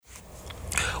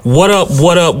What up?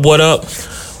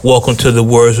 Welcome to the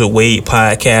Words with Wade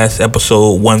podcast,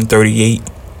 episode 138.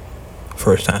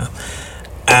 First time.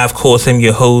 I, of course, am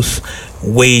your host,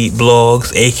 Wade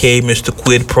Blogs, aka Mr.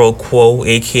 Quid Pro Quo,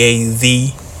 aka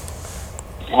The.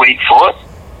 Wait for it.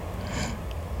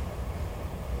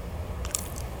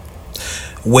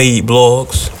 Wade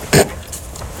Blogs.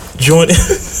 Join.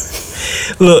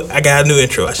 Look, I got a new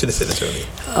intro. I should have said this earlier.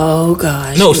 Oh,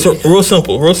 gosh. No, so, real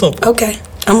simple. Okay,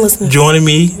 I'm listening. Joining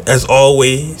me, as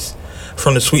always,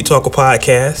 from the Sweet Talker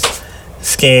podcast,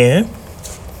 Scan.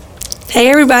 Hey,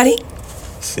 everybody.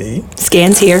 See?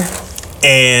 Scan's here.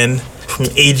 And from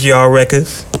AGR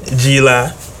Records, G-Li.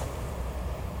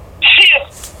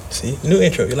 See? New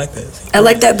intro. You like that? See? I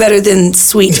like that better than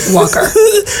Sweet Walker.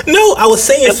 No, I was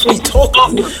saying Sweet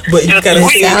Talker, but you gotta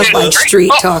say Sounds it. like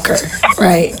Street Talker.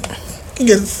 Right. You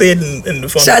gotta say it in the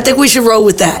phone. So I think we should roll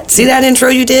with that. See that intro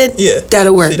you did? Yeah.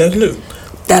 That'll work. See, that's new.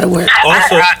 That'll work.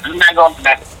 Also, I'm not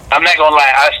gonna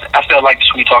lie. I still like the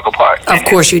Sweet Talker part. Of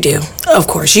course you do. Of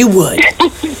course you would.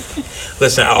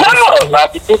 listen,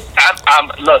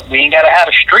 Look, we ain't gotta have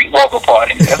a street walker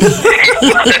party.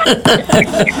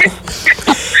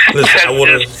 Listen, I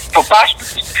wanna.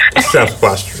 Preposterous. It's not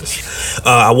preposterous.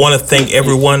 I want to thank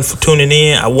everyone for tuning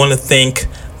in. I want to thank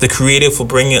the creative for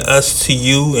bringing us to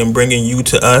you and bringing you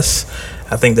to us.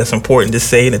 I think that's important to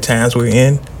say in the times we're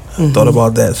in. I thought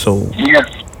about that. So, Yeah.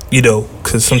 you know,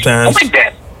 because sometimes. I like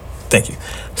that. Thank you.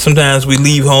 Sometimes we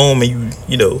leave home and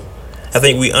you know, I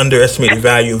think we underestimate the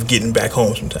value of getting back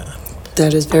home sometimes.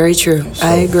 That is very true.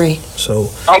 I agree.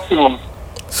 So Awesome.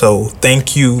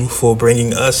 thank you for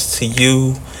bringing us to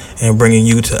you and bringing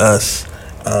you to us.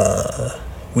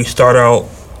 We start out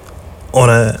on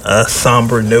a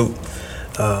somber note.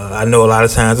 I know a lot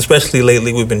of times, especially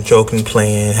lately, we've been joking,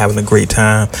 playing, having a great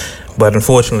time. But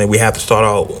unfortunately, we have to start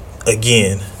out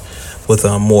again with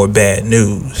more bad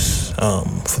news.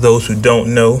 For those who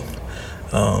don't know,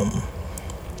 up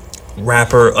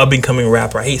and coming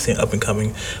rapper. I hate saying up and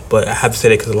coming, but I have to say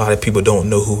that because a lot of people don't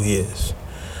know who he is.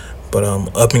 But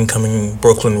up and coming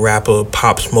Brooklyn rapper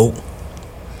Pop Smoke.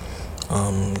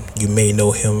 You may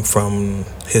know him from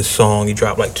his song he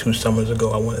dropped like 2 summers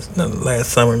ago. Last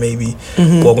summer maybe.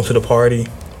 Welcome to the Party.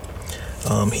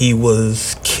 He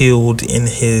was killed in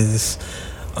his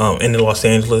in Los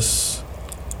Angeles.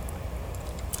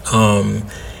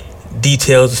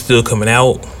 Details are still coming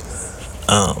out.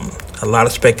 A lot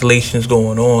of speculations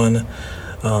going on.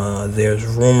 There's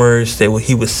rumors that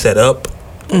he was set up.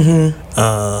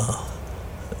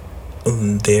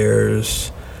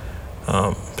 There's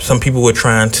some people were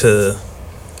trying to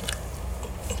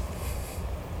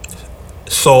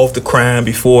solve the crime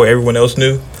before everyone else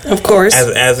knew. Of course.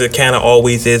 As it kind of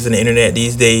always is in the internet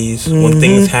these days. When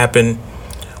things happen,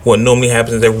 what normally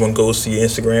happens is everyone goes to your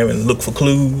Instagram and look for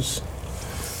clues.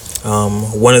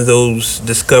 One of those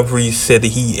discoveries said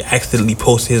that he accidentally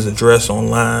posted his address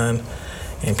online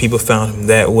and people found him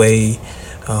that way.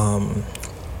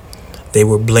 They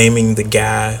were blaming the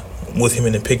guy with him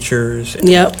in the pictures.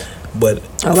 Yep. But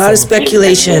a lot of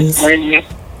speculations.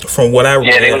 From what I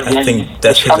read, I think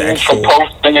that's his actual.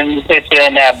 Posting in the picture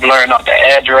and that blurring up the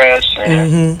address.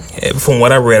 And From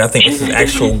what I read, I think it's his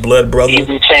actual blood brother. he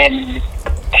was saying,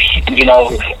 you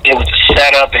know, it was a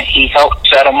setup and he helped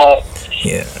set him up.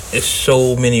 Yeah, it's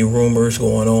so many rumors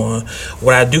going on.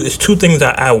 What I do is 2 things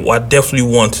I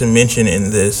definitely want to mention in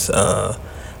this.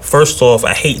 First off,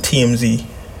 I hate TMZ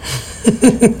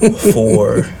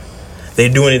for they're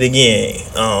doing it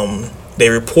again.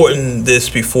 They're reporting this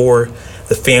before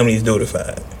the family is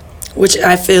notified, Which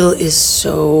I feel is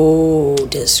so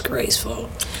disgraceful.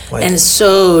 Like, and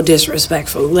so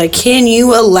disrespectful. Like, can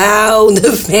you allow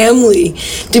the family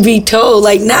to be told,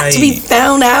 like, not to be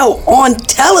found out on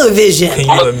television? Can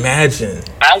you imagine?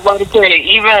 I was about to say,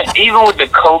 even with the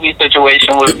Kobe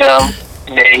situation with them,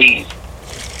 they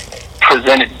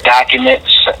presented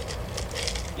documents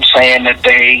saying that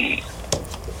they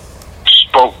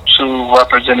spoke to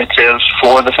representatives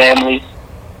for the family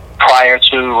prior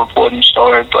to reporting the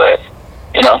story. But,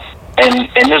 you know,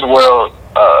 in this world,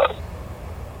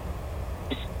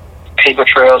 paper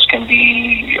trails can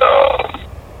be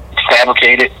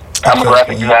fabricated. I'm a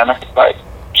graphic designer.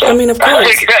 I mean, of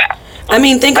course. I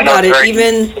mean, think about it.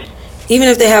 Even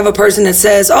if they have a person that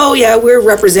says, oh, yeah, we're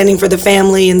representing for the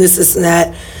family and this and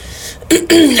that, how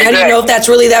do you know if that's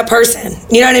really that person?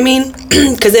 You know what I mean?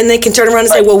 Because then they can turn around and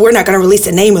say, well, we're not going to release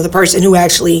the name of the person who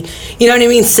actually, you know what I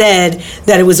mean, said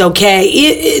that it was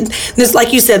okay. There's,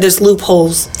 like you said, there's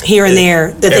loopholes here and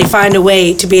there that they find a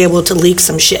way to be able to leak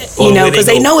some shit, you know, because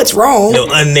they know it's wrong.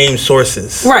 Unnamed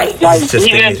sources. Right. Like,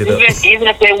 even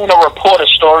if they want to report a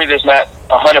story that's not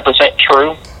 100%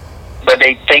 true, but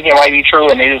they think it might be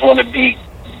true, and they just want to be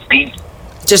beat.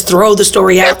 Just throw the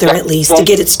story out there at least to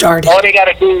get it started. All they got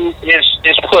to do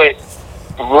is put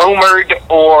rumored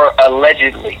or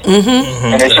allegedly.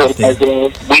 And it's just,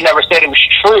 we never said it was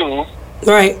true.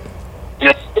 Right.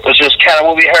 It was just kind of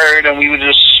what we heard, and we were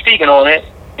just speaking on it,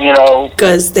 you know.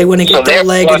 Because they want to get their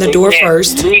leg in the door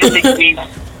first.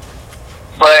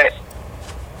 But,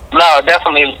 no,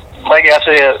 definitely, like I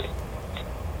said,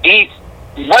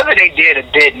 whether they did or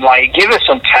didn't, like, give it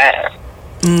some time.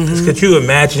 Could you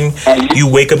imagine you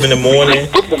wake up in the morning,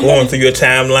 going through your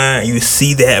timeline, and you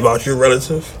see that about your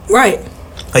relative? Right.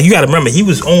 Like, you got to remember, he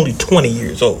was only 20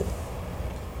 years old.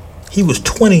 He was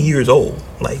 20 years old.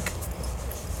 Like,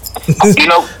 you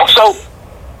know, so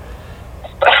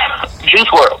Juice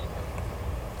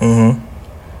WRLD.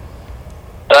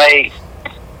 Like,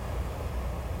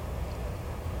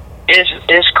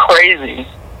 it's crazy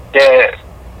that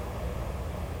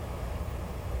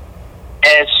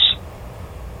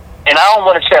and I don't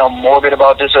want to sound morbid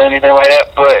about this or anything like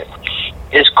that, but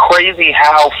it's crazy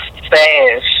how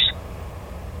fast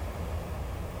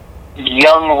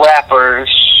young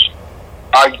rappers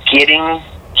are getting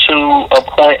to a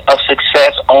point of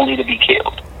success only to be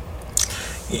killed.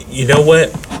 You know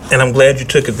what? And I'm glad you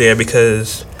took it there,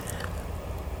 because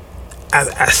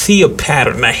I see a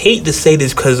pattern. And I hate to say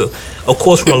this because, of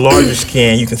course, from a larger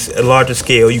scale, you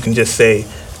can just say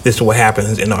this is what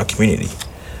happens in our community.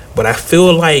 But I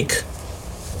feel like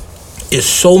it's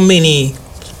so many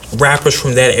rappers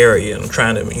from that area, and I'm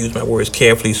trying to use my words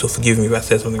carefully, so forgive me if I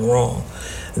said something wrong,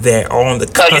 that are on the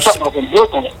cusp.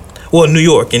 Well, New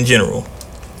York in general.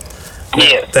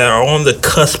 Yeah. That are on the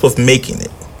cusp of making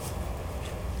it.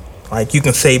 Like, you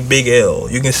can say Big L,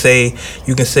 you can say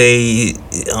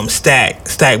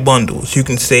Stack Bundles, you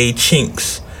can say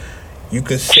Chinks, you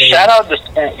can say. Shout out to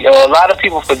Stack. Yo, a lot of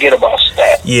people forget about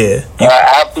Stack. Yeah.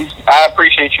 I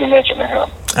appreciate you mentioning him.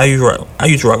 I used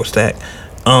to rock with Stack.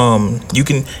 You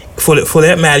can, for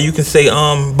that matter, you can say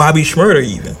Bobby Shmurda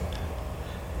even.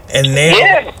 And now.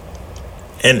 Yeah.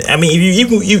 And I mean, you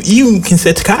can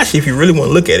say Tekashi if you really want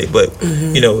to look at it, but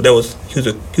you know he was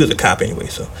a cop anyway.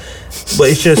 So, but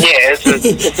it's just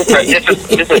it's a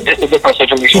different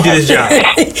situation. He did his job.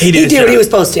 He did what he was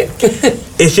supposed to.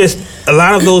 It's just a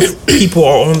lot of those people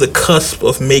are on the cusp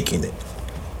of making it,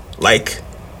 like,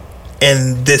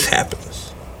 and this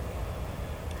happens.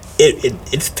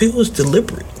 It feels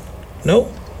deliberate, no?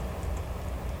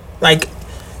 Like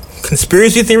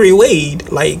conspiracy theory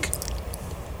Wade, like.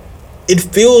 It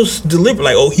feels deliberate,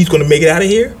 like, oh, he's going to make it out of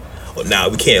here? Oh, no,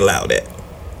 we can't allow that.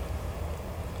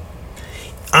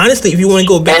 Honestly, if you want to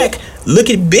go back, look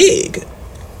at Big.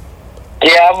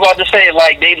 Yeah, I was about to say,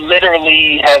 like, they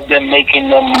literally have been making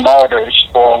them martyrs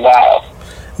for a while.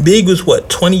 Big was, what,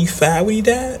 25 when he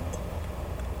died?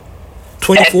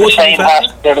 24, at the same 25?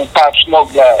 hospital Pop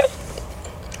Smoke died.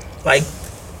 Like,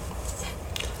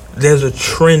 there's a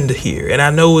trend here, and I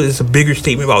know it's a bigger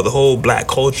statement about the whole black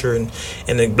culture and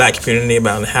the black community,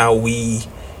 about how we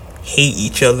hate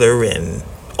each other and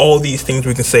all these things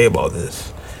we can say about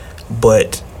this,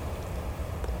 but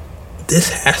this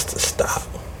has to stop.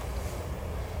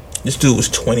 This dude was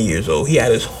 20 years old. He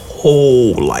had his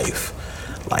whole life.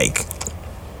 Like,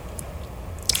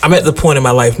 I'm at the point in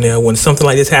my life now when something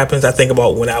like this happens, I think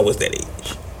about when I was that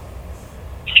age.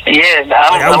 Yeah,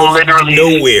 I'm literally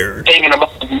nowhere thinking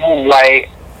about the moon. Like,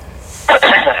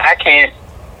 I can't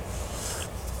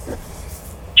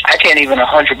even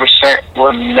 100%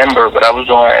 remember what I was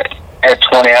doing at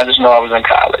 20. I just know I was in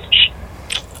college.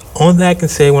 Only thing I can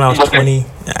say, when I was 20,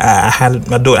 I had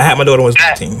my daughter when I was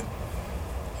 19.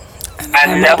 I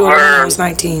had my daughter when I was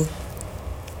 19.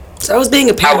 So I was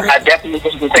being a parent. I definitely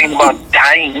wasn't thinking about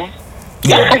dying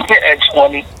at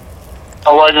 20.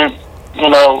 I wasn't,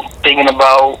 thinking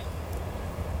about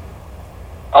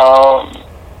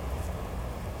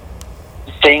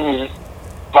things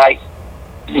like,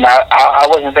 I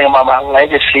wasn't thinking about my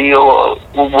legacy or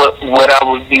what I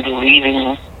would be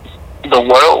leaving the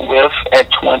world with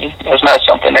at 20. That's not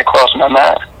something that crossed my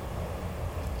mind.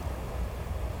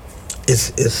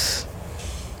 It's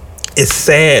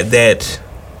sad that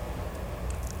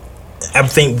I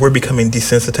think we're becoming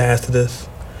desensitized to this,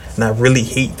 and I really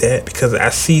hate that, because I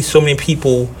see so many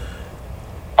people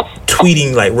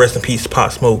tweeting like "Rest in peace,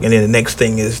 Pop Smoke," and then the next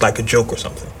thing is like a joke or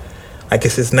something. Like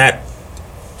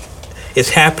it's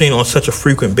happening on such a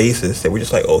frequent basis that we're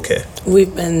just like, okay.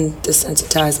 We've been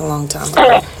desensitized a long time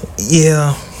ago.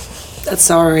 Yeah.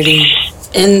 That's already,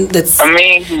 and that's. I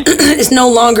mean, it's no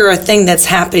longer a thing that's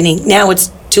happening. Now it's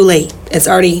too late. It's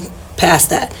already past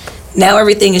that. Now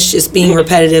everything is just being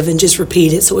repetitive and just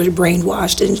repeated, so it's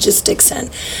brainwashed and it just sticks in.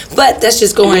 But that's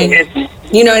just going.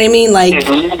 You know what I mean? Like,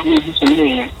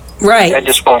 right. At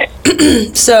this point.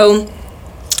 So,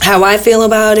 how I feel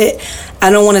about it, I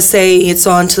don't want to say it's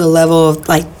on to the level of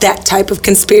like that type of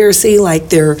conspiracy, like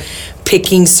they're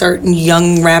picking certain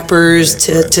young rappers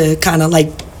to kind of like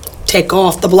take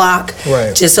off the block,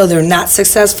 just so they're not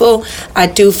successful. I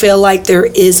do feel like there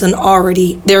is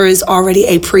already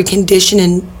a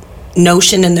preconditioning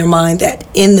notion in their mind that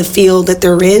in the field that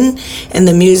they're in and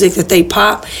the music that they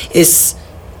pop is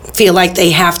feel like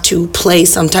they have to play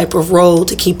some type of role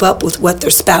to keep up with what they're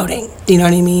spouting. You know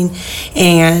what I mean?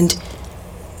 And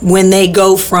when they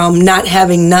go from not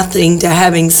having nothing to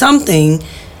having something,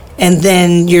 and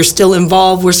then you're still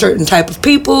involved with certain type of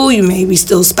people, you may be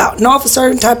still spouting off a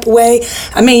certain type of way.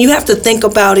 I mean, you have to think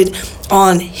about it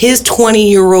on his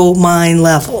 20-year-old mind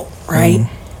level, right?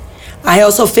 Mm-hmm. I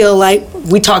also feel like,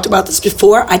 we talked about this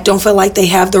before, I don't feel like they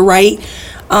have the right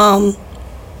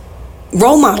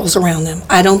role models around them.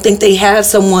 I don't think they have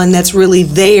someone that's really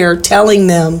there telling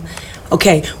them,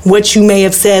 okay, what you may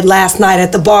have said last night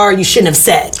at the bar, you shouldn't have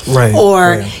said. Right.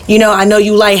 Or, you know, I know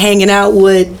you like hanging out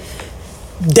with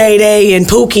Day Day and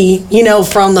Pookie, you know,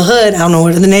 from the hood. I don't know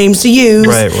what are the names to use.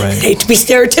 Right. I hate to be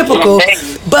stereotypical,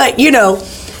 but, you know,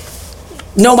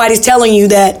 nobody's telling you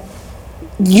that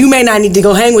you may not need to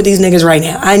go hang with these niggas right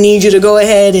now. I need you to go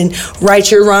ahead and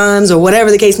write your rhymes or whatever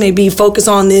the case may be. Focus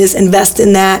on this, invest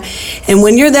in that. And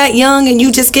when you're that young and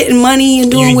you just getting money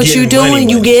and doing what you're doing,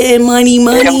 you getting money,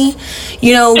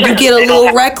 you know, you get a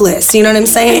little reckless. You know what I'm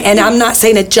saying? And I'm not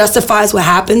saying it justifies what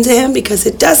happened to him, because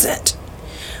it doesn't.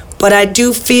 But I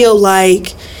do feel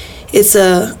like it's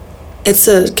a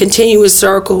continuous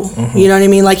circle. Mm-hmm. You know what I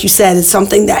mean? Like you said, it's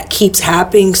something that keeps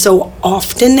happening so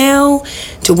often now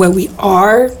to where we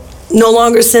are no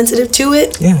longer sensitive to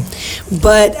it. Yeah.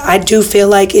 But I do feel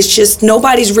like it's just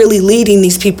nobody's really leading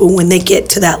these people when they get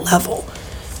to that level.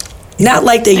 Not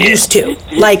like they used to.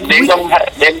 Like they don't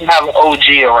have an OG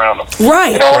around them.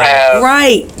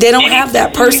 Right. They don't have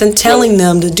that person telling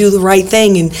them to do the right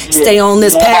thing and stay on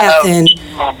this path. And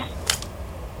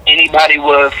anybody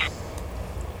with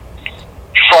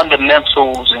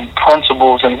fundamentals and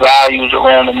principles and values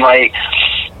around them, like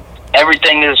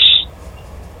everything is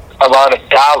about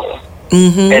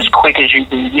 $1 as quick as you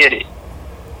can get it.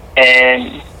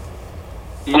 And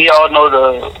we all know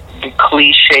the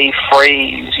cliche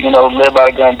phrase, you know, live by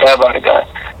the gun, die by the gun.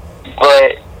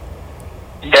 But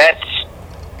that's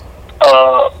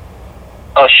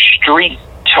a street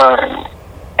term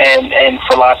and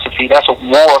philosophy. That's a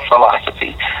war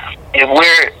philosophy. If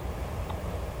we're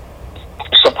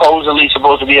supposedly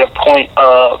supposed to be a point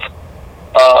of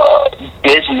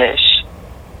business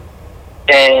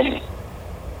and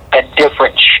a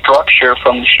different structure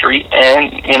from the street,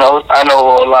 and you know, I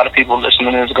know a lot of people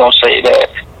listening is going to say that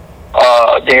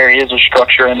there is a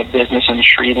structure in the business and the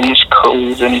street and its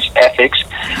codes and its ethics,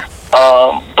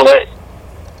 but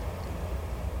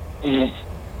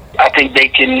I think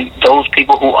those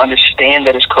people who understand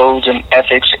that it's codes and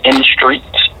ethics in the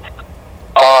streets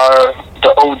are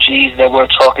the OGs that we're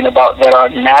talking about that are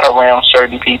not around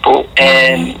certain people.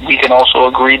 And we can also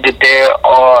agree that there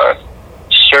are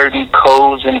certain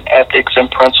codes and ethics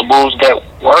and principles that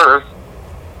were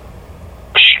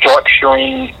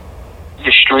structuring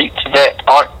the streets that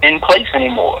aren't in place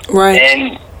anymore. Right.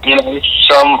 And, you know,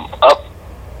 some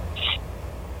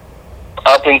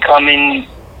up and coming,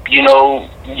 you know,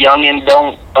 youngin'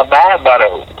 don't abide by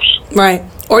those. Right.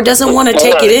 Or doesn't want to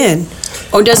take it in.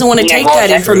 Or doesn't want to take that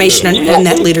information and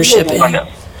that leadership in.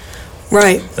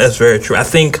 Right. That's very true. I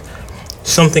think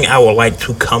something I would like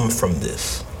to come from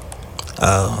this,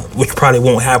 which probably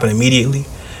won't happen immediately,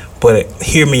 but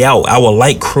hear me out. I would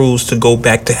like Cruz to go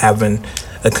back to having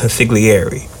a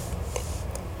consigliere.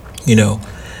 You know,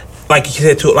 like you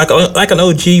said, like an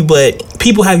OG, but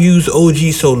people have used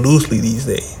OG so loosely these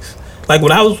days. Like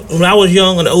when I was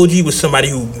young, an OG was somebody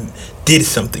who did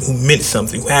something, who meant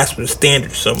something, who asked for the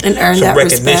standard, some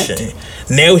recognition. Respect.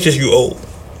 Now it's just you old.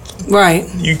 Right.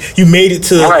 You made it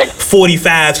to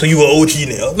 45, so you an OG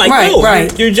now. Like,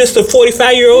 right. You're just a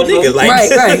 45-year-old nigga. Like,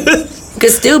 right.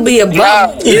 Could still be a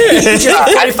bum. Yeah. Just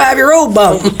a 45-year-old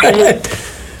bum.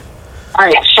 All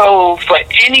right, so for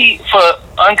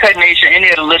Uncut Nation, any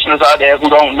of the listeners out there who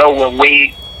don't know what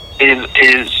Wade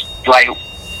is like,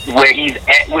 where he's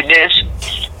at with this,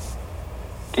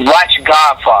 watch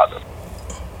Godfather.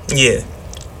 Yeah.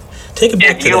 Take it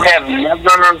back if you have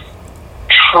never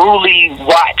truly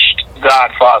watched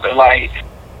Godfather, like,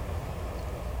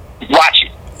 watch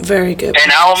it. Very good.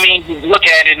 And I don't mean to look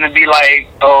at it and be like,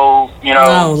 oh, you know.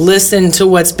 No, listen to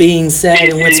what's being said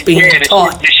and what's being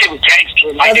taught. The shit was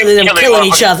gangster. Like, other than them killing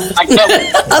each other. Like, no,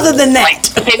 other than that.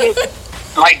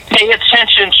 like, pay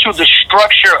attention to the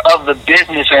structure of the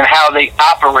business and how they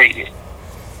operated.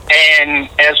 And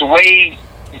as Wade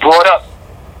brought up,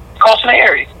 cost of the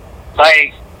area,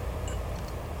 like,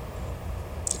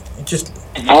 just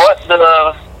brought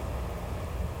the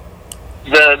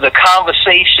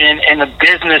conversation and the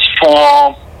business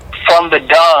form from the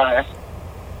Don,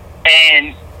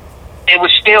 and it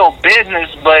was still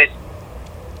business, but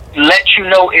let you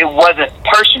know it wasn't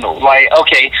personal. Like,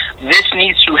 okay, this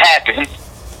needs to happen,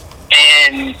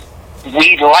 and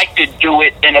we'd like to do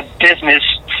it in a business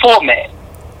format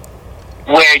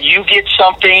where you get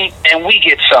something and we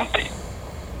get something.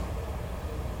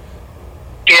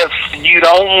 If you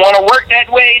don't want to work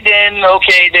that way, then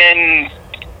okay, then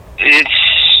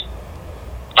it's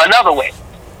another way.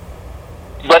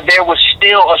 But there was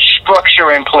still a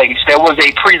structure in place. There was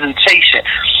a presentation.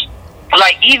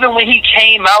 Like, even when he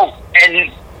came out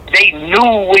and they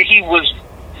knew what he was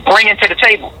bringing to the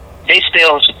table, they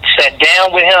still sat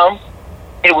down with him.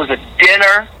 It was a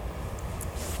dinner.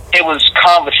 It was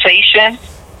conversation.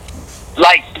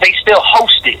 Like, they still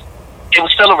hosted. It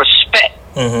was still a respect.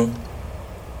 Mm-hmm.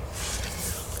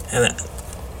 And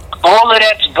all of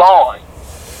that's gone.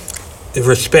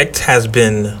 Respect has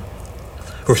been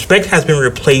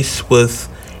replaced with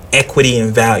equity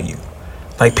and value.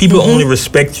 Like, people only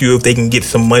respect you if they can get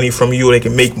some money from you or they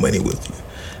can make money with you.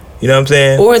 You know what I'm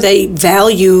saying? Or they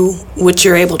value what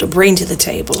you're able to bring to the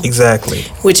table. Exactly.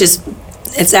 Which is,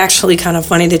 it's actually kind of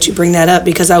funny that you bring that up,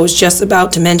 because I was just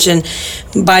about to mention,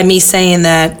 by me saying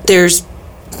that there's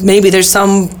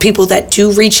some people that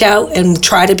do reach out and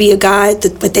try to be a guide,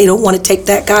 but they don't want to take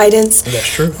that guidance.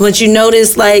 That's true. Once you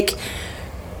notice, like,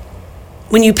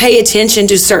 when you pay attention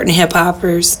to certain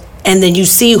hip-hoppers and then you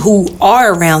see who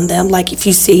are around them, like if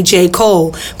you see J.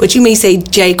 Cole, but you may say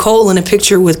J. Cole in a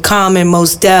picture with Common,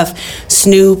 Mos Def,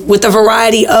 Snoop, with a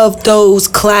variety of those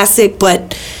classic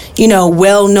but, you know,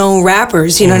 well-known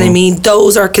rappers, you know what I mean?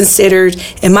 Those are considered,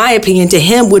 in my opinion, to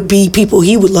him would be people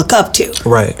he would look up to.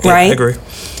 Right. Yeah, I agree.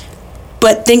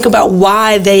 But think about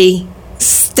why they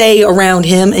stay around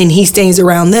him and he stays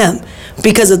around them.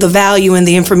 Because of the value and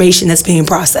the information that's being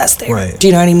processed there. Right. Do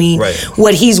you know what I mean? Right.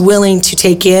 What he's willing to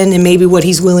take in and maybe what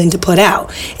he's willing to put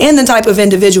out. And the type of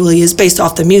individual he is based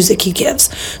off the music he gives.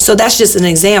 So that's just an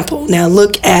example. Now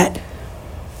look at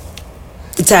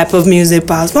the type of music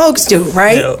Pop Smoke's do,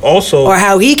 right? Yeah, also, or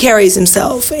how he carries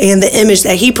himself and the image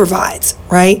that he provides,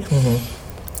 right? Mm-hmm.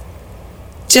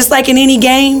 Just like in any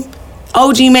game,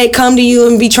 OG may come to you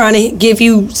and be trying to give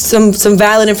you some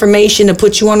valid information to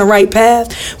put you on the right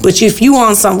path. But if you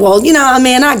on some, well, you know,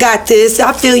 man, I got this.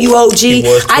 I feel you, OG.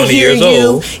 I hear you.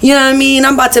 Old. You know what I mean?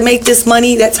 I'm about to make this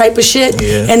money, that type of shit.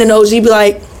 Yeah. And then OG be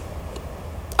like,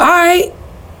 all right,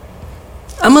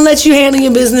 I'm going to let you handle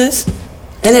your business.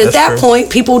 And at that point,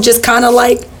 people just kind of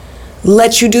like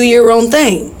let you do your own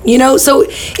thing, you know. So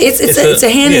it's a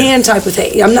hand-in-hand type of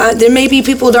thing. There may be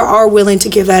people that are willing to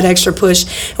give that extra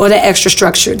push or that extra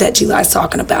structure that G-Li's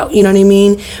talking about. You know what I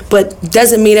mean? But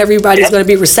doesn't mean everybody's going to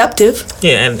be receptive.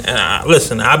 Yeah, and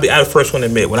listen, I'm the first one to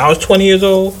admit, when I was 20 years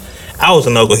old, I was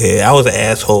a knucklehead. I was an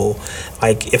asshole.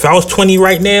 Like, if I was 20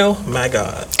 right now, my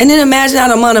God. And then imagine how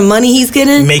the amount of money he's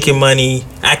getting. Making money,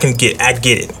 I get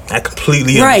it. I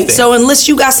completely understand. Right, so unless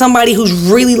you got somebody who's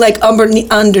really, like,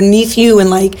 underneath you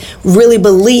and, like, really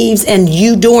believes and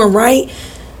you doing right,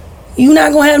 you're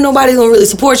not going to have nobody going to really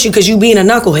support you because you being a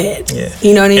knucklehead. Yeah.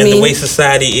 You know what I mean? And the way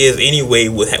society is anyway,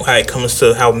 with how it comes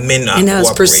to how men operate. And how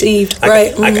it's perceived, like,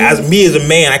 right. Like, as me as a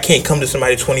man, I can't come to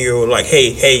somebody 20-year-old like,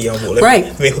 hey, young boy. Right.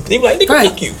 They be like, nigga,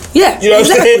 fuck you. Yeah, you know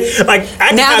exactly. what I'm saying? Like,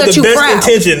 I now have that the best proud.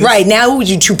 intentions. Right, now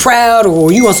you too proud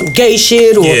or you want some gay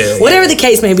shit or whatever the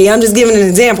case may be. I'm just giving an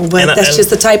example, but that's just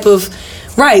the type of...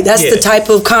 Right, that's the type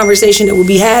of conversation that will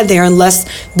be had there unless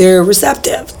they're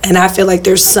receptive. And I feel like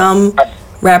there's some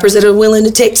rappers that are willing to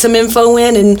take some info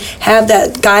in and have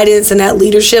that guidance and that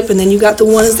leadership, and then you got the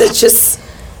ones that just,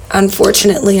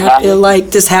 unfortunately, I feel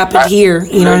like this happened here.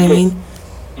 You know what I mean?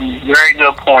 Very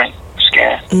good point,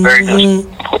 Scan. Very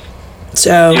good point.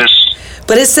 So,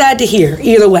 but it's sad to hear.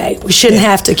 Either way, we shouldn't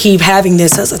have to keep having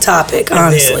this as a topic,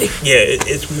 honestly.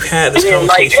 We've had this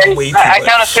conversation way too much. I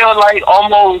kind of feel like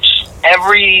almost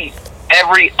every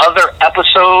other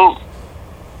episode,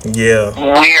 we're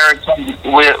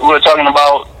talking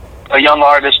about a young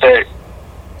artist that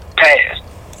passed.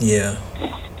 Yeah.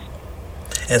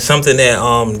 And something that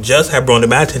just had brought to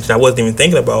my attention, I wasn't even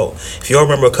thinking about. If y'all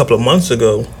remember a couple of months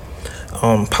ago,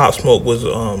 Pop Smoke was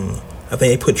I think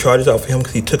they put charges out for him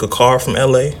because he took a car from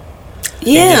LA.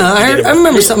 Yeah, I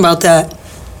remember something about that.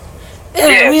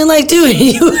 Yeah, I mean, like, dude,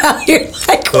 you out here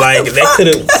like that could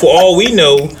have, for all we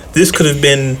know, this could have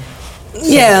been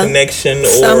connection or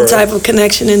some type of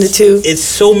connection in the two. It's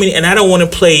so many, and I don't want to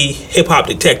play hip hop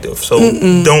detective, so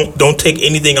don't take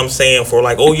anything I'm saying for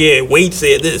like, oh yeah, Wade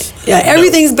said this. Yeah,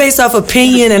 everything's based off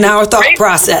opinion and our thought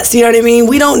process. You know what I mean?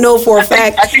 We don't know for a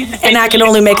fact, and I can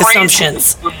only make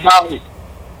assumptions.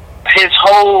 His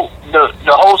whole the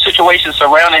whole situation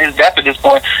surrounding his death at this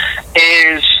point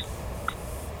is,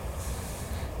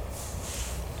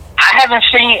 I haven't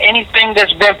seen anything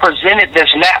that's been presented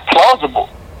that's not plausible.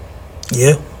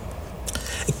 Yeah.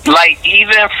 Like,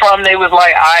 even from, they was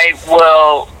like,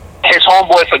 his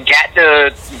homeboy forgot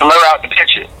to blur out the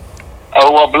picture.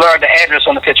 Or, blur out the address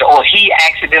on the picture. Or he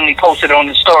accidentally posted on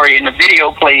the story and the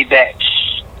video played that.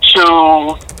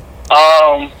 To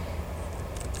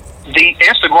the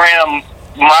Instagram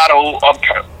model, of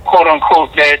quote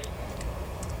unquote, that,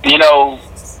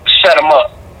 set him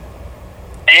up.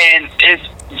 And it's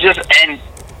just,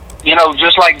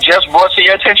 just like just brought to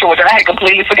your attention, which I had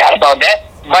completely forgot about. That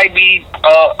might be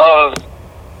the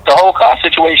whole car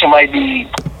situation might be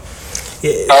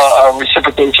a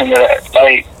reciprocation of that.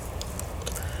 Like,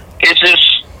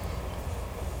 it's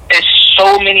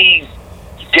so many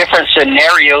different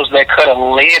scenarios that could have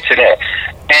led to that.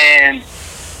 And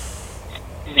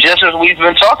just as we've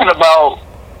been talking about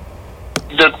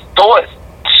the thoughts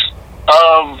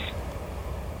of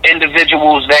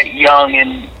individuals that young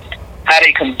and how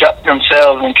they conduct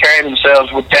themselves and carry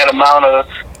themselves with that amount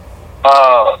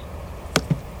of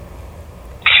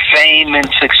fame and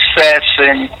success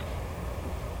and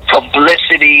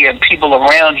publicity and people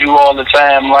around you all the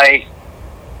time. Like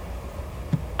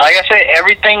I said,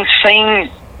 everything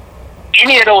seemed,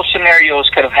 any of those scenarios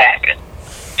could have happened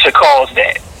to cause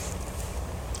that.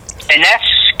 And that's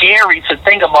scary to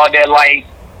think about, that like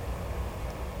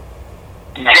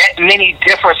that many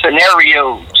different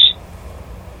scenarios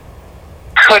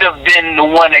could have been the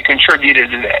one that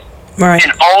contributed to that. Right.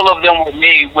 And all of them were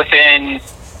made within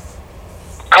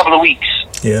a couple of weeks.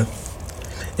 Yeah.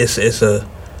 It's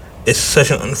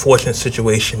such an unfortunate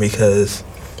situation because,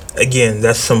 again,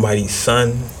 that's somebody's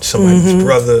son, somebody's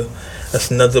brother.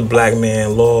 That's another black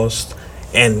man lost.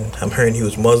 And I'm hearing he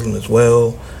was Muslim as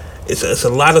well. It's a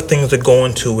lot of things that go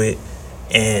into it.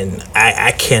 And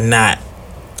I cannot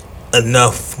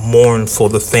enough mourn for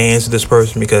the fans of this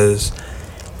person, because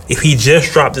if he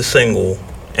just dropped a single,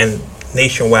 and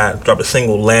Nationwide dropped a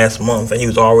single last month, and he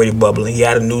was already bubbling. He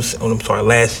had a new,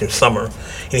 last year summer,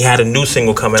 and he had a new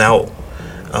single coming out.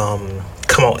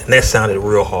 Come On, and that sounded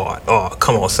real hard. Oh,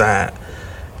 Come Outside,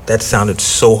 that sounded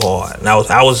so hard. And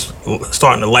I was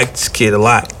starting to like this kid a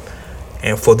lot,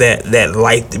 and for that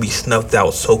life to be snuffed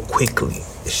out so quickly,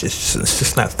 it's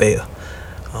just not fair.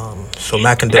 So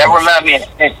my condolences. That reminds me of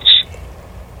X.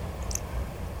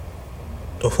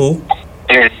 Of who?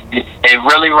 It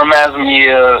really reminds me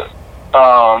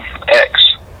of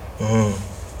X.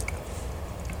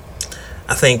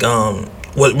 I think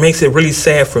what makes it really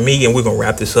sad for me, and we're gonna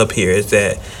wrap this up here, is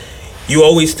that you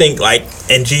always think, like,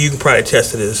 and G, you can probably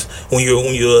attest to this, when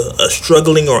you're a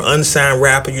struggling or unsigned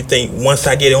rapper, you think, once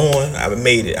I get on, I've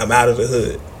made it, I'm out of the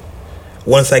hood.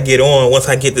 Once I get on, once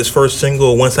I get this first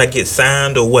single, once I get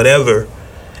signed or whatever,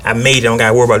 I made it. I don't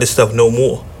gotta worry about this stuff no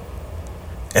more.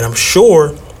 And I'm sure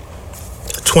a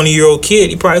 20-year-old kid,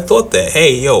 he probably thought that,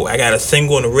 hey, yo, I got a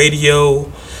single on the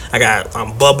radio,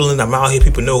 I'm bubbling, I'm out here,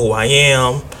 people know who I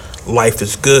am, life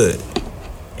is good.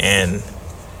 And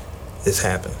this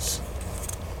happens.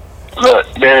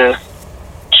 Look, the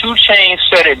 2 Chainz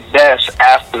said it best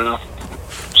after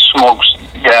Smoke's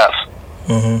death.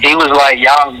 He was like,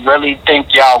 y'all really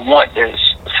think y'all want this?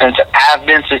 Since I've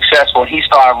been successful, he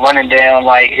started running down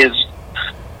like him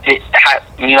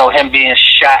being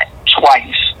shot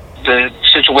twice, the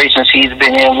situations he's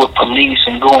been in with police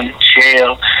and going to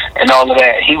jail and all of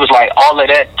that. He was like, all of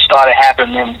that started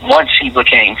happening once he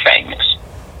became famous.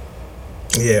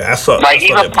 Yeah, I saw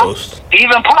that post.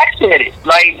 Even Pac said it.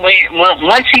 Like, when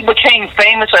once he became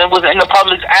famous and was in the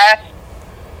public's eye,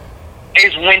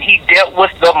 is when he dealt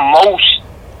with the most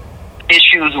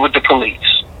issues with the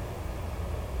police.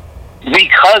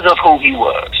 Because of who he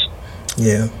was.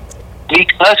 Yeah.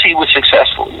 Because he was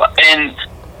successful. And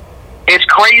it's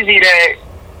crazy that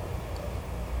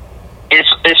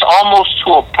it's almost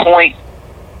to a point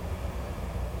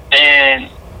and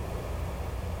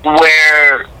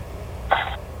where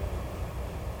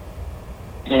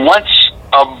once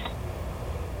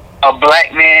a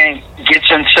black man gets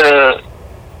into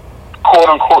quote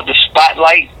unquote the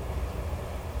spotlight,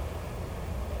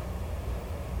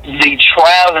 the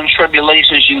trials and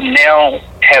tribulations you now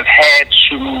have had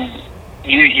to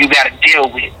you got to deal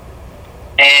with,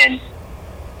 and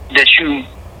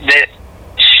that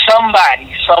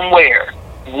somebody somewhere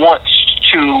wants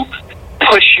to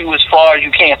push you as far as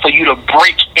you can for you to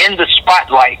break in the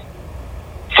spotlight,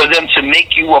 for them to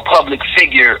make you a public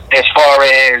figure as far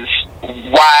as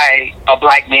why a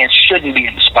black man shouldn't be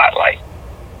in the spotlight.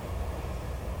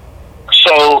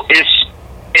 So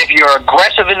if you're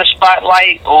aggressive in the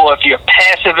spotlight or if you're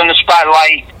passive in the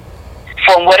spotlight,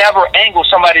 from whatever angle,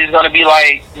 somebody's going to be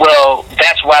like, well,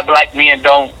 that's why black men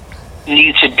don't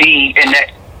need to be in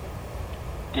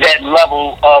that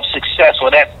level of success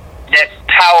or that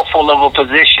powerful of a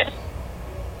position.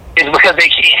 It's because they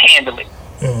can't handle it.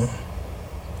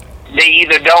 Mm-hmm. They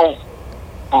either don't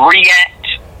react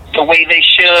the way they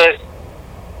should,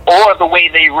 or the way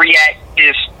they react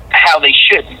is how they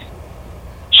shouldn't.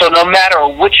 So no matter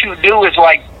what you do, it's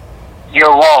like you're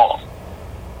wrong.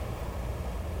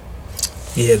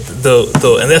 Yeah,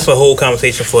 and that's a whole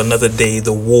conversation for another day,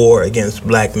 the war against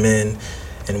black men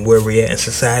and where we're at in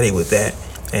society with that.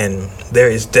 And there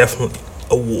is definitely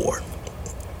a war.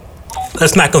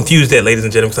 Let's not confuse that, ladies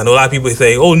and gentlemen, because I know a lot of people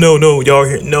say, oh, no, y'all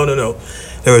here. No.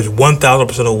 There is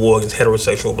 1,000% a war against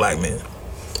heterosexual black men.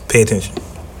 Pay attention.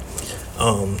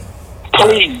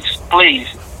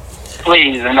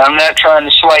 Please, and I'm not trying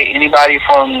to slight anybody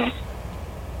from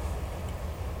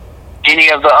any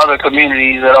of the other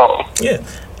communities at all. Yeah,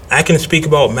 I can speak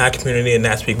about my community and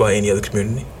not speak about any other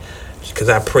community, because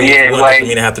I praise one doesn't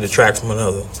mean I have to detract from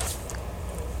another.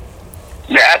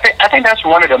 Yeah, I think that's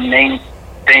one of the main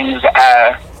things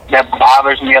that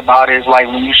bothers me about it, is like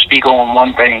when you speak on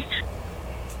one thing,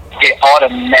 it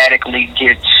automatically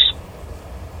gets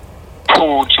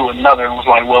pulled to another, and was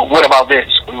like, well, what about this?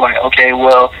 It was like, okay,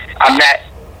 well, I'm not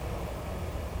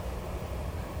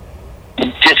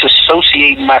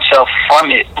disassociating myself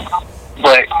from it,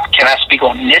 but can I speak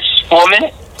on this for a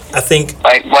minute? I think,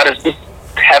 like, why does this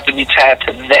have to be tied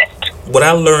to that? What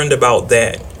I learned about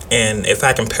that, and if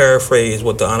I can paraphrase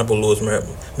what the Honorable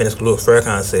Minister Louis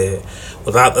Farrakhan said,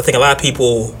 was I think a lot of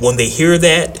people, when they hear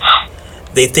that,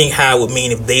 they think how it would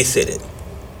mean if they said it.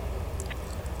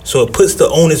 So it puts the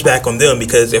onus back on them,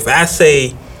 because if I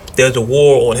say there's a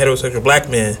war on heterosexual black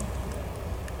men,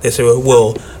 they say,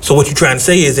 well, so what you're trying to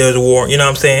say is there's a war, you know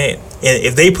what I'm saying? And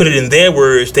if they put it in their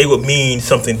words, they would mean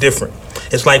something different.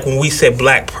 It's like when we say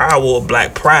black power or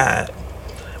black pride,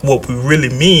 what we really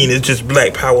mean is just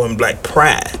black power and black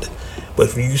pride. But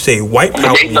if you say white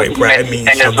power and white pride, it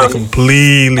means something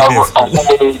completely different. A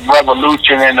whole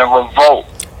revolution and a revolt.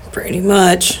 Pretty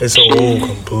much. It's a whole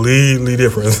completely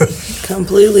different.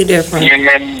 Completely different.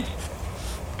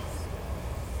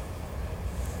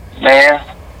 Man.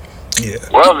 Yeah.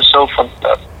 World is so fucked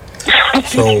up.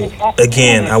 So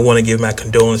again, I want to give my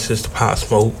condolences to Pop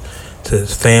Smoke, to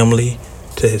his family,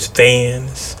 to his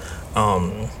fans.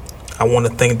 I want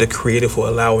to thank the Creator for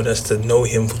allowing us to know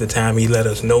him for the time he let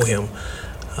us know him.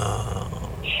 I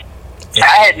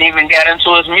hadn't even got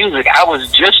into his music. I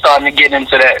was just starting to get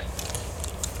into that.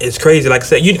 It's crazy, like I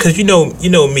said, because you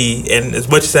know me, and as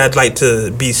much as I'd like to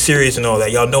be serious and all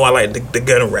that, y'all know I like the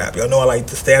gun rap. Y'all know I like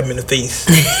to stab him in the face.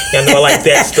 Y'all know I like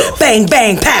that stuff. Bang,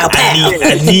 bang, pow, pow.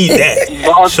 I need that.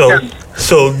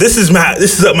 So this is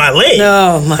up my lane.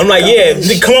 No, I'm like, yeah,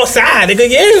 come outside. They go,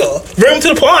 yeah, bring him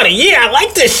to the party. Yeah, I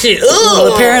like this shit. Ugh.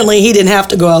 Well, apparently he didn't have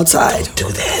to go outside. Do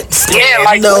that. Yeah,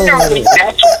 like no.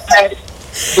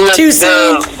 Too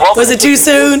soon? Was it too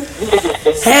soon?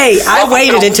 Hey, I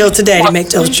waited until today to make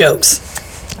those jokes.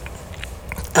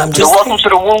 I'm just. Welcome to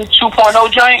the Womb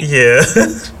 2.0 joint? Yeah.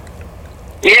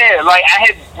 Yeah, like I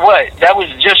had that was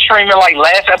just streaming like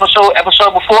last episode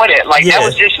before that. Like that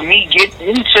was just me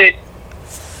getting into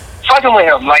fucking with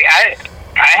him. Like I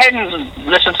hadn't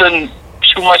listened to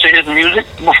too much of his music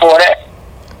before that.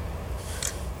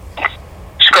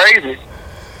 It's crazy.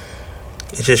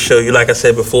 It just show you, like I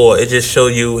said before, it just show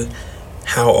you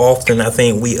how often I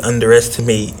think we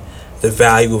underestimate the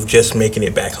value of just making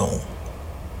it back home.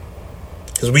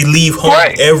 Because we leave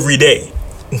home every day.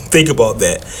 Think about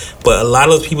that. But a lot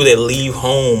of those people that leave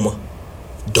home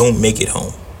don't make it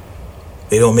home.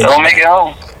 They don't make it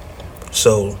home.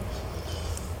 So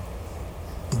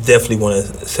definitely want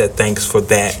to say thanks for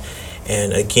that.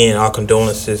 And again, our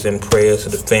condolences and prayers to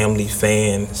the family,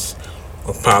 fans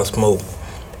of Pop Smoke.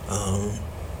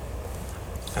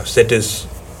 I've said this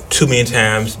too many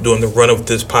times during the run of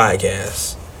this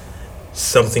podcast.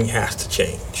 Something has to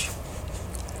change.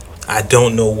 I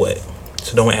don't know what.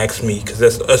 So don't ask me, because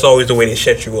that's always the way they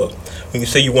shut you up. When you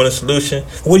say you want a solution,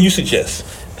 what do you suggest?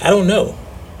 I don't know.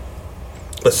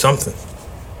 But something.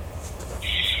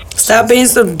 Stop being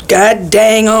so god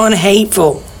dang on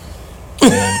hateful.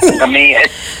 I mean,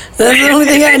 that's the only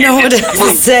thing I know what to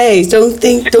say. Don't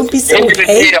be so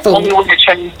hateful. The only way to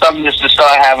change something is to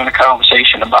start having a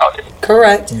conversation about it.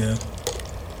 Correct. Yeah.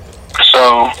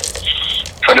 So,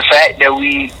 for the fact that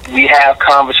we have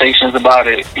conversations about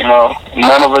it. You know,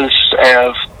 none of us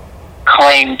have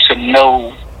claimed to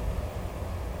know,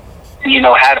 you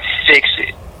know, how to fix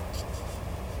it.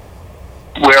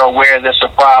 We're aware there's a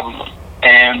problem,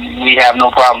 and we have no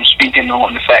problem speaking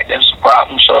on the fact that it's a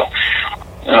problem. So,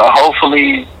 you know,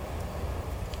 hopefully,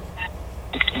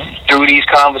 through these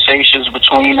conversations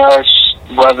between us,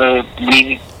 whether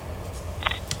we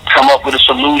come up with a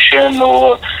solution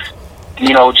or,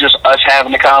 you know, just us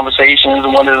having the conversations,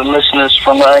 one of the listeners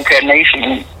from the Uncut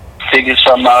Nation figures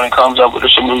something out and comes up with a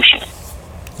solution.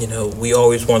 You know, we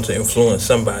always want to influence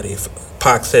somebody.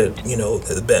 Pac said, you know,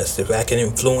 the best. If I can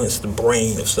influence the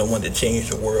brain of someone to change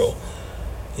the world,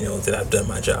 you know, then I've done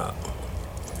my job.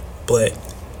 But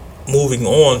moving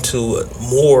on to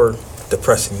more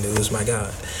depressing news, my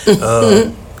God.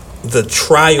 The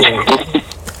trial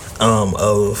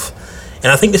of...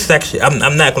 And I think this is actually,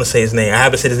 I'm not going to say his name. I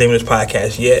haven't said his name in this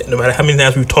podcast yet. No matter how many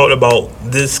times we've talked about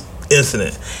this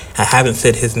incident, I haven't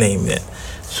said his name yet.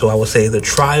 So I will say the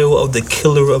trial of the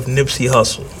killer of Nipsey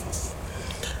Hussle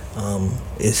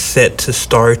is set to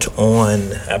start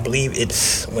on, I believe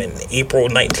it's April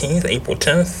 19th, April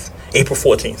 10th, April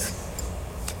 14th.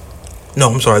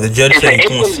 No, I'm sorry. The judge said he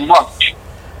wants...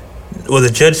 Well, the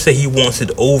judge said he wants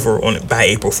it over by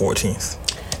April 14th.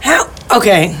 How?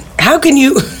 Okay. How can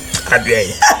you... Who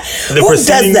does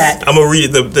that? I'm going to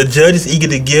read it. The judge is eager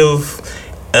to give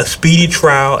a speedy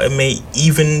trial and may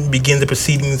even begin the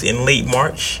proceedings in late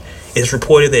March. It's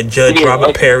reported that Judge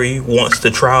Robert Perry wants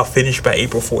the trial finished by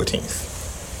April 14th.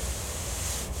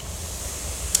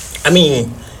 I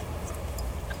mean...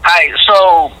 All right,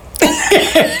 so...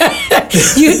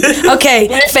 Okay,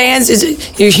 fans,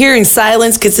 you're hearing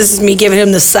silence because this is me giving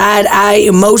him the side eye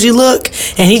emoji look,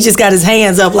 and he just got his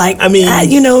hands up like, I mean,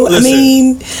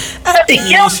 listen,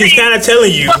 she's kind of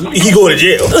telling you he go to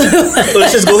jail.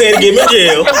 Let's just go ahead and get him in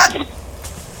jail.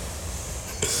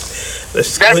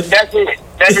 That's it.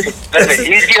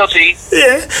 He's guilty.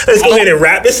 Yeah, let's go ahead and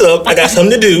wrap this up. I got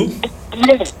something to do.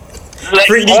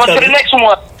 On to the next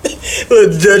one.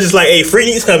 The judge is like, hey,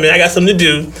 Freaky's coming. I got something to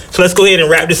do. So let's go ahead and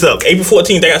wrap this up. April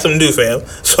 14th, I got something to do, fam.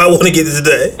 So I want to get this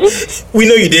done. We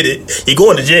know you did it. You're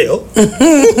going to jail.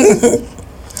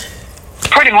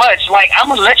 Pretty much. Like, I'm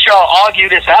going to let y'all argue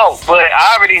this out, but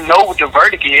I already know what the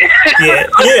verdict is. Yeah.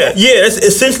 That's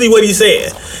essentially what he's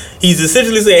saying. He's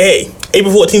essentially saying, hey,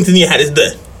 April 14th, you need to have this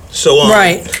done. So,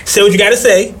 say what you got to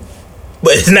say.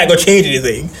 But it's not going to change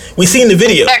anything. We seen the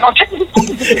video. We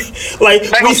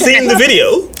seen the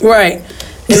video. Right.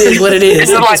 It is what it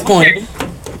is at this point.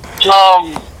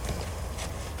 I'm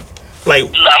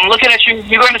looking at you.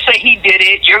 You're going to say he did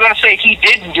it. You're going to say he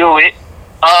didn't do it.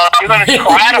 You're going to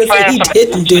try to find some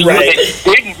didn't do that he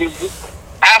didn't do it.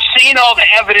 I've seen all the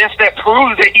evidence that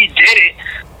proves that he did it.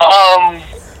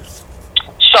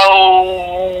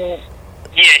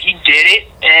 Yeah, he did it,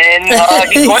 and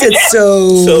he's going to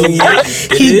jail.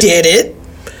 He did it,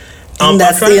 and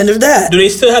that's the end of that. Do they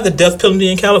still have the death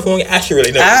penalty in California? I should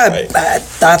really know this, right?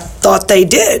 I thought they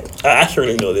did. I should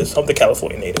really know this. I'm the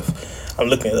California native. I'm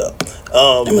looking it up.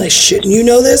 I'm like, shouldn't you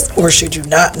know this, or should you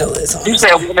not know this? You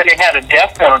said that they had a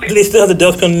death penalty. Do they still have the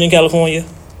death penalty in California?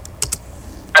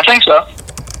 I think so.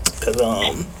 Because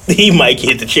he might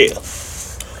get the jail.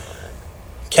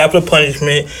 Capital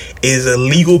punishment is a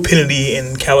legal penalty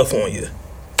in California.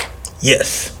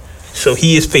 Yes. So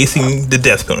he is facing the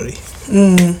death penalty.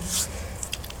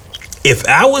 If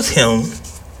I was him,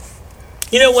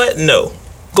 you know what? No.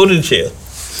 Go to the jail.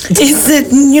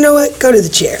 You know what? Go to the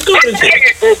chair. Go to the chair.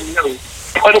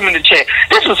 Put him in the chair.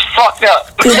 This is fucked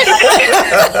up.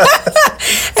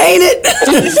 Ain't it?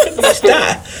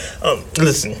 Stop.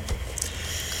 Listen.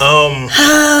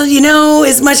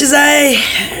 As much as I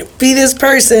be this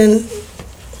person,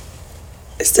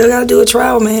 I still gotta do a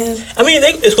trial, man. I mean,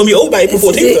 it's gonna be over by April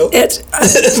 14th,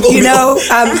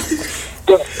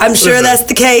 though. I'm sure that's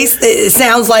the case. It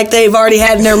sounds like they've already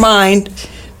had in their mind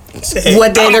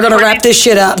what day they're gonna wrap this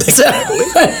shit up. So.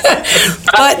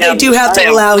 But they do have to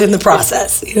allow him the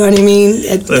process. You know what I mean?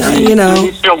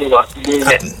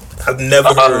 I've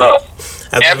never heard.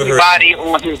 Everybody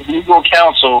on his legal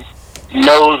counsel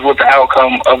knows what the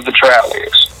outcome of the trial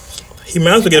is. He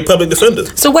might as well get a public defender.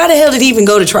 So why the hell did he even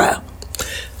go to trial?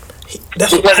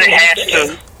 Because it has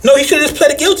to. No, he should have just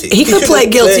pled guilty. He could play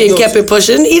guilty and kept it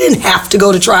pushing. He didn't have to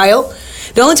go to trial.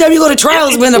 The only time you go to trial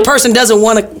is when the person doesn't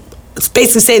want to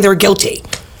basically say they're guilty.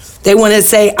 They want to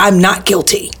say, I'm not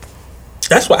guilty.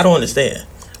 That's what I don't understand.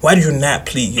 Why do you not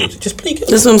plead guilty? Just plead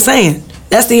guilty. That's what I'm saying.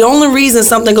 That's the only reason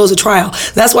something goes to trial.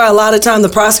 That's why a lot of time the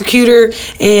prosecutor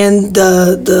and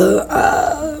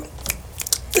the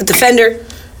defender,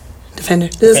 did I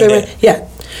say right? Yeah.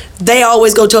 they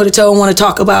always go toe to toe and want to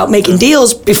talk about making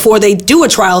deals before they do a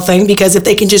trial thing, because if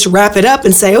they can just wrap it up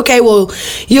and say, okay, well,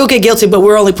 you'll get guilty, but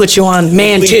we'll only put you on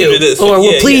man 2, or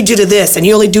we'll plead you to this, and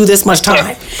you only do this much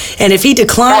time. And if he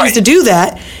declines to do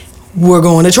that, we're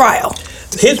going to trial.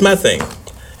 Here's my thing,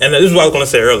 and this is what I was going to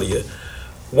say earlier.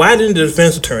 Why didn't the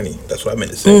defense attorney, that's what I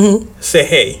meant to say, say,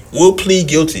 hey, we'll plead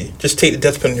guilty, just take the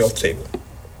death penalty off the table?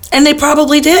 And they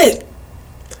probably did.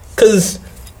 Because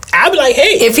I'd be like,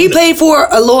 hey. If he paid for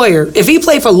a lawyer, if he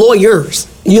paid for lawyers,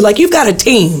 you've got a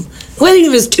team, whether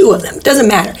if it's 2 of them, it doesn't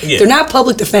matter. Yeah. They're not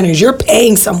public defenders. You're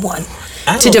paying someone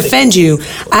to defend you.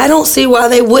 I don't see why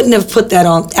they wouldn't have put that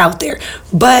out there.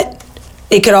 But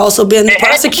it could also been, the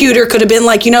prosecutor could have been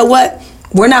like, you know what?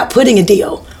 We're not putting a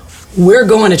deal. We're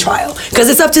going to trial. Because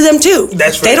it's up to them, too.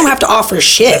 They don't have to offer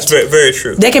shit. That's very, very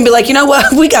true. They can be like, you know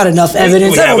what? We got enough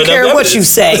evidence. I don't care what you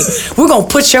say. We're going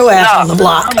to put your ass on the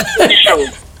block.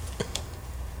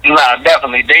 Nah,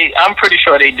 definitely. I'm pretty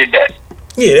sure they did that.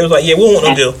 Yeah, it was like, yeah, we don't want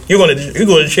no deal. You're going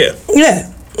to jail. Yeah.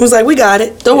 It was like, we got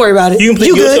it. Don't worry about it. You can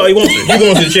plead guilty all you want to. You're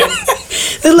going to jail.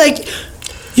 They're like,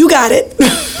 you got it.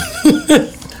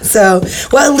 So,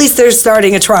 well, at least they're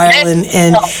starting a trial,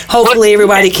 and hopefully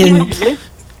everybody can,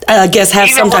 I guess, have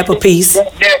some type of peace.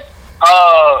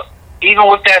 Even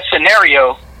with that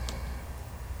scenario,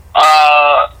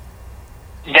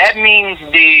 that means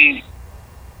the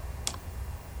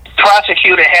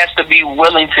prosecutor has to be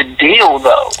willing to deal,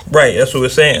 though. Right, that's what we're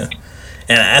saying.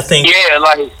 And I think... Yeah,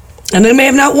 like... And they may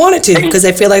have not wanted to, because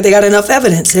they feel like they got enough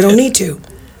evidence. They don't need to.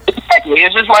 Exactly.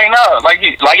 It's just like, no. Like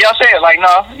y'all said, like,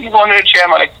 no, you going to the chair,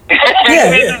 like...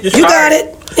 Yeah, you got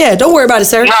it. Yeah, don't worry about it,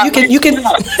 sir. You can...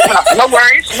 No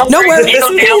worries. No worries.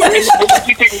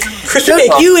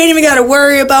 You ain't even got to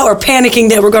worry about or panicking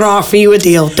that we're going to offer you a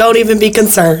deal. Don't even be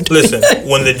concerned. Listen,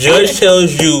 when the judge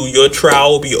tells you your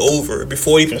trial will be over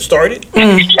before it even started,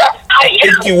 I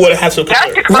think you would have to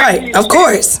prepare. Right, of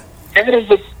course. That is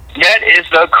the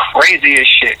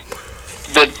craziest shit.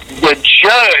 The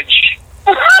judge,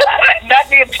 not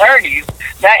the attorneys,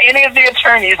 not any of the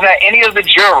attorneys, not any of the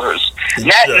jurors,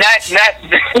 not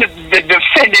the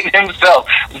defendant himself,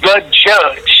 the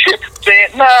judge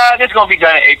said, nah, this is going to be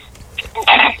done at 8.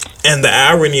 And the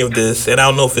irony of this, and I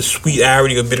don't know if it's sweet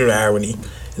irony or bitter irony,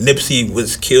 Nipsey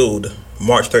was killed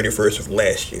March 31st of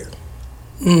last year.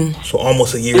 So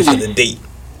almost a year to the date.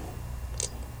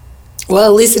 Well,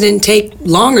 at least it didn't take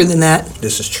longer than that.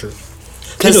 This is true.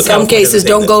 Because some cases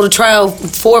don't go to trial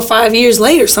 4 or 5 years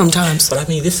later sometimes. But I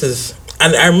mean, this is...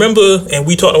 I remember, and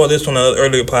we talked about this on an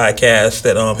earlier podcast,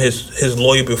 that his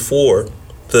lawyer before,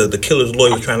 the killer's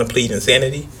lawyer, was trying to plead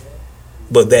insanity.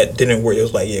 But that didn't work. It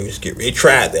was like, yeah, they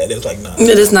tried that. It was like, nah.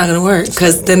 It is not going to work.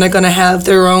 Because then they're going to have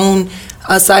their own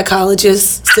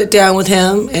psychologist sit down with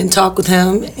him and talk with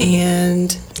him. And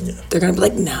they're going to be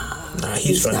like, nah,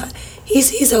 he's fine. Not.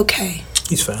 He's okay.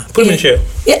 He's fine. Put him in jail.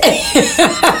 Yeah.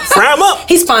 Fry him up.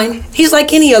 He's fine. He's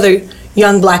like any other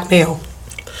young black male.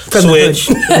 Switch.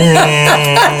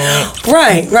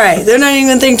 Right. They're not even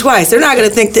going to think twice. They're not going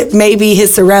to think that maybe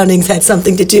his surroundings had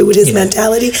something to do with his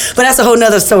mentality. But that's a whole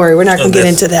nother story. We're not going to get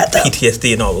into that, though.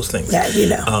 PTSD and all those things. Yeah, you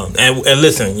know. And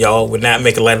listen, y'all, we're not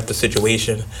making light of the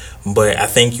situation, but I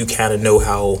think you kind of know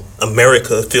how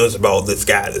America feels about this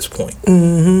guy at this point.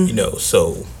 Mm-hmm. You know,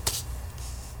 so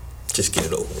just get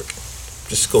it over with.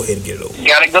 Just go ahead and get it over.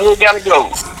 Gotta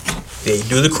go. Yeah, you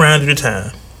do the crime, do the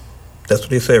time. That's what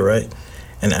they say, right?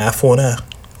 An eye for an eye.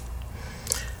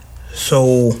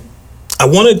 So, I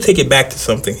want to take it back to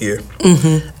something here.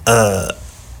 Mm-hmm.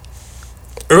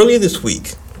 Earlier this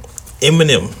week,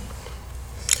 Eminem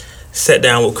sat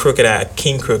down with Crooked I,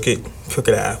 King Crooked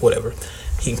I, whatever.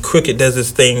 Crooked does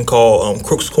this thing called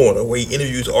Crook's Corner, where he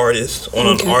interviews artists on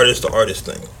an artist-to-artist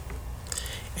thing.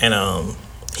 And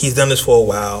he's done this for a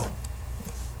while.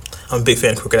 I'm a big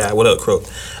fan of Crooked I. What up, Crook?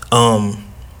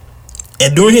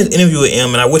 And during his interview with M,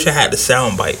 and I wish I had the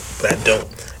sound bite, but I don't.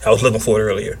 I was looking for it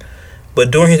earlier.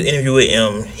 But during his interview with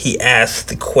M, he asked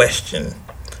the question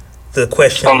that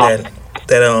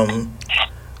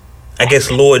I guess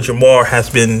Lord Jamar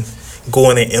has been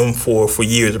going at M for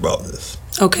years about this.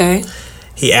 Okay.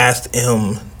 He asked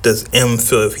M, does M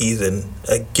feel if he's a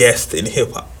guest in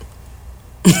hip hop?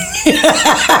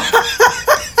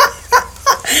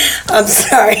 I'm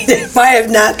sorry. That might have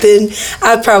not been...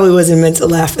 I probably wasn't meant to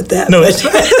laugh at that. No,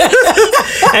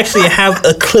 actually, I have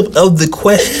a clip of the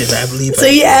question, I believe. So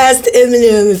he asked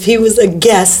Eminem if he was a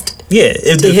guest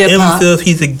if M feels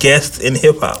he's a guest in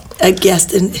hip-hop. A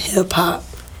guest in hip-hop.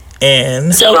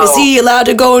 And... So is he allowed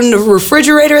to go in the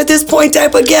refrigerator at this point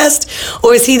type of guest?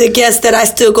 Or is he the guest that I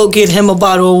still go get him a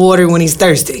bottle of water when he's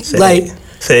thirsty?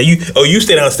 Say you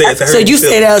stay downstairs. So you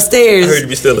stay downstairs. I heard you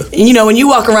be stealing. You know, when you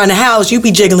walk around the house, you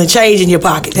be jiggling change in your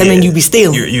pocket. That mean you be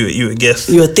stealing. You a guest.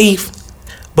 You a thief.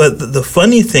 But the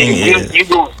funny thing is, you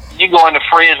go in the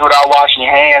fridge without washing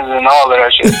your hands and all of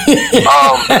that shit.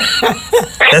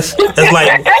 That's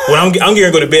like when I'm getting ready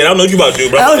to go to bed. I don't know what you about to do,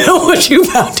 bro. I don't know what you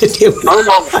about to do.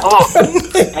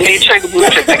 You need to check the blue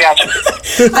check. I got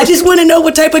you. I just want to know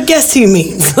what type of guest he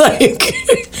means. Like,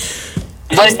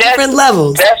 but different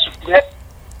levels.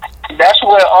 That's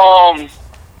what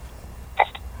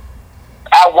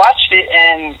I watched it,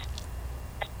 and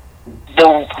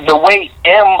the way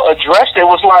M addressed it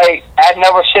was like, I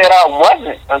never said I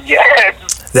wasn't a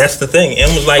guest. That's the thing.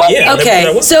 M was like, yeah.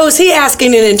 Okay, so is he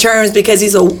asking it in terms because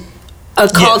he's a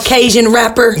Caucasian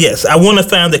rapper? Yes, I want to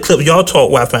find the clip. Y'all talk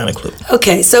while I find the clip.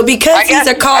 Okay, so because he's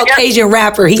a Caucasian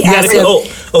rapper, he asked him.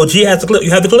 G has the clip.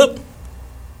 You have the clip?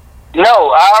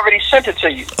 No, I already sent it to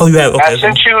you. Oh, you have? Okay.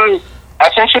 I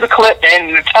sent you the clip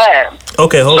and the time.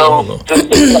 Okay, hold on.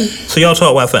 So y'all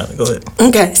talk while I find it. Go ahead.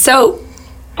 Okay, so.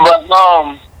 But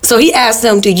So he asked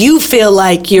him, "Do you feel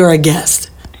like you're a guest?"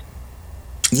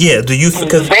 Yeah. Do you?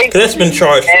 Because that's been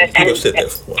charged. People sit there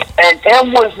for a while. And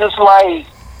M was just like,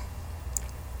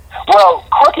 well,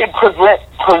 Crooked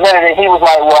presented it. He was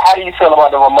like, well, how do you feel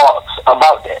about the remarks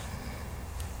about that?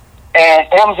 And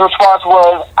M's response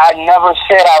was, I never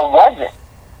said I wasn't.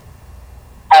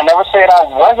 I never said I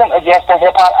wasn't a guest in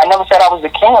hip hop. I never said I was the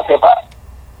king of hip hop.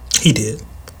 He did.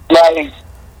 Like,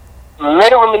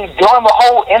 literally during the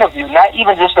whole interview, not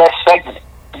even just that segment,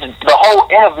 the whole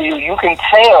interview, you can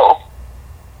tell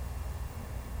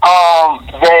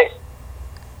that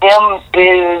M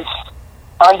is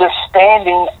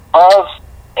understanding of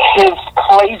his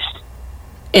place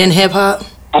in hip hop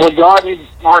regarding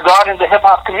the hip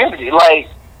hop community. Like,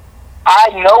 I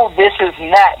know this is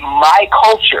not my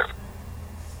culture.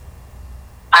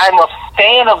 I'm a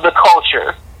fan of the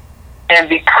culture, and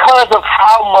because of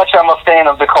how much I'm a fan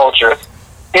of the culture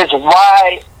is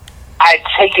why I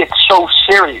take it so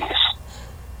serious.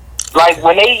 Like,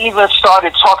 when they even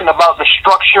started talking about the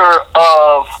structure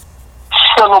of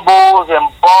syllables and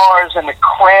bars and the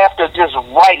craft of just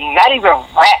writing, not even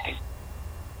rapping,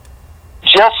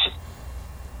 just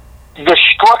the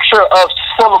structure of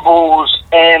syllables,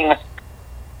 and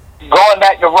going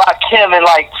back to Rakim and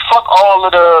like, fuck all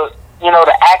of the,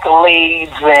 the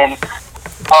accolades and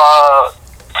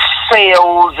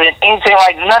sales and anything,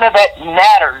 like, none of that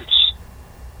matters.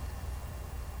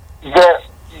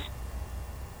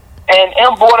 And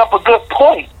M brought up a good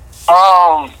point.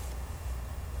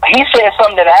 He said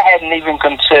something that I hadn't even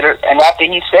considered, and after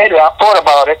he said it, I thought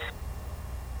about it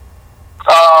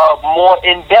more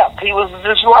in depth. He was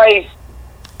just like,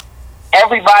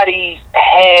 everybody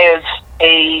has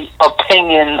a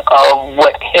opinion of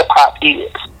what hip hop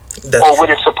is, or what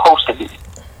it's supposed to be.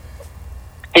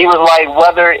 He was like,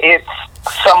 whether it's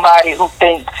somebody who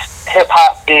thinks hip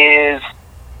hop is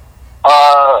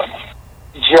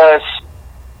just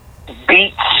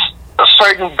beats,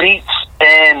 certain beats,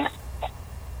 and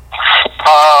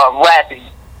rapping,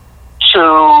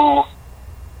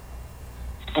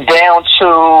 down to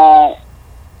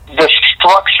the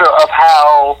structure of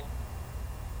how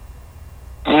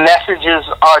messages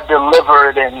are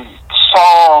delivered, and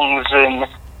songs and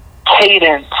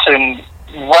cadence and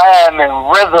rhyme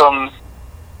and rhythm,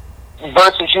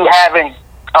 versus you having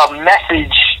a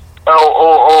message,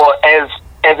 or as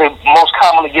it most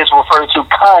commonly gets referred to,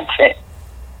 content.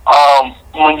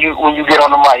 When you get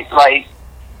on the mic, like,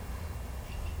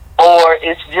 or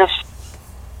it's just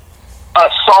a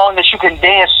song that you can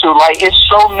dance to. Like, it's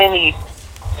so many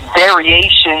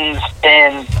variations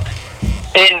in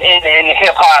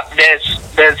hip hop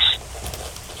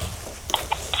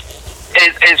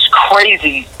it's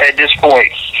crazy at this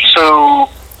point to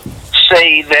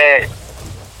say that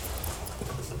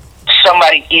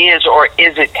somebody is or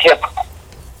isn't hip hop.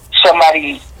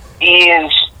 Somebody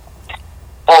is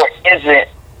or isn't.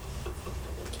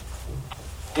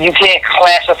 You can't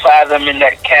classify them in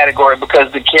that category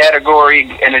because the category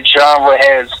and the genre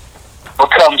has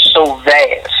become so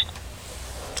vast.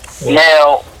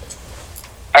 Now,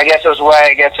 I guess that's why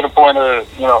I got to the point of,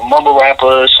 mumble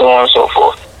rappers, so on and so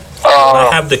forth. I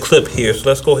have the clip here, so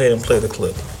let's go ahead and play the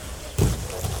clip.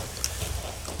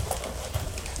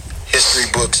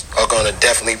 History books are going to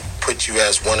definitely put you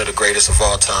as one of the greatest of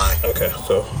all time. Okay,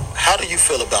 so. How do you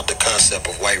feel about the concept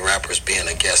of white rappers being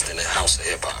a guest in the house of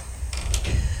hip hop?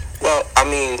 Well, I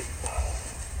mean,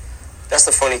 that's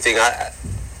the funny thing. I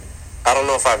don't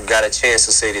know if I've got a chance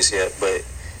to say this yet, but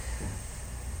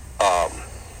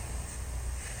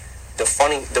the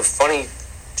funny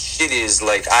shit is,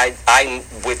 like, I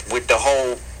with the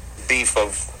whole beef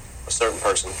of a certain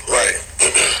person. Right.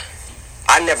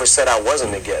 I never said I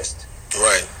wasn't a guest.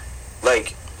 Right.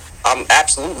 Like, I'm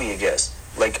absolutely a guest.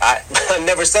 Like, I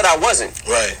never said I wasn't.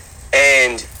 Right.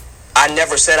 And I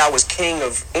never said I was king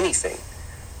of anything.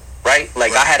 Right?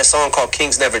 Like, I had a song called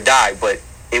Kings Never Die, but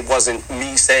it wasn't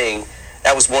me saying.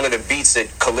 That was one of the beats that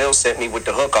Khalil sent me with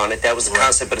the hook on it. That was the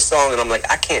concept of the song. And I'm like,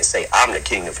 I can't say I'm the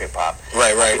king of hip-hop.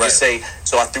 Right. I could just say,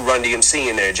 so I threw Run DMC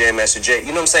in there, Jam Master Jay. You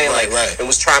know what I'm saying? Right. And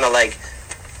was trying to, like,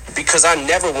 because I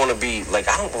never want to be, like,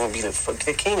 I don't want to be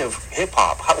the king of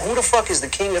hip-hop. Who the fuck is the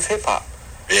king of hip-hop?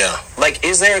 Yeah. Like,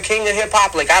 is there a king of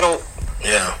hip-hop? Like, I don't.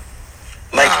 Yeah.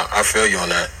 Like, I feel you on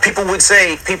that. People would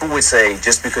say,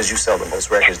 just because you sell the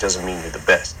most records doesn't mean you're the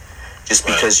best. Just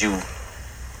because you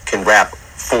can rap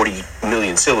 40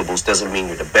 million syllables doesn't mean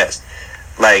you're the best.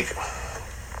 Like,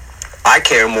 I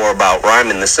care more about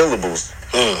rhyming the syllables.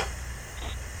 You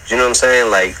know what I'm saying?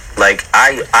 Like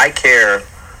I care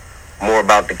more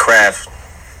about the craft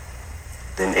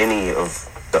than any of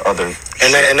the other.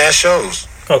 And that shows.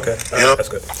 Okay, that's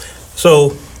good.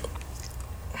 So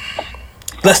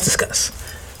let's discuss.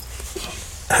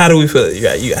 How do we feel?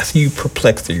 I see you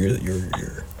perplexed.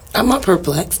 I'm not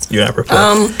perplexed. You're not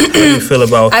perplexed. How do you feel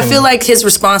about him? I feel like his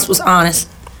response was honest.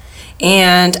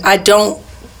 And I don't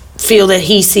feel that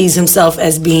he sees himself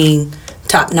as being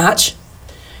top-notch.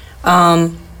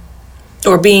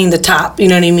 Or being the top, you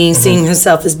know what I mean? Seeing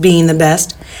himself as being the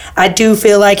best. I do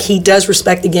feel like he does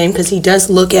respect the game because he does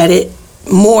look at it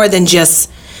more than just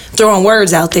throwing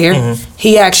words out there.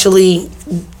 He actually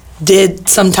did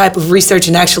some type of research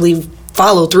and actually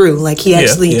followed through. Like, he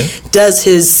actually does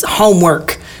his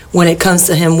homework when it comes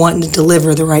to him wanting to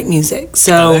deliver the right music.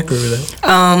 So, I agree with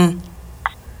that.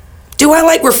 Do I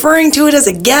like referring to it as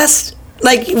a guest?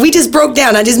 Like, we just broke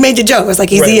down. I just made the joke. I was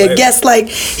like, is he a guest? Like,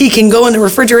 he can go in the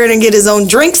refrigerator and get his own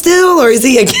drink still? Or is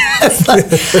he a guest? Like,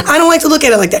 I don't like to look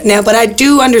at it like that now, but I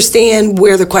do understand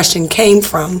where the question came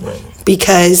from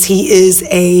because he is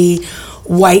a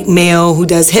white male who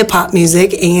does hip-hop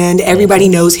music, and everybody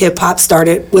knows hip-hop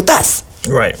started with us.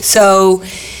 Right. So,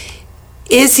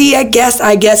 is he a guest?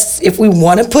 I guess if we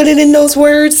want to put it in those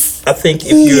words, I think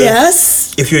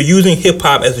if you're using hip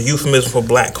hop as a euphemism for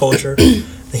black culture,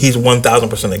 he's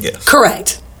 1,000% a guest.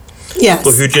 Correct. Yes.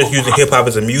 So if you're just using hip hop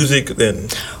as a music, then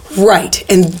right,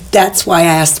 and that's why I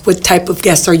asked, what type of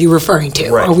guest are you referring to?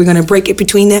 Right. Are we going to break it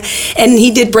between that? And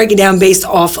he did break it down based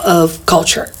off of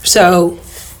culture. So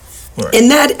in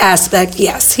that aspect,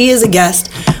 yes, he is a guest.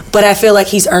 But I feel like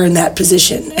he's earned that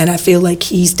position, and I feel like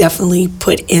he's definitely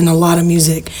put in a lot of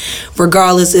music,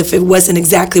 regardless if it wasn't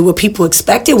exactly what people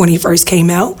expected when he first came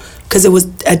out, because it was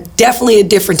definitely a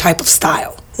different type of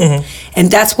style. And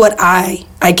that's what I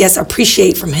guess,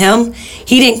 appreciate from him.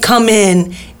 He didn't come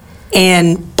in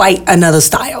and bite another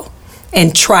style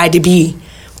and try to be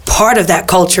part of that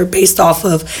culture based off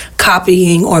of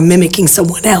copying or mimicking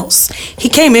someone else. He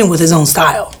came in with his own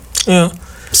style. yeah.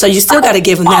 So you still got to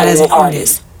give him that as an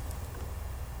artist.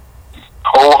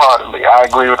 Wholeheartedly, I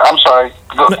agree with. I'm sorry.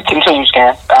 Continue,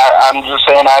 Scan. I'm just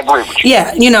saying I agree with you.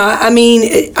 Yeah, I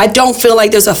mean, I don't feel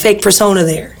like there's a fake persona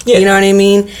there. Yeah. You know what I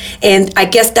mean? And I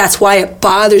guess that's why it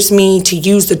bothers me to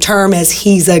use the term as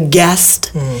he's a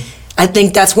guest. I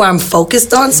think that's why I'm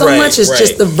focused on so much. It's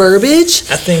just the verbiage.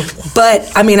 I think.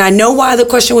 But, I mean, I know why the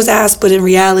question was asked, but in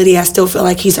reality, I still feel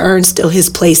like he's earned still his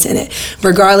place in it.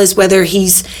 Regardless whether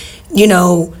he's,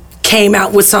 came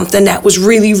out with something that was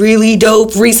really, really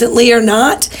dope recently or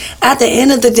not, at the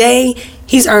end of the day,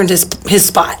 he's earned his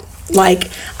spot. Like,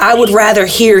 I would rather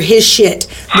hear his shit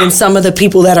than some of the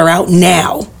people that are out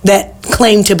now that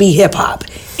claim to be hip-hop,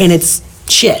 and it's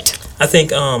shit. I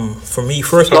think for me,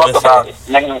 first I want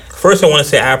to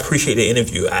say I appreciate the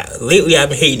interview. Lately, I've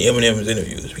been hating Eminem's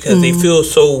interviews because they feel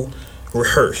so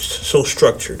rehearsed, so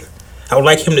structured. I would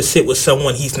like him to sit with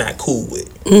someone he's not cool with.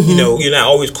 You're not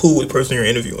always cool with the person you're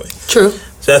interviewing. True.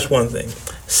 So that's one thing.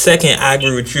 Second, I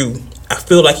agree with you. I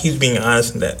feel like he's being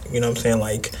honest in that. You know what I'm saying?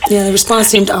 Like, yeah, the response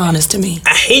seemed honest to me.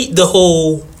 I hate the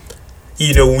whole,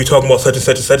 when we talking about such and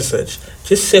such and such and such,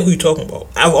 just say who you're talking about.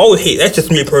 I've always hated, that's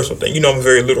just me a personal thing. I'm a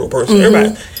very literal person.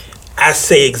 Everybody, I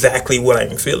say exactly what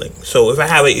I'm feeling. So if I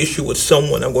have an issue with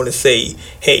someone, I'm going to say,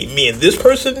 hey, me and this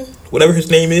person, whatever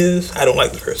his name is, I don't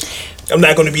like this person. I'm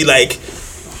not going to be like...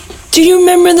 Do you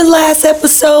remember the last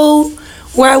episode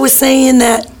where I was saying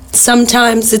that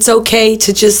sometimes it's okay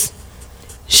to just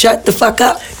shut the fuck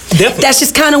up? Definitely. That's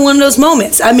just kind of one of those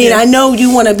moments. I mean, I know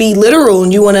you want to be literal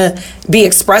and you want to be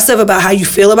expressive about how you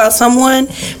feel about someone,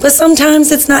 but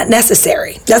sometimes it's not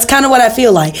necessary. That's kind of what I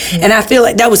feel like. And I feel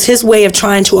like that was his way of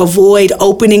trying to avoid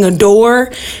opening a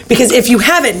door. Because if you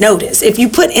haven't noticed, if you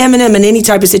put Eminem in any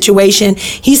type of situation,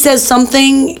 he says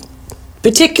something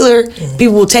particular,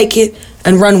 people will take it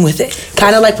and run with it.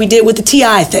 Kind of like we did with the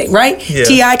T.I. thing, right? Yeah.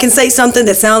 T.I. can say something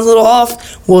that sounds a little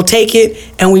off, we'll take it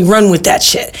and we run with that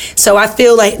shit. So I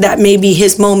feel like that may be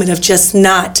his moment of just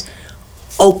not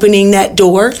opening that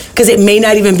door, because it may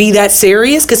not even be that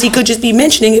serious, because he could just be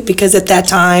mentioning it because at that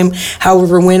time,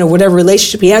 however, when or whatever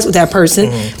relationship he has with that person,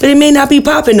 but it may not be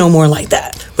popping no more like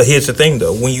that. But here's the thing,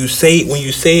 though: when you say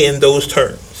in those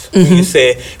terms, when you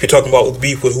say, if you're talking about with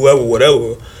beef with whoever,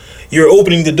 whatever, you're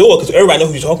opening the door because everybody knows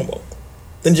who you're talking about.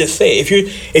 Then just say it.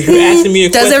 If you're asking me a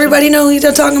question, does everybody know who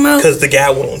you're talking about? Because the guy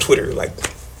went on Twitter like,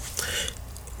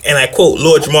 and I quote,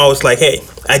 Lord Jamar was like, "Hey,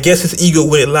 I guess his ego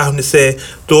wouldn't allow him to say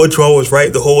Lord Jamar was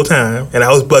right the whole time, and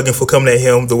I was bugging for coming at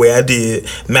him the way I did.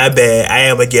 My bad. I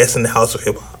am a guest in the House of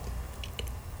Hip Hop."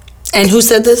 And who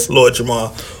said this? Lord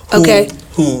Jamar.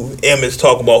 Who M is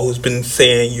talking about, who's been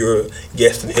saying you're a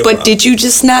guest in hip hop. But did you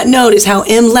just not notice how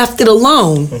M left it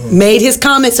alone, made his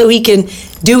comment so he can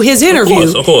do his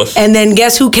interview? Of course. And then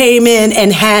guess who came in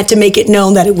and had to make it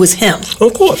known that it was him?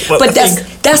 Of course. But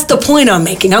that's the point I'm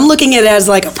making. I'm looking at it as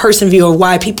like a person view of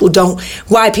why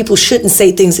people shouldn't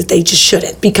say things that they just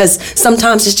shouldn't, because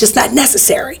sometimes it's just not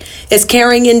necessary. It's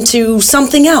carrying into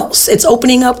something else. It's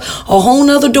opening up a whole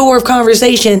nother door of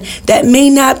conversation that may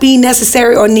not be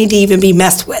necessary or need to even be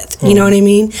messed with. You know what I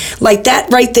mean? Like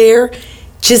that right there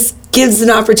just gives an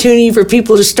opportunity for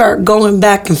people to start going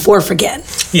back and forth again.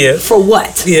 Yeah. For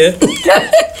what? Yeah.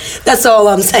 That's all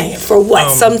I'm saying. For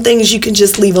what? Some things you can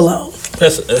just leave alone.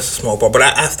 That's a small part, but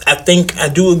I think I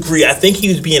do agree. I think he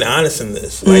was being honest in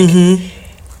this. Like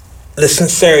the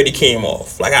sincerity came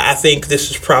off. Like I think this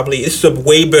is a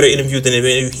way better interview than the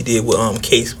interview he did with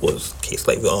Case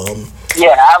like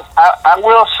Yeah, I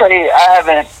will say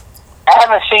I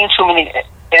haven't seen too many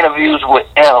interviews with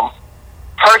M.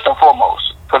 First and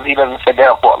foremost, because he doesn't sit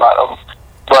down for a lot of them.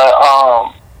 But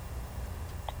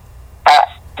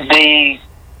the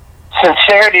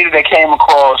sincerity that came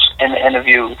across in the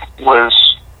interview was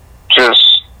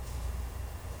just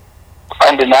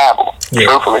undeniable,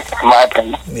 truthfully, in my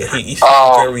opinion. Yeah, he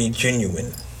seemed very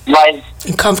genuine. Like,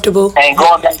 and comfortable. And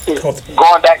going back to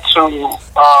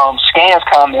Scan's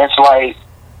comments, like,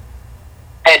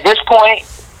 at this point,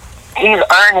 he's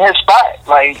earned his spot.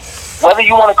 Like, whether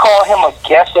you want to call him a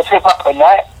guest of hip-hop or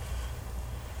not,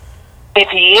 if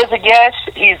he is a guest,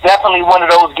 he's definitely one of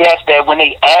those guests that when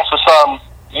they ask for something,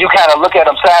 you kind of look at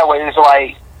him sideways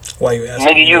like, why you asking?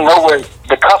 Nigga, you know where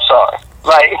the cups are.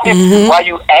 Like, why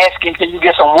you asking, can you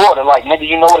get some water? Like, nigga,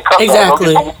 you know where the cups are. Go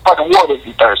get some fucking water if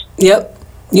you thirsty. Yep.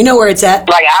 You know where it's at.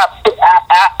 Like,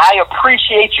 I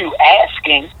appreciate you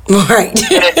asking. Right.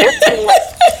 But at this point,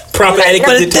 proper etiquette.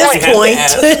 But at this point,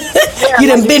 you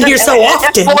done been here so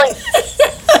often.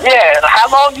 Yeah, how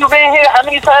long you been here? How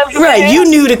many times you been here? Right, you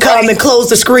knew to come and close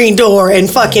the screen door and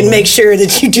fucking make sure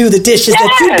that you do the dishes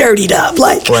that you dirtied up.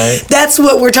 Like, that's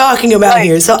what we're talking about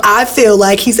here. So I feel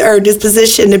like he's earned his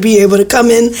position to be able to come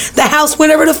in the house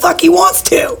whenever the fuck he wants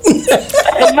to.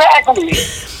 Exactly.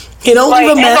 He don't leave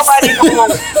a mess.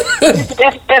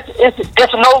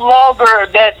 It's no longer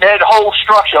that whole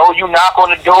structure. Oh, you knock on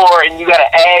the door and you got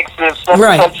to ask if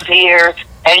something's here,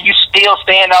 and you still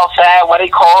stand outside when they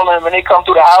call them and they come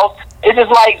through the house. It's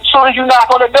just like, as soon as you knock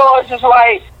on the door, it's just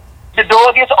like the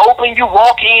door gets open, you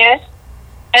walk in,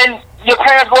 and your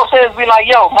parents go upstairs and be like,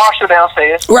 yo, Marshall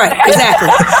downstairs. Right,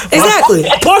 exactly.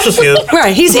 Marshall's here.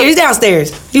 Right, he's here, he's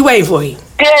downstairs. He waiting for you.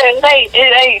 Yeah,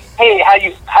 hey, how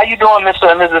you doing, Mr.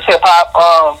 and Mrs. Hip Hop?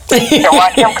 Can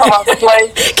Rakim come out to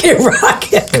play? Can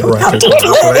Rakim come out to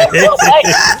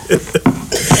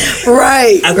play?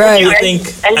 Right. I think,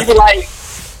 and you be like,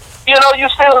 you know, you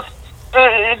still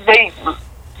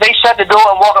they shut the door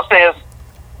and walk upstairs.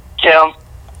 Kim,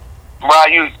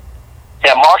 bro,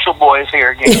 that Marshall boy is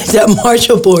here again. That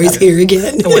Marshall boy is here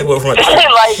again.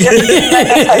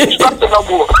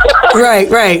 Right.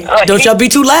 Like, don't y'all be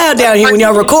too loud down here when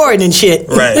y'all recording and shit.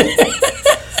 Right.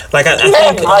 Like I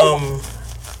think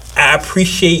I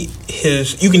appreciate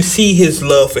you can see his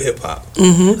love for hip hop.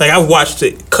 Like I watched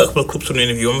a couple of clips from the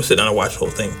interview. I'm gonna sit down and watch the whole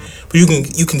thing. But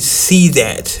you can see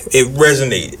that it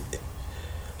resonated.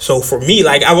 So for me,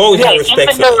 like I've always had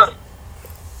respect for him.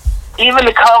 Even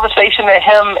the conversation that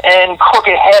him and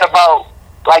Crooked had about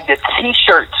like the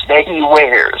T-shirts that he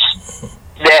wears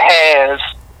that has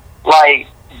like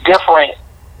different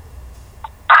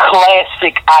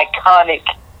classic, iconic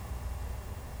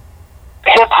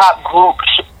hip hop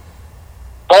groups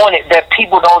on it that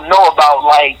people don't know about.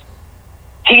 Like,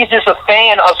 he's just a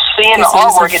fan of seeing the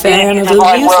artwork, and then he's just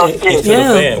like, well, he's a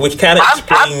fan, which kind of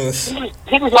explains.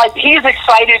 He was like, he's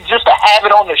excited just to have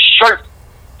it on the shirt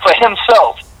for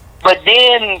himself. But But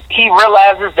then he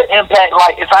realizes the impact.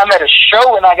 Like, if I'm at a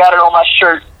show and I got it on my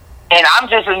shirt, and I'm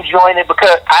just enjoying it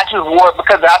because I just wore it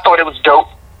because I thought it was dope,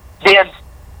 then,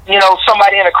 you know,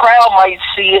 somebody in the crowd might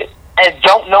see it and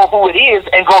don't know who it is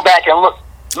and go back and look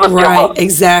them up.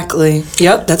 Exactly.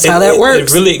 Yep, that's how that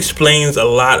works. It really explains a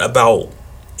lot about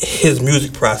his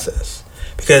music process.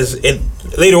 Because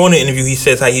later on in the interview, he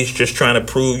says how he's just trying to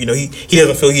prove, you know, he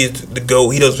doesn't feel he's the GOAT,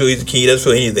 he doesn't feel he's the king, he doesn't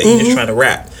feel anything, he's just trying to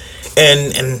rap.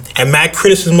 And my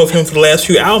criticism of him for the last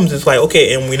few albums is like,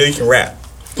 okay, and we know you can rap.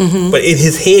 But in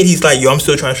his head, he's like, yo, I'm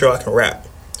still trying to show I can rap.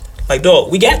 Like,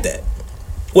 dog, we got that.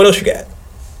 What else you got?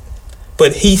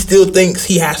 But he still thinks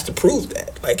he has to prove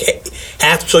that. Like, hey, I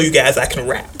have to show you guys I can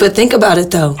rap. But think about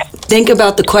it, though. Think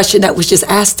about the question that was just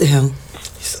asked to him.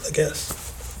 He said, I guess.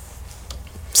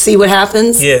 See what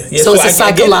happens? Yeah. So it's a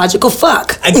psychological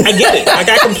fuck. I get it. Like,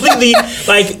 I completely,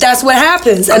 like... That's what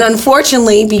happens. And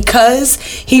unfortunately, because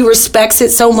he respects it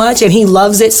so much and he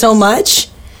loves it so much,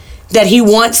 that he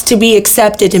wants to be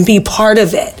accepted and be part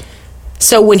of it.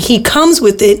 So when he comes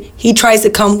with it, he tries to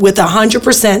come with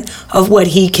 100% of what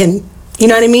he can, you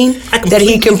know what I mean? That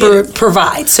he can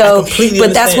provide. So,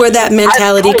 but that's where that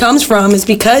mentality comes from, is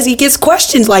because he gets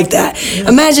questions like that.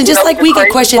 Imagine, just like we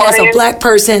get questioned as a black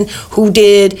person who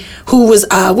was,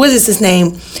 what is his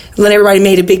name? When everybody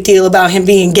made a big deal about him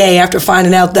being gay after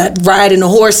finding out that Riding a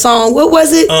Horse song. What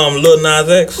was it? Lil Nas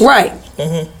X. Right.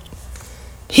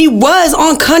 He was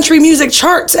on country music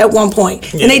charts at one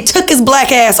point, and they took his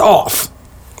black ass off,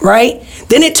 right?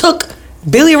 Then it took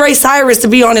Billy Ray Cyrus to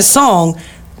be on his song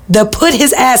to put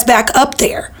his ass back up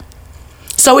there.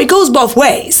 So it goes both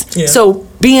ways. Yeah. So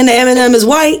being that Eminem is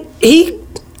white, he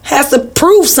has to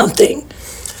prove something.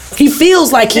 He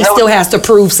feels like he still has to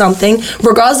prove something,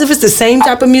 regardless if it's the same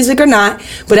type of music or not.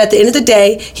 But at the end of the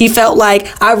day, he felt like,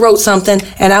 I wrote something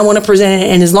and I want to present it,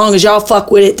 and as long as y'all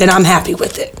fuck with it, then I'm happy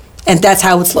with it. And that's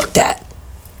how it's looked at.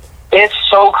 It's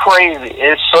so crazy.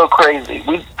 It's so crazy.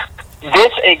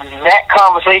 This exact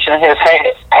conversation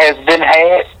has been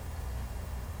had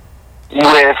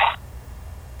with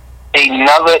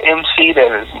another MC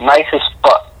that is nice as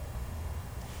fuck,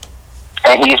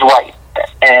 and he's white.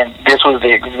 And this was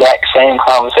the exact same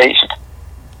conversation.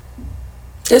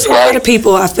 There's a lot of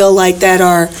people I feel like that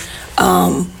are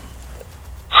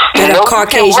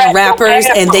Caucasian rappers,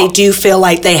 and they do feel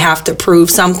like they have to prove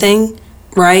something,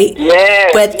 right? Yeah.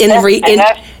 But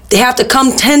they have to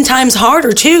come 10 times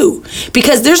harder too,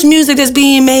 because there's music that's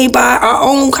being made by our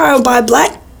own kind, by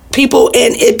black people,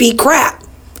 and it be crap,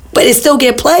 but it still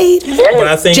get played. But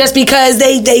I think just because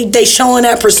they showing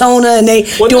that persona and they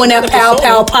doing that pow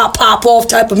pow pop pop off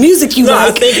type of music you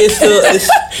like. I think it's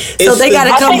so they got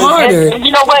to come harder.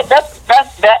 You know what? That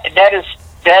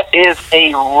is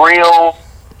a real.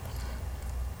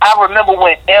 I remember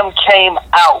when M came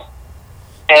out,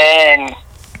 and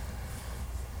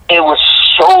it was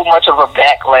so much of a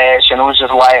backlash, and it was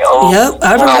just like, oh, yep,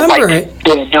 I remember it.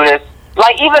 Didn't do this.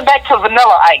 Like, even back to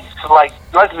Vanilla Ice. Like,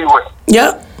 let's be real.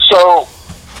 Yep. So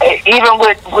even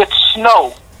with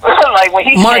Snow, like when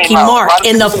he Marky came out, Mark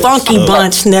in the Funky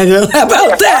Bunch, nigga. How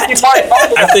about that?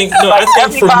 I think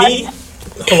for me,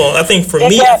 hold on. I think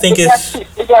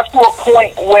it got to a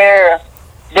point where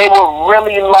they were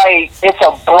really like, it's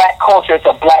a black culture. It's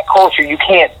a black culture. You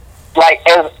can't, like,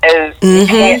 you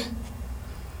can't.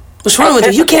 What's wrong with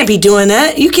you? You can't be doing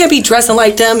that. You can't be dressing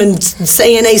like them and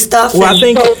saying they stuff. Well, I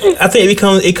think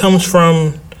it comes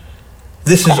from,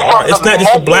 this is art. It's not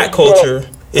just the black culture.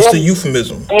 It's the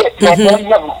euphemism.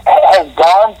 Has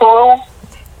gone through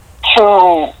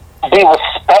to be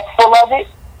respectful of it,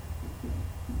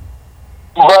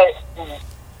 but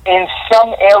in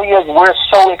some areas we're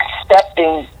so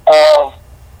accepting of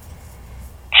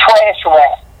trash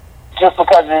rap just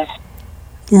because it's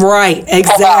right.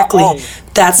 Exactly.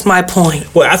 That's my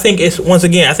point. Well, I think it's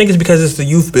because it's the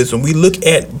euphemism. We look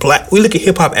at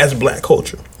hip hop as black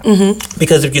culture. Mm-hmm.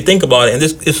 Because if you think about it, and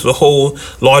this is a whole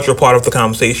larger part of the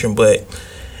conversation, but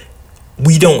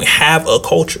we don't have a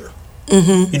culture.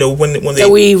 Mm-hmm. You know, when they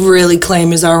that we really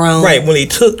claim as our own. Right. When they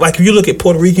took, like, if you look at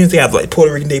Puerto Ricans, they have like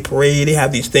Puerto Rican Day Parade. They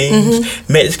have these things.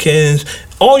 Mm-hmm. Mexicans,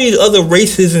 all these other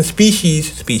races and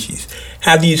species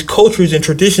have these cultures and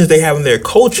traditions they have in their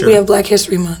culture. We have Black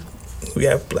History Month. We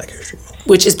have Black History Month,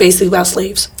 which is basically about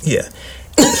slaves. Yeah.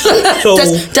 So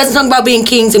doesn't talk about being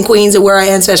kings and queens and where our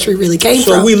ancestry really came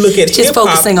from. So we look at just hip-hop,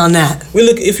 focusing on that.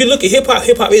 If you look at hip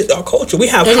hop is our culture. We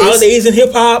have holidays in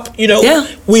hip hop. You know,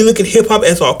 we look at hip hop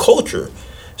as our culture.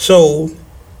 So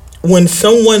when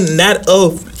someone not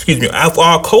of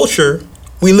our culture,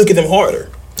 we look at them harder.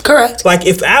 Correct. Like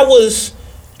if I was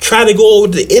trying to go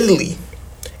over to Italy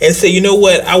and say, you know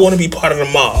what, I want to be part of the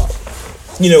mob.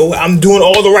 you know, I'm doing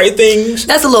all the right things.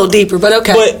 That's a little deeper, but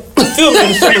okay. But feel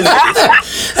me,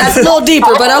 that's a little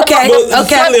deeper, but okay. But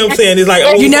okay. I'm saying is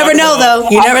like you never know though.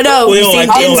 You never know. Well, you see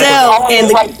Denzel and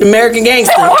the American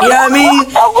Gangster. You know what I mean?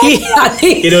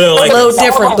 You don't like a little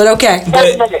different, but okay.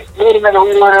 Wait a minute.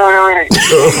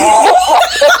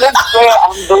 Let's say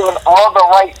I'm doing all the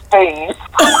right things.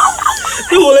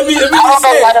 Well, let me I don't know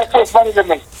why that's so funny to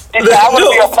me. I want to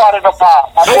be a part of the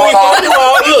pod.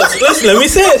 Look, listen. Let me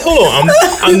say it. Hold on.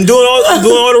 I'm doing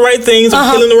all the right things.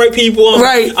 I'm killing the right people.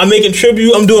 I'm making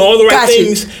tribute. I'm doing all the right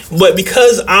things. But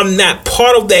because I'm not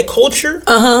part of that culture,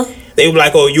 they were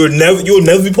like, "Oh, you'll never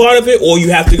be part of it, or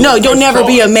you have to." No, you'll never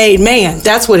be a made man.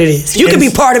 That's what it is. You can be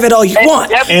part of it all you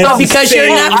want, because you're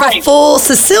not a full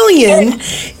Sicilian.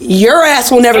 Your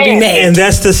ass will never be made. And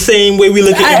that's the same way we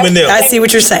look at Eminem. I see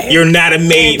what you're saying. You're not a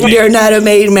made man. You're not a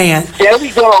made man. There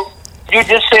we go. You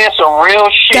just said some real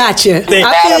shit. Gotcha.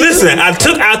 Listen, I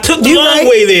took the long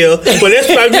way there, but that's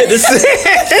what I meant to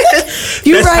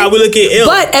say. That's how we look at him.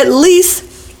 But at least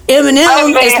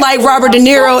Eminem is like Robert De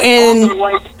Niro in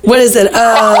what is it? The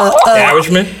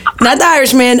Irishman. Not The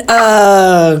Irishman.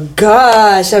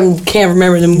 Gosh, I can't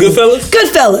remember the movie.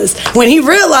 Goodfellas. When he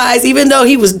realized, even though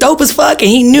he was dope as fuck and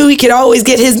he knew he could always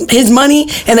get his money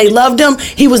and they loved him,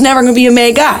 he was never gonna be a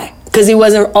made guy because he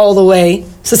wasn't all the way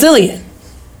Sicilian.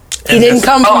 He didn't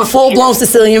come from a full-blown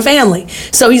Sicilian family.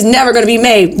 So he's never going to be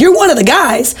made. You're one of the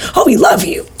guys. Oh, we love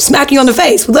you. Smack you on the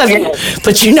face. We love you.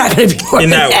 But you're not going to be one of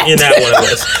that. You're not one of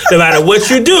us. No matter what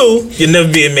you do, you'll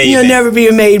never be a made man. You'll never be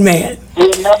a made man.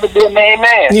 You'll never be a made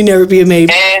man. You'll never be a made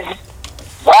man. And,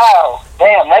 wow.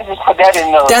 Damn, I just put that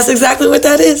in there. That's exactly what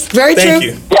that is. Very true. Thank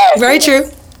you. Yeah. Very true.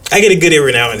 I get a good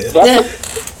every now and then. Yeah.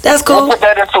 That's cool. Put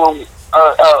that into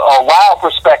a wild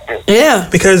perspective. Yeah.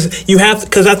 Because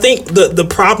I think the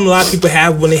problem a lot of people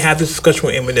have when they have this discussion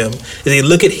with Eminem is they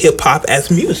look at hip hop as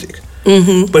music.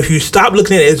 Mm-hmm. But if you stop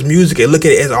looking at it as music and look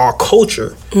at it as our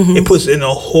culture, it puts it in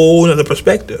a whole other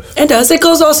perspective. It does. It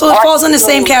falls in the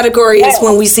same category as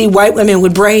when we see white women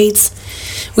with braids.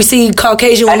 We see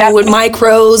Caucasian women with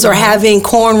micros or having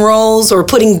cornrows or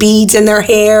putting beads in their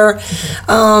hair.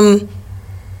 I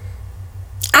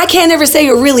can't ever say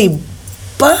it really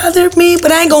bothered me,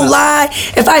 but I ain't gonna lie.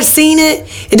 If I've seen it,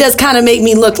 it does kind of make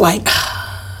me look like,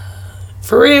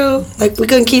 for real? Like, we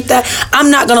couldn't keep that?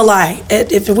 I'm not gonna lie.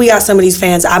 If we got some of these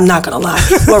fans, I'm not gonna lie.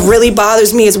 What really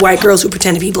bothers me is white girls who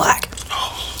pretend to be black.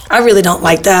 I really don't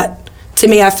like that. To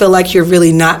me, I feel like you're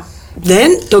really not.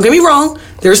 Then, don't get me wrong,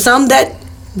 there's some that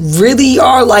really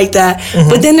are like that,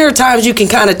 but then there are times you can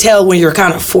kind of tell when you're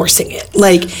kind of forcing it.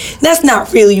 Like, that's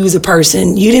not really you as a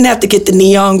person. You didn't have to get the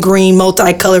neon green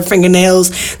multicolored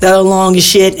fingernails that are long as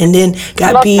shit and then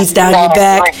got beads down your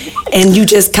back and you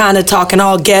just kind of talking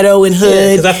all ghetto and hood.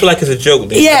 Yeah, because I feel like it's a joke.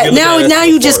 Then. Yeah, now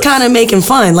you just kind of making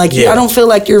fun. Like, I don't feel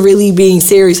like you're really being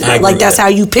serious. Like, that's how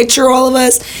you picture all of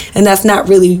us, and that's not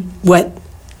really what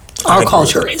our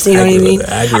culture is, you know what I mean?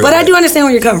 But I do understand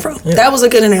where you're coming from. Yeah. That was a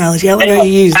good analogy. I like how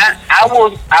you used it.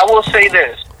 I will say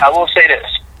this.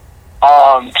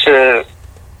 To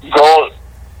go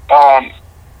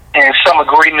in some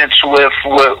agreements with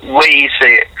what Wade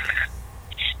said,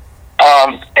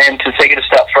 and to take it a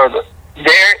step further,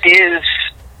 there is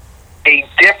a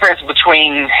difference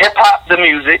between hip hop the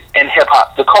music and hip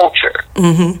hop the culture.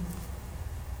 Mm-hmm.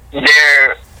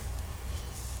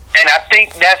 And I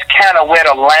think that's kind of where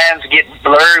the lines get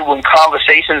blurred when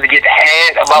conversations get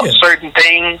had about certain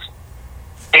things.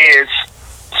 Is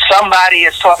somebody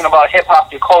is talking about hip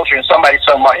hop the culture and somebody's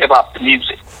talking about hip hop the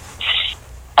music.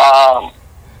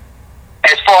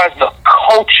 As far as the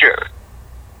culture,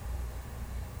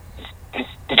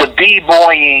 the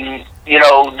b-boying,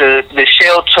 the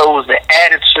shell toes, the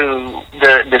attitude,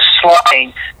 the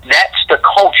slang, that's the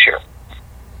culture.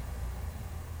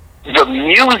 The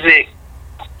music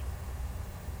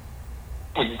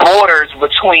borders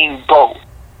between both,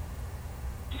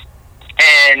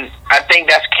 and I think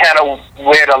that's kind of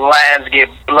where the lines get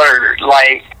blurred.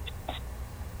 Like,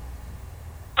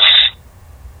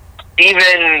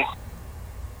 even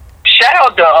shout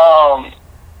out to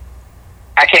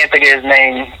I can't think of his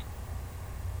name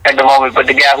at the moment, but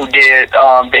the guy who did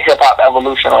the Hip Hop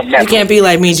Evolution on Netflix. You can't be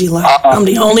like me, G-Lo. I'm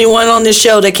the only one on this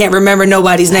show that can't remember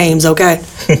nobody's names. Okay.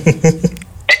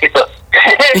 But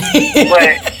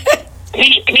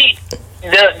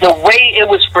the way it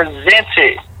was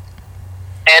presented,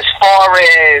 as far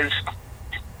as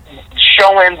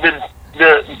showing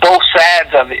the both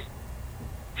sides of it,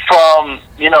 from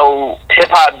hip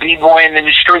hop b-boying in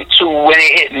the street to when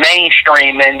it hit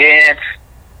mainstream, and then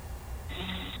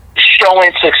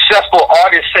showing successful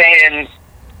artists saying,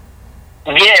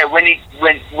 yeah,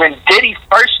 when Diddy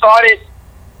first started,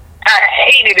 I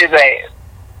hated his ass.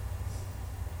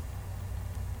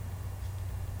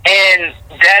 And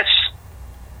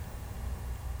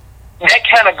that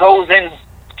kind of goes into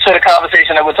the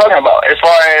conversation that we're talking about, as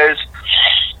far as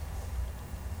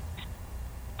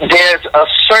there's a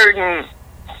certain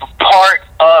part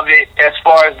of it, as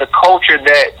far as the culture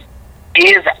that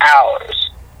is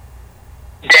ours,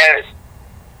 that,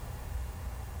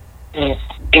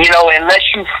 unless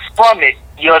you from it,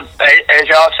 as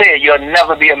y'all said, you'll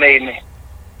never be a made man.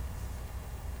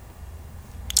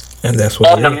 And that's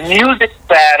what on the music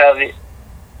side of it,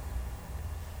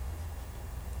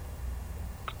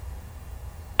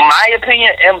 my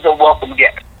opinion, M's a welcome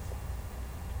guest.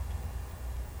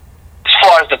 As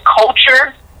far as the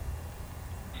culture,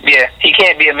 yeah, he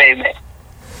can't be a made man.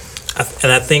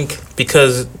 And I think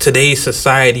because today's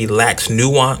society lacks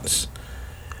nuance,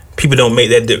 people don't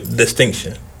make that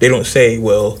distinction. They don't say,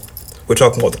 well, we're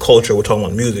talking about the culture, we're talking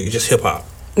about music, it's just hip-hop.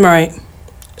 Right.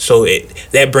 So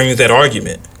that brings that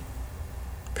argument.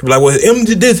 People are like, well, M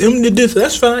did this,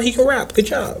 that's fine, he can rap, good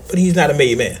job, but he's not a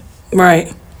made man.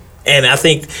 Right. And I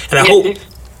think, and I hope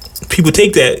people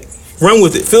take that, run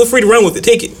with it. Feel free to run with it,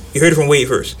 take it. You heard it from Wade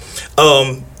first.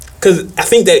 Because I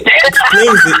think that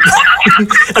explains it.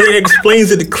 I think it explains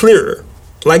it clearer.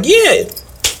 Like, yeah,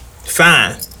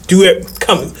 fine, do it.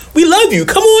 Come, we love you.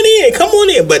 Come on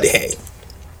in. But hey,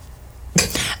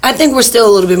 I think we're still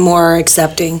a little bit more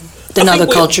accepting than other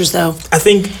cultures, though. I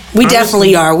think we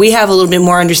definitely are. We have a little bit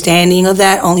more understanding of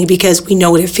that, only because we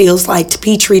know what it feels like to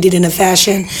be treated in a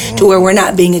fashion to where we're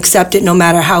not being accepted, no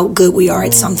matter how good we are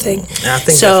at something. And I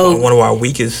think that's one of our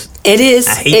weakest. It is.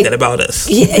 I hate that about us.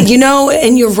 And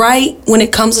you're right when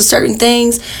it comes to certain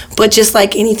things, but just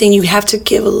like anything, you have to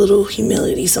give a little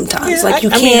humility sometimes. Yeah,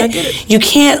 you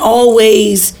can't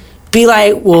always be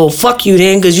like, well, fuck you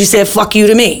then, because you said fuck you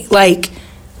to me. Like,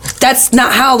 that's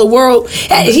not how the world.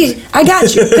 I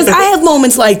got you, because I have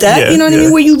moments like that. You know what I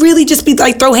mean, where you really just be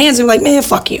like, throw hands and be like, man,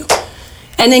 fuck you,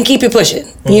 and then keep it pushing.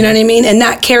 You know what I mean, and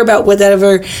not care about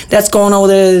whatever that's going on with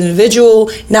an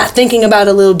individual. Not thinking about it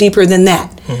a little deeper than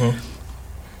that.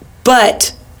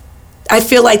 But I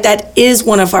feel like that is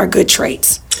one of our good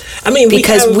traits. I mean,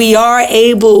 because we are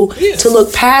able to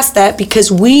look past that,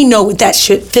 because we know what that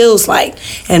shit feels like.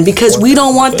 And because we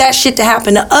don't want that shit to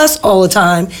happen to us all the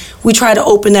time, we try to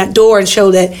open that door and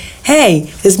show that,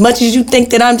 hey, as much as you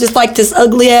think that I'm just like this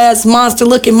ugly ass monster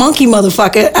looking monkey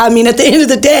motherfucker, I mean, at the end of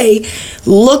the day,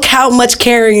 look how much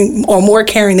caring or more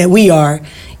caring that we are.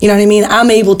 You know what I mean?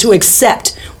 I'm able to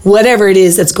accept whatever it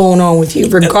is that's going on with you,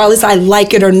 regardless I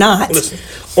like it or not. Listen,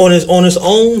 on its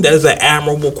own, that is an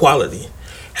admirable quality.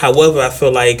 However, I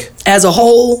feel like as a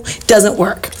whole, doesn't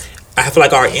work. I feel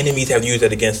like our enemies have used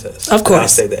that against us. Of course. I'll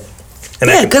say that.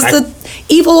 And because the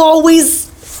evil always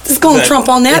is going to trump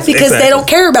on that, because they don't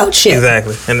care about shit.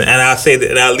 Exactly. And I'll say that,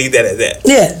 and I'll leave that at that.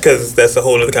 Yeah. Because that's a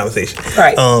whole other conversation.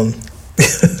 Right.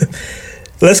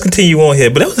 Let's continue on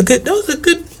here. But that was a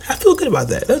good. I feel good about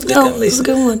that. That was a good conversation.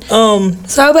 That was a good one.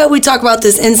 So how about we talk about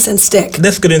this incense stick?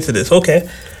 Let's get into this. Okay.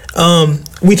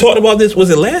 We talked about this. Was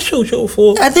it last show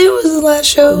before? I think it was the last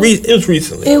show. It was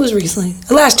recently.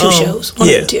 The last two shows.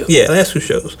 Last two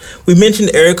shows. We mentioned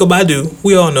Erykah Badu.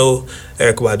 We all know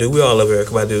Erykah Badu. We all love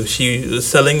Erykah Badu. She was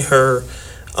selling her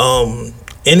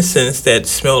incense that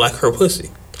smelled like her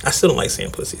pussy. I still don't like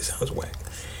saying pussy. It sounds whack.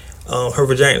 Her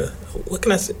vagina. What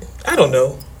can I say? I don't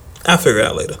know. I'll figure it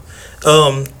out later.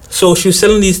 So she was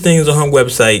selling these things on her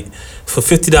website for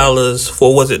 $50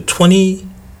 for, was it $20?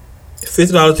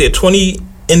 $50, they had 20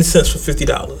 incense for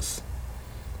 $50,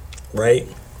 right?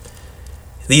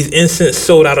 These incense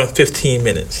sold out in 15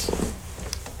 minutes.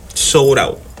 Sold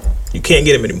out. You can't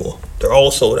get them anymore. They're all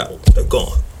sold out. They're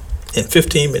gone in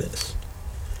 15 minutes.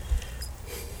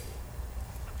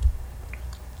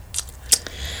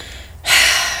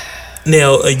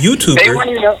 Now, a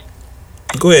YouTuber.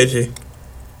 Go ahead, G.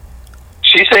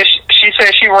 She said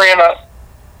she ran up.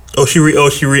 She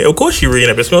ran. Of course, she ran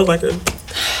up. It smells like her.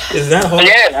 Is that hard?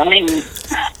 Yeah, I mean,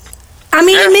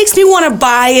 it makes me want to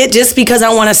buy it just because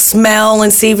I want to smell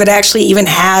and see if it actually even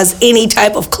has any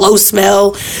type of close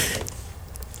smell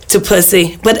to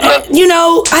pussy. But,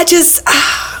 I just,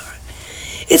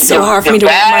 it's so hard for me to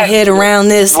wrap my head around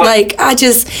this.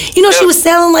 She was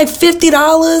selling like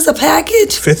 $50 a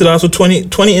package. $50 for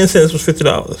 20 incense was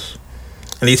 $50.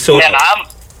 And he sold it.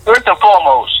 First and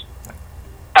foremost,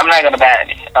 I'm not gonna buy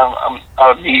any.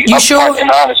 I'll be sure?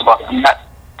 and honest about it.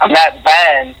 I'm not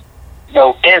buying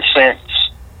no incense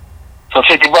for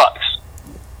 $50.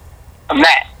 I'm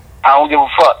not. I don't give a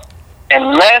fuck.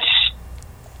 Unless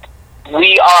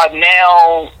we are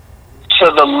now to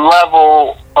the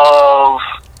level of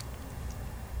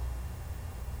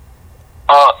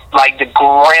like the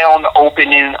ground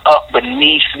opening up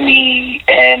beneath me,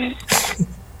 and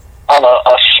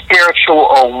a spiritual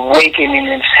awakening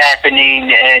is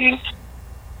happening, and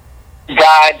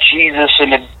God, Jesus,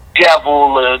 and the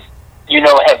devil,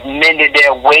 have mended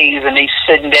their ways, and they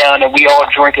sitting down, and we all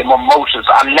drinking mimosas.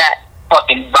 I'm not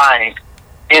fucking buying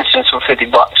incense for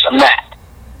 $50. I'm not,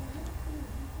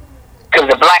 because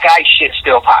the black ice shit's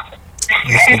still popping.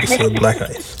 Black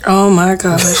ice. Oh my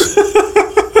gosh.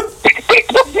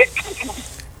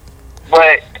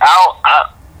 But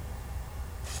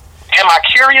am I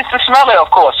curious to smell it? Of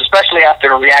course, especially after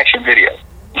the reaction video.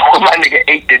 My nigga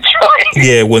ate the joint.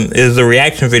 Yeah, when there's a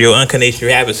reaction video, Unconditioned, you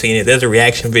haven't seen it. There's a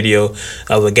reaction video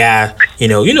of a guy. You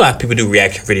know how people do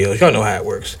reaction videos. Y'all know how it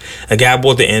works. A guy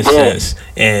bought the incense,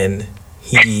 and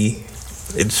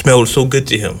it smelled so good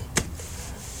to him.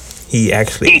 He ate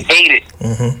it.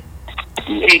 Mm-hmm.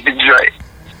 He ate the joint.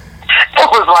 It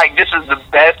was like, this is the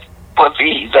best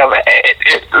pussy he's ever had.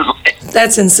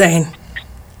 That's insane.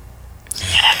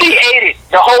 He ate it.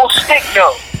 The whole stick,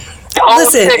 though.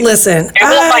 Listen.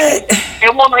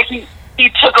 It wasn't like he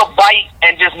took a bite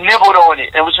and just nibbled on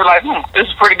it. It was just like, this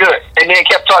is pretty good. And then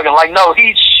kept talking. Like, no,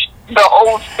 the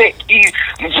whole stick. He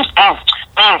just,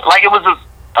 like it was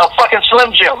a fucking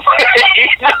Slim Jim. He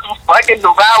just fucking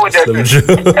devoured that thing.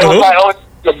 It was like,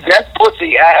 the best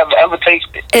pussy I have ever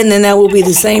tasted. And then that will be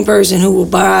the same person who will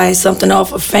buy something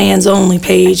off a fans only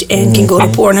page and can go to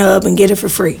Pornhub and get it for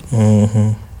free.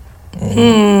 Mm-hmm.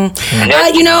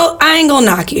 I ain't gonna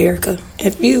knock you, Erica.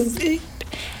 If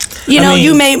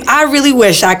I really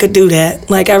wish I could do that.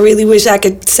 Like, I really wish I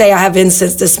could say I have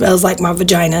incense that smells like my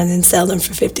vagina and then sell them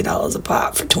for $50 a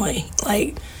pop for $20.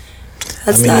 Like,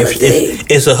 that's not a thing.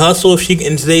 It's a hustle.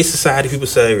 In today's society, people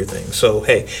sell everything. So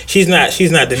hey, she's not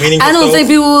demeaning herself. I don't think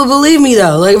people would believe me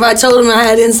though. Like, if I told them I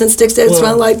had incense sticks that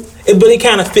smell like, but it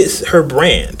kind of fits her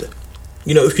brand.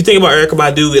 If you think about Erykah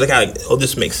Badu,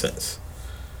 this makes sense.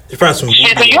 There's probably some.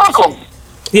 She's the oracle.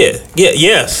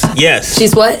 Yes.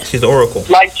 She's what? She's the oracle.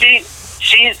 Like she.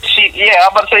 Yeah,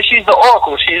 I'm about to say she's the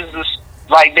oracle. She's this,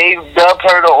 like, they dubbed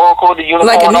her the oracle, the unicorn.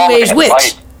 Like a new age witch.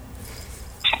 Like,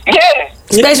 yeah.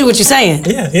 Especially what you're saying.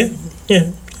 Yeah.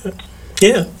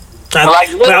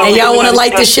 And y'all want to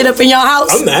light this shit up in y'all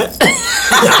house? I'm not.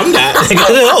 I'm not.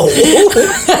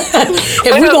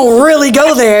 If we gonna really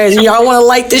go there, and y'all want to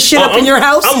light this shit up in your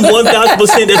house? I'm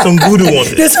 1,000% there's some voodoo on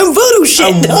it. There's some voodoo shit.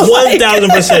 I'm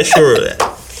 1,000% sure of that.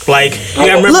 Like, you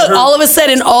gotta remember look, all of a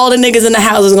sudden, all the niggas in the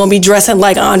house is gonna be dressing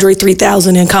like Andre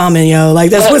 3000 in Common, yo. Like,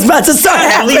 that's what's about to start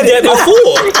happening. I believed that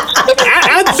before.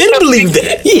 I've been believed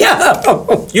that. Yeah.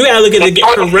 You gotta look at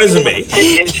her resume.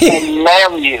 It's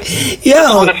hilarious.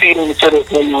 Yo. The feeding to the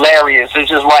hilarious. It's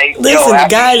just like, listen, the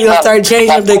guys gonna start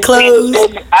changing up their clothes.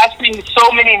 I've seen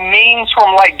so many memes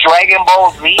from like Dragon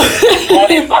Ball Z.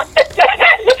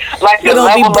 Like, they're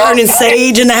gonna be burning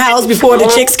sage in the house before the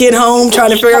chicks get home,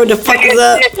 trying to figure out what the fuck is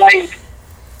up. Like,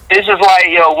 it's just like,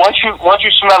 once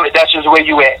you smell it, that's just where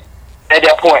you at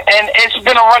that point. And it's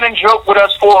been a running joke with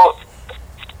us for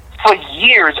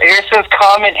years. Ever since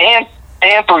Common and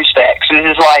 3 Stacks.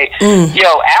 It's just like,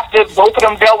 after both of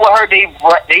them dealt with her,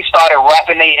 they started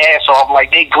rapping their ass off.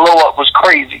 Like, they glow up was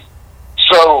crazy.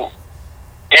 So,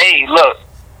 hey, look,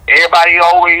 everybody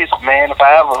always, man, if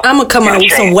I ever... I'm gonna come out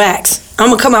with some wax. I'm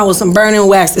gonna come out with some burning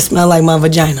wax that smell like my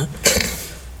vagina.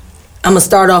 I'm gonna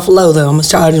start off low though. I'm gonna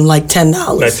charge them like $10.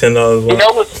 Like $10. You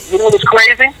know what's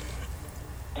crazy?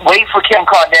 Wait for Kim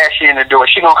Kardashian to do it.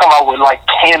 She gonna come out with like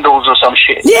candles or some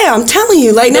shit. Yeah, I'm telling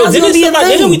you. Like, now it's gonna be a thing.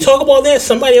 Didn't we talk about that?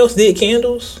 Somebody else did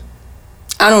candles.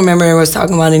 I don't remember anyone was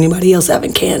talking about anybody else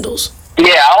having candles. Yeah,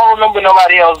 I don't remember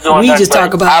nobody else doing that. We just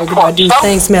talk about everybody do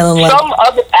things smelling like.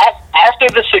 After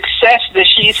the success that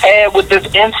she's had with this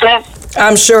incense,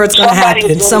 I'm sure it's gonna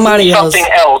happen. Somebody else.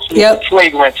 Something else. Yep.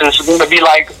 Fragrance. It's gonna be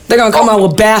like. They're gonna come out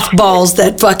with bath balls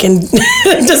that fucking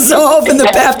dissolve in the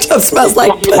bathtub. Smells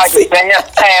like pussy. Like a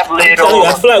bath tablet or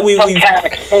I feel like some kind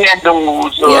of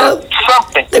candles or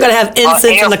something. They're gonna have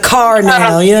incense in the car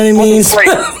now. You know what I mean?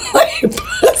 Like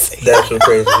pussy. That's some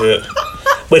crazy shit.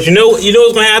 But you know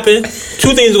what's gonna happen? 2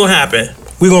 things are gonna happen.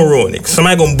 We're gonna ruin it.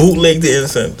 Somebody gonna bootleg the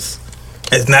incense.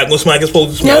 It's not gonna smell like it's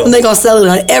supposed to smell. Yep, and they're gonna sell it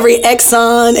on every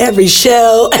Exxon, every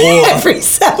Shell, every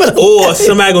 7-Eleven. Or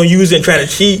somebody gonna use it and try to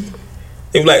cheat.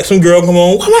 They be like, some girl come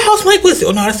on, why my house smell like pussy?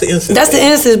 Oh no, that's the incense. That's the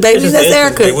incense, baby. That's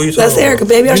Erykah. That's Erykah,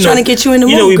 baby. I was trying to get you in the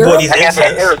mood, girl. Bought these incense.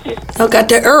 I got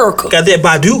that Erykah. Got that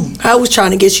Badu. I was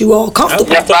trying to get you all comfortable.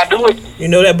 That Badu. You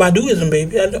know that Baduism,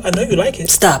 baby. I know you like it.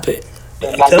 Stop it.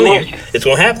 I'm telling you, it's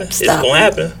gonna happen. Stop it's gonna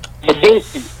happen.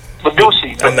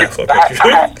 Badusi. I'm not fucking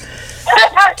with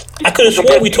you. I could have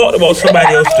sworn we talked about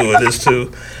somebody else doing this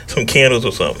too, some candles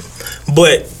or something.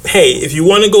 But hey, if you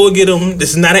want to go get them,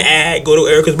 this is not an ad. Go to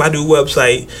Erykah's Badu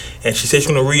website, and she said she's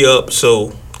gonna re-up.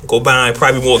 So go buy it.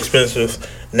 Probably more expensive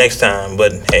next time.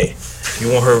 But hey,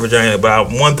 you want her vagina? But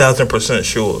I'm 1,000%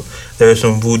 sure there's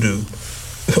some voodoo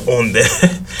on there.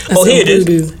 Oh, here it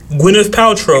is. Gwyneth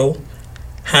Paltrow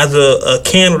has a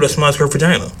candle that smells her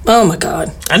vagina. Oh my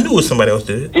God! I knew it was somebody else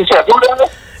did it. You said who does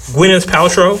it? Gwyneth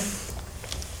Paltrow.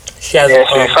 She has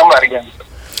somebody got it.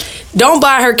 Don't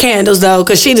buy her candles though,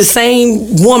 cause she the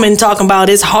same woman talking about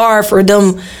it's hard for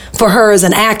her as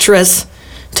an actress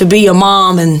to be a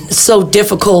mom, and it's so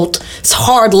difficult. It's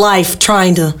hard life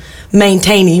trying to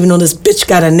maintain it, even though this bitch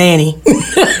got a nanny.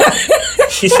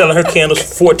 She's selling her candles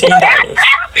for $14.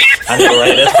 I know,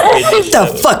 right? That's crazy. Get the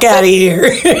fuck out of here.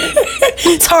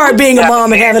 It's hard being a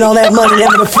mom and having all that money and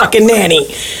having a fucking nanny.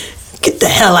 Get the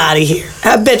hell out of here.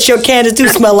 I bet your candles do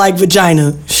smell like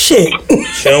vagina. Shit.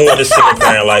 She don't want this single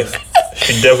parent life.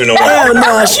 She definitely don't want Hell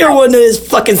no, she don't want this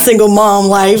fucking single mom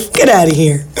life. Get out of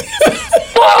here.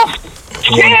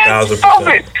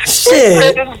 1,000%.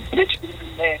 Shit.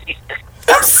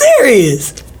 I'm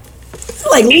serious.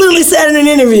 Like literally said in an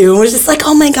interview and was just like,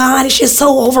 oh my God, it's just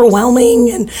so overwhelming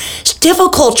and it's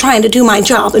difficult trying to do my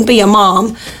job and be a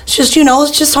mom. It's just,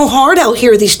 it's just so hard out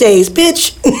here these days,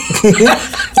 bitch.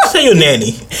 Say your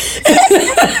nanny.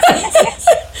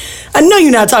 I know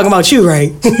you're not talking about you,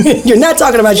 right? You're not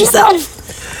talking about yourself.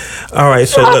 All right,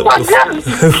 so look,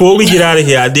 before we get out of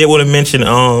here, I did want to mention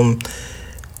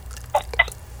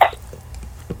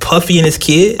Puffy and his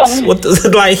kids. What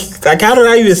the, like how did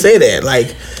I even say that?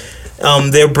 Like,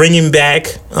 they're bringing back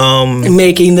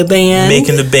Making the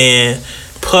Band.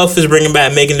 Puff is bringing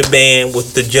back Making the Band,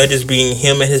 with the judges being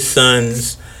him and his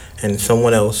sons and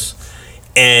someone else,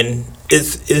 and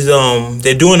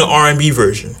they're doing the R&B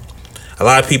version. A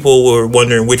lot of people were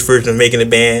wondering which version of Making the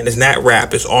Band. It's not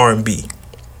rap, it's R&B.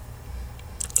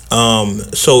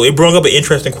 So it brought up an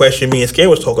interesting question me and Scare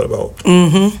was talking about.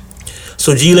 Mm-hmm.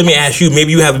 So G, let me ask you,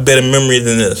 maybe you have a better memory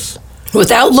than this.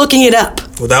 Without looking it up.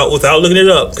 Without looking it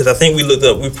up, because I think we looked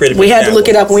up. We had to look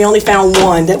it up, and we only found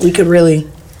one that we could really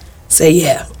say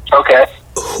yeah. Okay.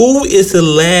 Who is the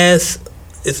last?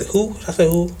 Is it who? I say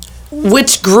who?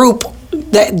 Which group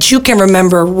that you can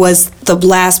remember was the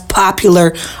last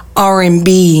popular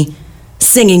R&B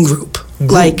singing group?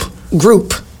 Like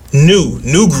group. New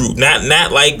group,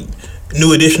 not like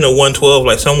New Edition or 112,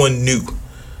 like someone new,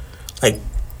 like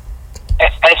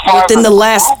within the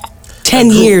last 10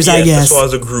 years, I guess. As far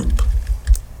as a group.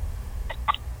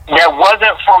 That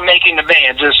wasn't from Making the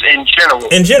Band, just in general.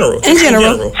 In general.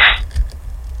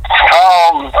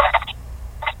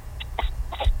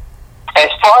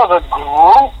 As far as a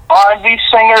group R&B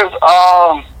singers,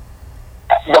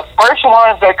 the first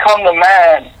ones that come to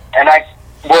mind,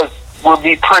 would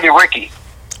be Pretty Ricky.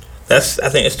 I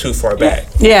think it's too far back.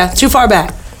 Yeah, too far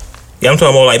back. Yeah, I'm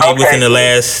talking about like maybe within the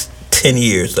last 10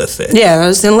 years, let's say. Yeah, it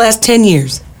was in the last 10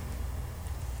 years.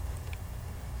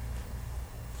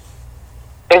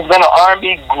 It's been an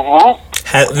R&B group.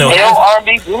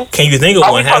 R&B group. Can you think of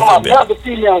one? Has it been? The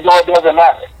females, or it doesn't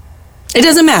matter. It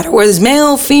doesn't matter whether it's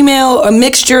male, female, a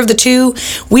mixture of the two.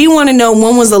 We want to know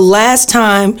when was the last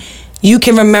time you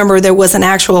can remember there was an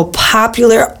actual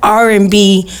popular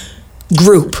R&B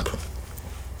group.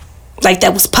 Like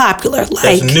that was popular.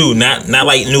 Like that's new, not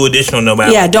like New Edition or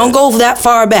nobody. Yeah, don't go that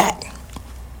far back.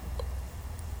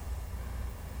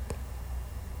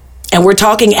 And we're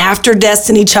talking after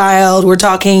Destiny Child. We're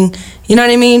talking, you know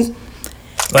what I mean?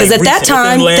 Because like at that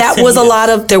time,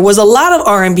 there was a lot of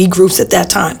R&B groups at that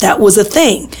time. That was a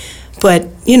thing. But,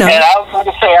 And I was going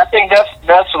to say, I think that's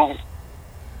past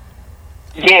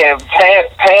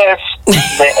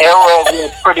the era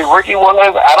where Pretty Ricky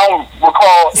was. I don't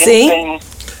recall anything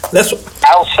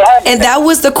outside. And that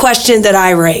was the question that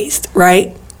I raised,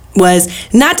 right? Was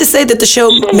not to say that the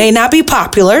show may not be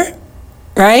popular,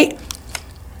 right?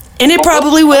 And it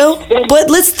probably will. But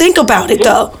let's think about it,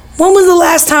 though. When was the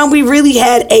last time we really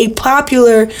had a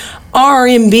popular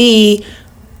R&B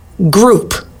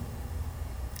group?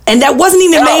 And that wasn't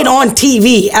even made on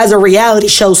TV as a reality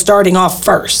show starting off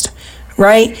first,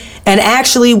 right? And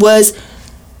actually was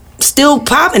still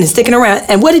popping and sticking around.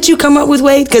 And what did you come up with,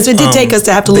 Wade? Because it did take us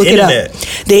to have to look it up.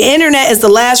 The Internet is the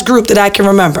last group that I can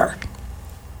remember.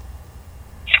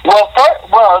 Well,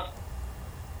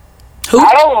 who?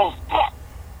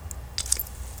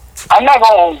 I'm not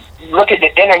going to look at the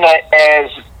Internet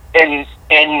as in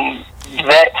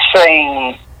that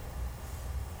same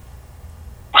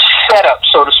setup,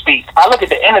 so to speak. I look at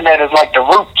the Internet as like the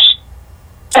Roots.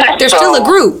 They're still a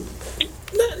group.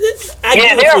 I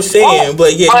get what you're saying,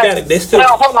 but they're still. No,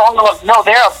 hold on. No,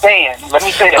 they're a band. Let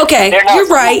me say that. Okay, you're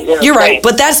right. You're right.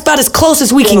 But that's about as close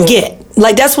as we can get.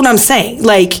 Like, that's what I'm saying.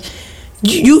 Like,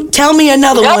 you tell me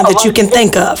another one that you can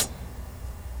think of.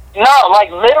 No, like,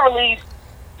 literally,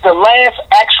 the last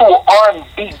actual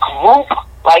R&B group,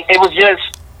 like, it was just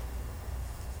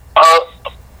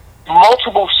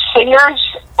multiple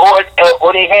singers, or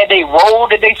they had a role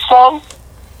that they sung.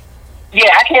 Yeah,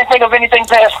 I can't think of anything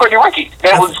past Pretty Ricky.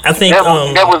 I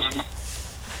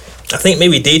think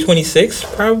maybe Day 26,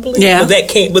 probably. Yeah.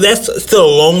 But that's still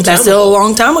a long time. That's still a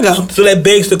long time ago. So that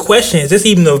begs the question: is this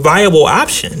even a viable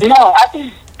option? No, I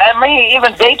mean,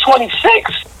 even Day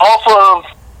 26 off of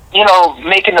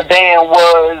making the band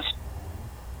was,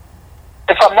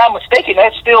 if I'm not mistaken,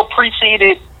 that still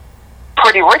preceded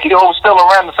Pretty Ricky, or was still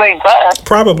around the same time.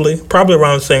 Probably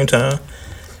around the same time.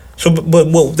 So, but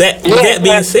that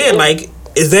being said, like,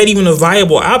 is that even a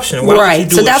viable option? Right.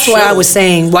 So that's why I was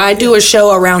saying, why do a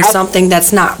show around something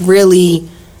that's not really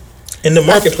in the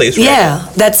marketplace? Right? Yeah,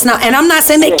 that's not. And I'm not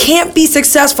saying they can't be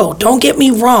successful. Don't get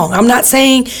me wrong. I'm not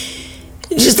saying.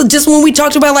 Just when we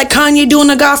talked about like Kanye doing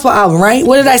the gospel album, right?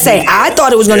 What did I say? I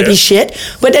thought it was going to be shit,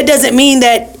 but that doesn't mean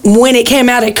that when it came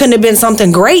out, it couldn't have been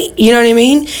something great. You know what I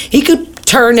mean? He could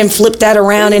turn and flip that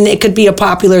around and it could be a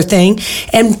popular thing,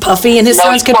 and Puffy and his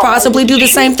sons could possibly do the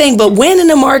same thing. But where in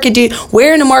the market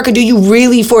do you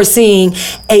really foreseeing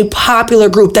a popular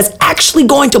group that's actually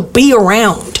going to be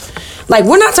around? Like,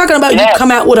 we're not talking about you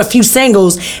come out with a few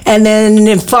singles and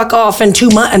then fuck off in 2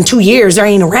 years, they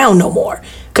ain't around no more.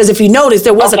 Because if you notice,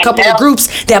 there was a couple of groups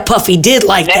that Puffy did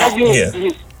like that.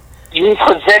 You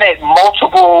presented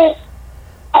multiple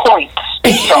points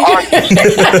to argue.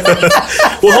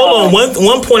 Well, hold on.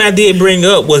 One point I did bring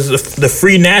up was the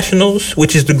Free Nationals,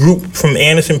 which is the group from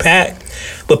Anderson .Paak,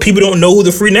 but people don't know who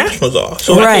the Free Nationals are,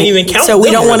 so I can't even count. So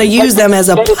we don't want to use them as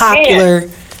a popular.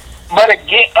 But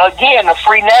again, the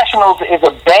Free Nationals is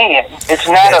a band. It's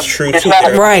not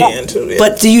a right. Too, yeah.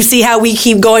 But do you see how we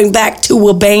keep going back to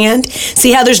a band?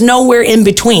 See how there's nowhere in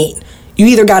between. You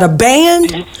either got a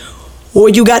band or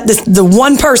you got the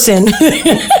one person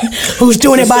who's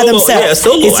doing it by themselves.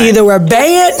 Yeah, it's either a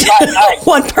band,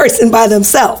 one person by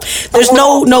themselves. There's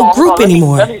no group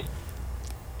anymore.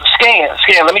 Scan.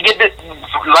 Let me get this.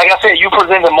 Like I said, you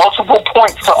presented multiple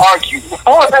points to argue. So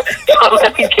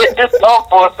let me get this off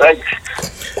for a second.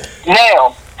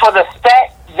 Now, for the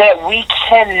fact that we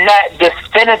cannot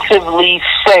definitively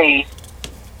say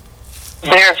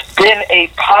there's been a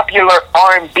popular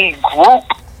R&B group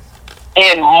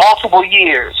in multiple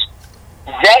years,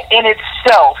 that in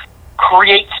itself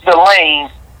creates the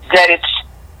lane that it's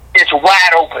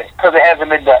wide open because it hasn't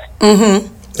been done. Mm-hmm.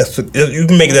 You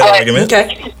can make that argument.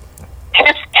 Okay.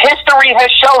 History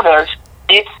has shown us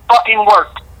it fucking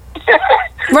worked.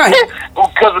 Right.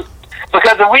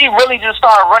 because if we really just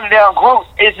start running down groups,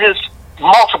 it's just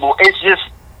multiple. It's just,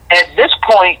 at this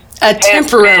point, a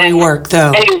temporary work,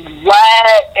 though.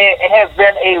 It has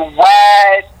been a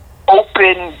wide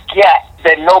open gap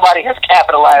that nobody has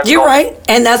capitalized on. You're right,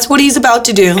 and that's what he's about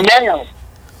to do. Now,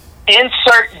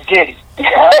 insert Diddy.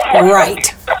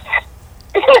 Right.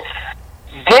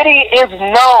 Diddy is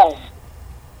known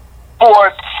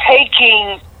for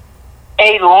taking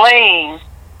a lane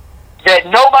that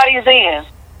nobody's in,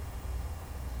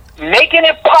 making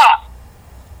it pop,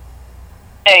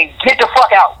 and get the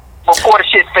fuck out before the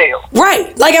shit fails.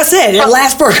 Right. Like I said, it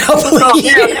lasts for a couple of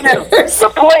years. The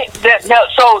point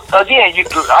so again,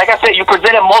 like I said, you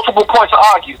presented multiple points to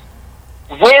argue.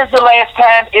 When's the last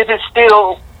time? Is it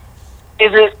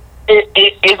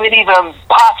even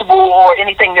possible or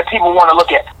anything that people want to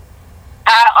look at?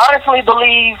 I honestly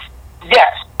believe,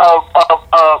 yes,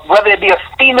 whether it be a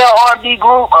female R&B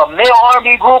group, a male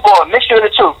R&B group, or a mixture of the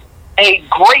two, a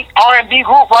great R&B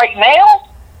group right now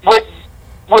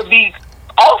would be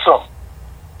awesome.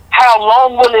 How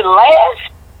long will it last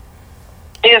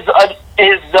is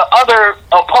the other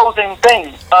opposing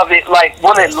thing of it. Like,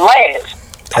 will it last?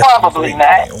 Probably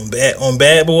not. On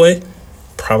Bad Boy,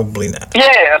 probably not.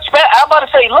 Yeah, I'm about to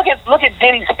say, look at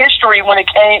Diddy's history when it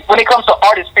comes to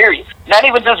artists, period. Not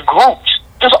even just groups,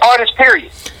 just artists,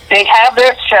 period. They have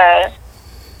their shine.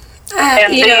 I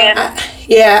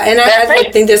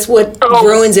think that's what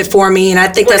ruins it for me, and I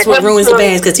think that's what ruins the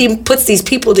bands, because he puts these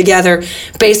people together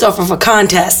based off of a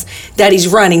contest that he's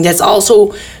running that's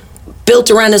also built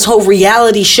around this whole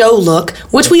reality show look,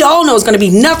 which we all know is going to be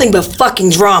nothing but fucking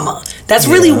drama. That's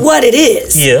really what it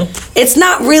is. Yeah. It's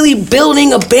not really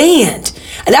building a band.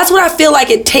 And that's what I feel like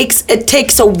it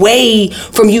takes away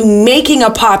from you making a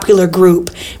popular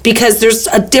group, because there's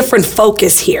a different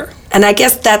focus here. And I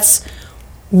guess that's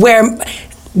where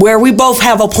where we both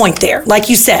have a point there. Like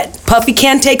you said, Puffy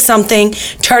can take something,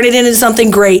 turn it into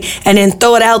something great, and then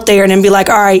throw it out there and then be like,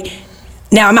 all right,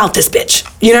 now I'm out this bitch.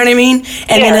 You know what I mean?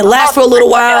 And then it lasts for a little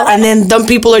while, and then them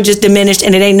people are just diminished,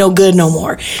 and it ain't no good no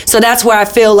more. So that's where I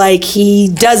feel like he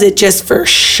does it just for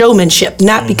showmanship,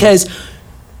 not because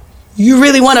you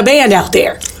really want a band out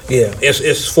there. Yeah,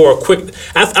 it's for a quick.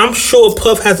 I'm sure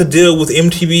Puff has a deal with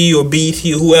MTV or BET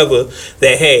or whoever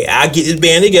that, hey, I get this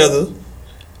band together.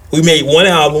 We made one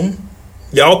album.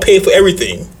 Y'all pay for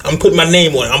everything. I'm putting my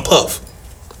name on it. I'm Puff.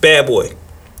 Bad boy.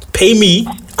 Pay me.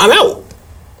 I'm out.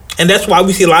 And that's why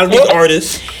we see a lot of these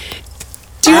artists.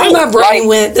 Do you know where my brain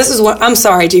went? This is what I'm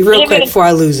sorry, G, real quick before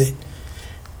I lose it.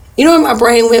 You know where my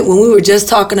brain went when we were just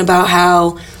talking about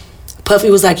how Puffy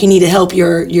was like, you need to help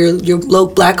your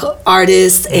local black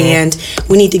artists, and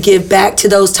we need to give back to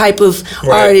those type of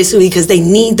artists because they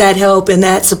need that help and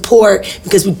that support,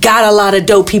 because we got a lot of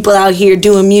dope people out here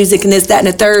doing music and this, that, and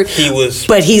the third.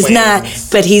 But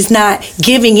he's not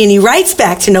giving any rights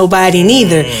back to nobody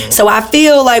neither. So I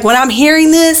feel like when I'm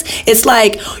hearing this, it's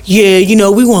like, yeah, you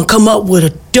know, we want to come up with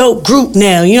a dope group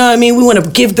now. You know what I mean? We want to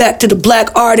give back to the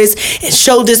black artists and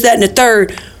show this, that, and the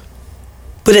third.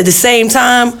 But at the same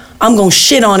time, I'm going to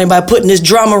shit on it by putting this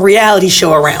drama reality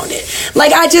show around it.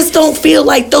 Like, I just don't feel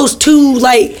like those two,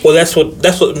 like... Well, that's what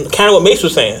kind of what Mace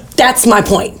was saying. That's my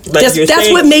point. Like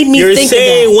that's what made me think of that. You're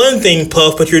saying one thing,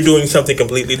 Puff, but you're doing something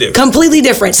completely different. Completely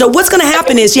different. So what's going to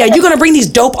happen is, you're going to bring these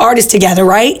dope artists together,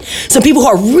 right? Some people who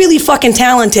are really fucking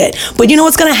talented. But you know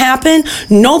what's going to happen?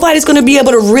 Nobody's going to be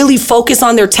able to really focus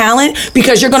on their talent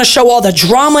because you're going to show all the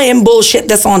drama and bullshit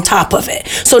that's on top of it.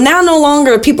 So now no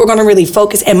longer people are going to really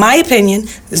focus. In my opinion,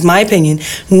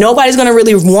 nobody's going to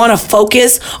really want to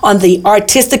focus on the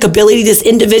artistic ability this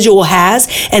individual has.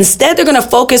 Instead, they're going to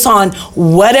focus on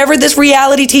whatever this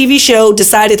reality TV show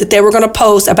decided that they were going to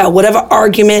post about whatever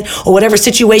argument or whatever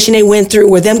situation they went through,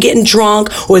 or them getting drunk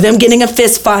or them getting a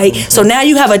fist fight. So now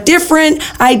you have a different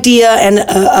idea and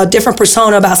a different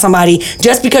persona about somebody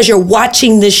just because you're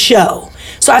watching this show.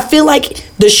 So I feel like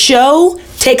the show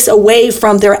takes away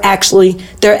from their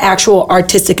actual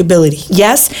artistic ability.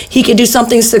 Yes, he could do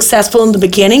something successful in the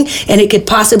beginning and it could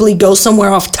possibly go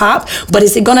somewhere off top, but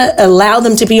is it going to allow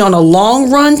them to be on a long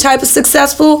run type of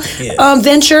successful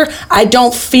venture? I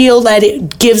don't feel that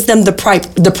it gives them the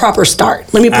proper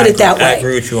start. Let me put it that way. I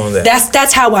agree with you on that.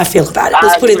 That's how I feel about it.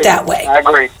 Let's put it that way. I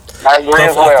agree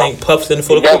as well. I think Puff's in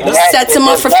for the cookie. This sets him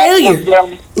up for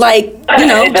failure. Like, you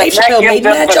know, Dave Chappelle made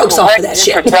mad jokes off of that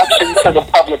shit. Introduction to the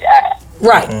public eye.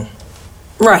 Right.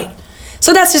 Right.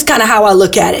 So that's just kind of how I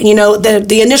look at it. You know,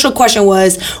 the initial question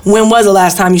was, when was the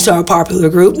last time you saw a popular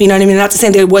group? You know what I mean? Not to say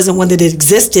there wasn't one that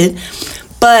existed,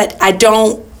 but I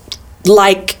don't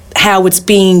like how it's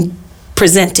being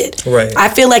presented. Right. I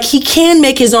feel like he can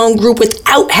make his own group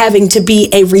without having to be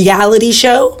a reality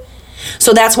show.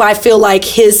 So that's why I feel like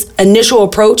his initial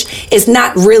approach is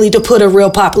not really to put a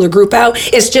real popular group out.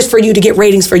 It's just for you to get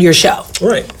ratings for your show.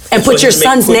 Right. And put your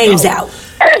son's names out.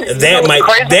 That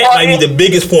might be the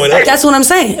biggest point. That's what I'm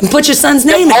saying. And put your son's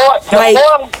name out.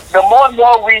 The more and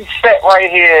more we sat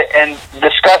right here and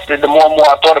discussed it, the more and more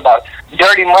I thought about it.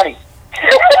 Dirty Money.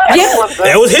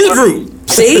 That was his group.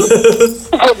 See?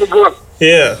 That was the group.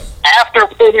 Yeah. After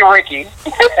Pretty Ricky.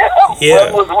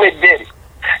 Yeah. What was with Diddy.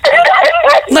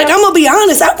 Like, I'm gonna be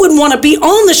honest, I wouldn't want to be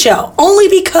on the show only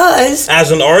because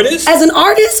as an artist,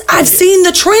 I've seen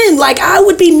the trend. Like, I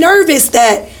would be nervous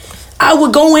that I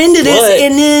would go into this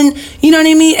and then, you know what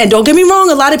I mean? And don't get me wrong,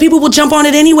 a lot of people will jump on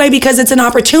it anyway because it's an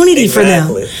opportunity for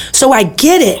them. So I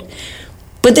get it.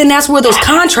 But then that's where those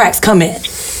contracts come in.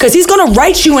 Because he's going to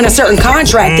write you in a certain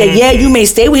contract that, you may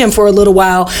stay with him for a little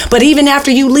while, but even after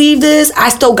you leave this, I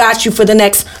still got you for the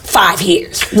next 5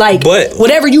 years. Like,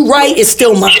 whatever you write is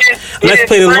still mine. Let's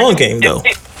play the long game, though.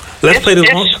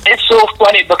 It's so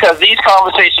funny because these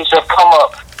conversations have come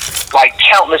up like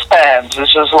countless times.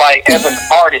 It's just like, as an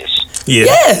artist.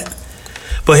 Yeah.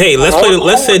 But hey,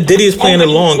 let's say Diddy is playing the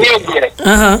long game.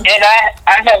 Uh-huh. And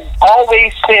I have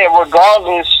always said,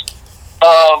 regardless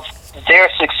of their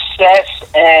success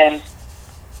and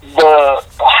the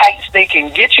heights they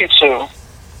can get you to,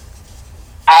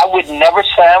 I would never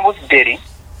sign with Diddy.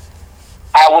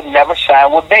 I would never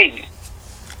sign with Baby.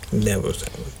 Never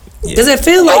sign with. Yeah. Does it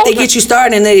feel like they get you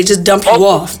started and they just dump you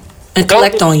off and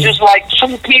collect on you? Just like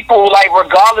two people, like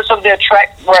regardless of their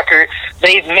track record,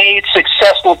 they've made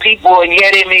successful people, and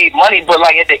they made money. But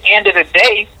like at the end of the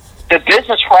day, the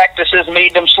business practices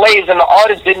made them slaves, and the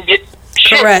artists didn't get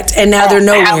shit. Correct, and now they're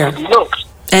nowhere.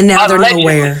 And now they're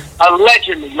nowhere.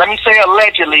 Allegedly. Let me say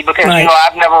allegedly, because, you know,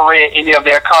 I've never read any of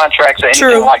their contracts or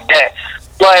anything like that.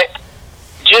 But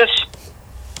just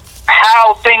how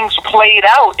how things played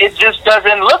out, it just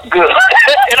doesn't look good.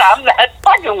 And I'm not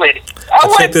fucking with it.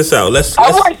 Check this out. Let's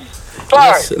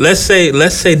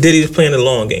say Diddy's playing the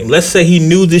long game. Let's say he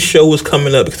knew this show was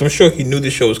coming up, because I'm sure he knew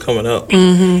this show was coming up,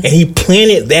 and he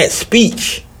planted that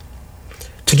speech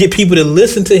to get people to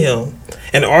listen to him,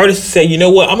 and artists say, you know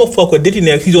what, I'm gonna fuck with Diddy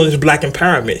now because he's on this black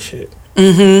empowerment shit.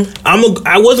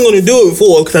 I wasn't gonna do it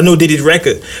before because I know Diddy's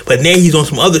record, but now he's on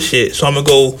some other shit, so I'm gonna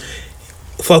go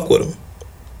fuck with him.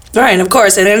 Right, and of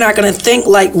course, and they're not going to think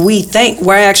like we think.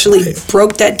 We actually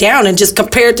broke that down and just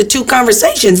compared the two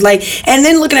conversations. And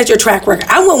then looking at your track record,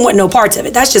 I wouldn't want no parts of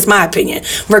it. That's just my opinion.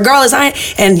 Regardless,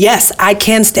 and yes, I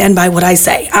can stand by what I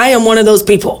say. I am one of those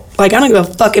people. I don't give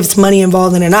a fuck if it's money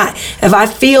involved in it or not. If I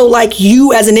feel like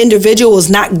you as an individual is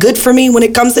not good for me when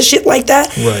it comes to shit like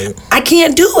that, right, I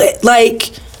can't do it.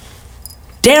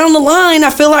 Down the line,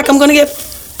 I feel like I'm going to get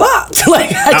fucked.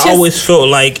 I always felt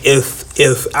like if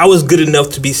I was good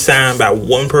enough to be signed by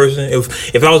one person,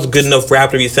 if I was a good enough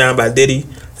rapper to be signed by Diddy,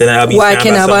 then I'll be signed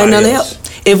by somebody else.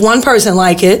 If one person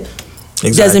like it,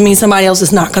 doesn't mean somebody else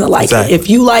is not going to like it. If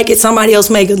you like it, somebody else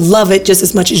may love it just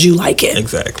as much as you like it.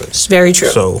 Exactly. It's very true.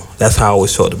 So that's how I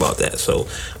always felt about that.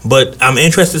 But I'm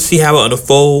interested to see how it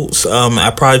unfolds.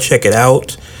 I probably check it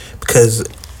out because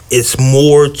it's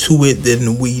more to it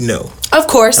than we know. Of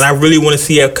course. And I really want to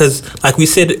see it because, like we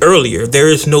said earlier, there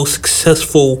is no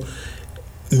successful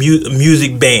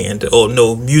music band or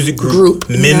no music group,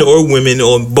 men or women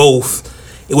or both,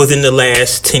 within the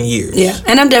last 10 years. Yeah,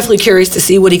 and I'm definitely curious to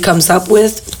see what he comes up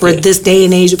with for this day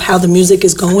and age of how the music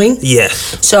is going.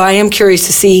 Yes. So I am curious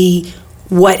to see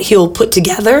what he'll put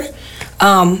together.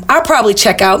 I'll probably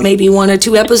check out maybe 1 or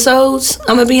 2 episodes,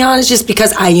 I'm going to be honest, just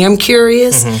because I am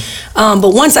curious.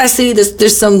 But once I see this,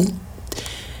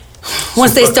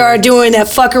 once they start doing that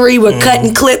fuckery with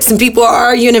cutting clips and people are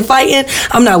arguing and fighting,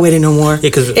 I'm not with it no more.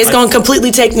 Yeah, it's going to completely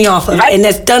take me off of it. And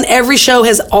that's done. Every show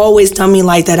has always done me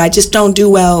like that. I just don't do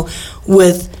well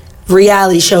with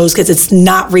reality shows because it's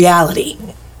not reality.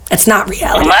 It's not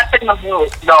reality. My thing about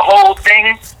the whole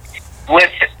thing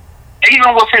with,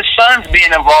 even with his sons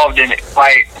being involved in it,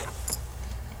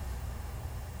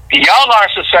 y'all are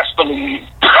successfully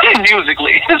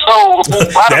musically. So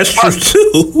that's true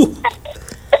too.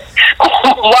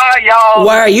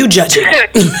 Why are you judging?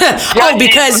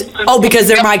 because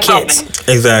they're my kids.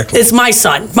 Exactly. It's my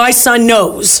son. My son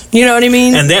knows. You know what I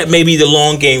mean? And that may be the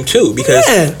long game too, because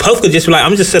Puff could just be like,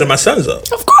 I'm just setting my sons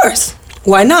up. Of course.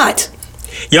 Why not?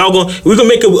 We're gonna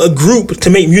make a group to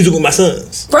make music with my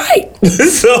sons. Right.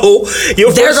 So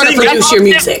they're gonna produce your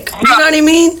music. You know what I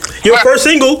mean? Your first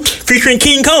single featuring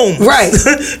King Combs. Right.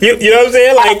 you know what I'm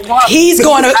saying?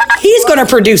 He's gonna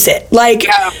produce it. I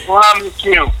promise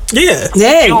you. Yeah.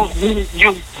 Hey.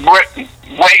 You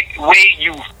wait,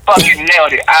 you fucking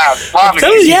nailed it. I promise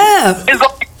you. Yeah.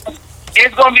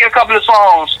 It's gonna be a couple of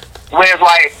songs where it's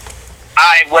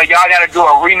y'all gotta do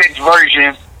a remix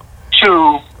version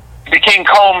to the King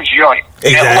Combs joint.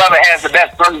 Exactly. And whoever has the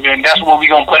best version, that's what we're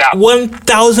going to put out.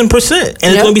 1,000%.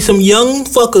 And it's going to be some young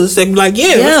fuckers that be like,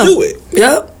 let's do it.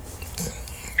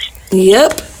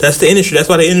 Yep. That's the industry. That's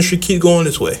why the industry keeps going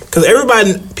this way. Because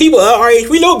people our age,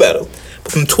 we know better.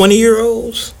 But from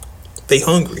 20-year-olds, they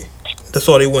hungry. That's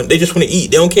all they want. They just want to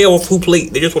eat. They don't care what food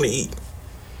plate. They just want to eat.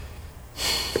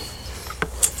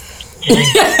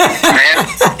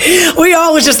 We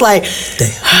always just like,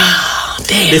 damn.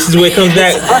 This is where it comes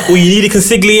back. Well, you need a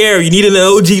consigliere. You need an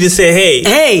OG to say,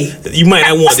 hey, you might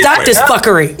not want stop this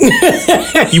fuckery.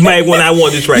 You might not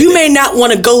want this right. You may not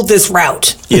want to go this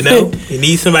route. You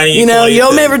need somebody. You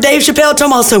remember Dave Chappelle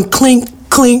talking about some clink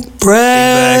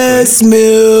breast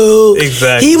milk.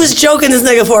 Exactly. He was joking this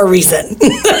nigga for a reason.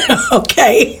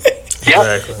 Okay.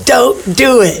 Exactly. Don't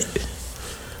do it.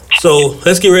 So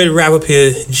let's get ready to wrap up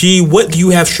here. G, what do you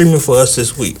have streaming for us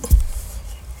this week?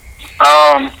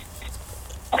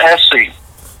 Let's see.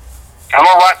 I'm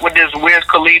gonna rock with this Wiz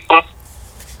Khalifa.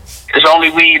 It's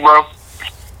only weed, bro.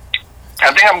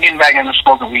 I think I'm getting back into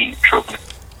smoking weed, truthfully.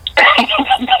 I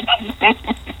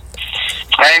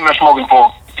ain't been smoking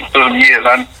for some years.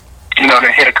 I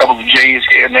they hit a couple of J's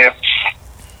here and there.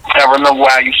 I remember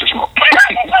why I used to smoke.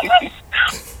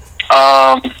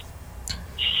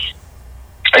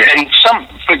 And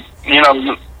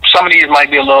some of these might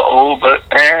be a little old, but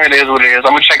it is what it is.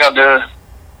 I'm gonna check out the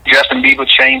Justin Bieber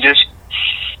changes.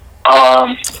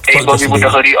 A Boogie with the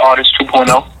Hoodie Artist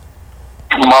 2.0.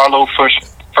 Marlo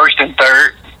first and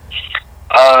third.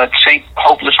 Take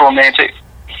Hopeless Romantic.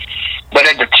 But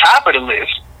at the top of the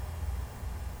list,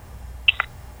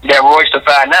 that Royce da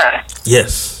 5'9".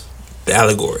 Yes, the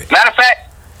allegory. Matter of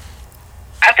fact,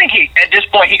 I think at this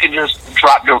point he could just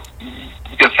drop the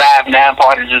 5'9"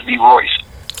 part and just be Royce.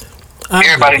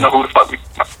 Everybody know who the fuck we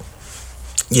are.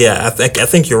 Yeah, I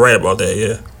think you're right about that.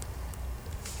 Yeah.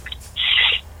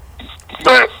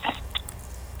 But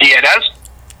yeah, that's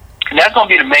gonna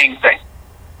be the main thing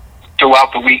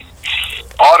throughout the week.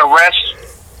 All the rest,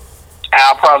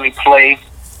 I'll probably play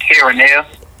here and there,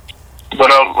 but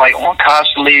like on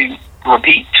constantly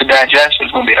repeat to digest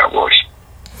is gonna be that Royce.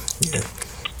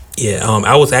 Yeah.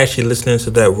 I was actually listening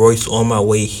to that Royce on my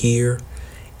way here,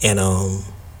 and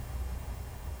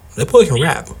that boy can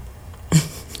rap.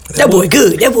 That boy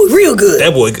good. That boy real good.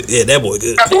 That boy good. Yeah, that boy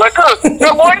good. That boy good.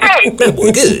 That boy good. That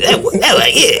boy good. That boy good.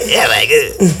 That boy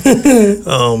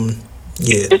good.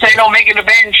 Yeah. This ain't no making the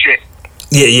band shit.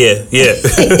 Yeah.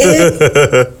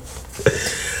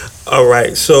 All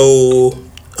right. So,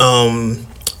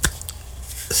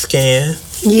 Scan.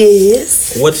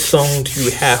 Yes. What song do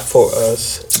you have for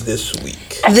us this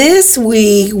week? This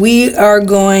week we are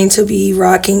going to be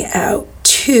rocking out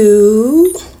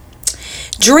to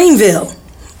Dreamville,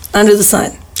 Under the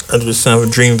Sun. Under the Sun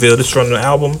with Dreamville. This is from the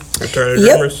album Return of the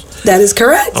Dreamers. That is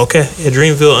correct. Okay. Yeah,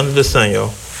 Dreamville, Under the Sun,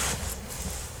 y'all.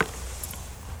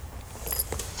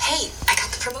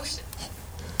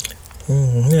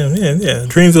 Yeah.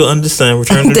 Dreamville Under the Sun,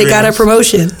 Return to the They Dreamers. got a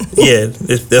promotion. Yeah,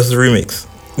 that's the remix.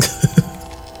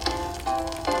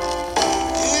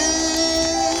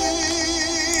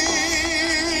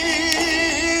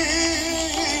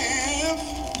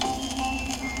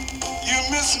 You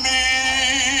miss me,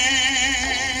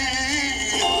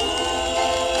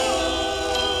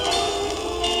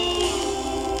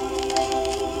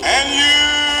 and you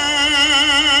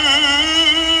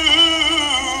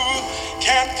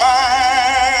can't find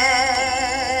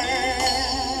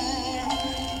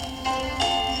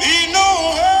me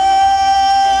nowhere.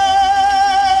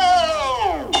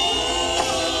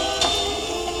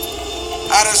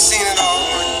 I done seen it all,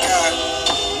 my God.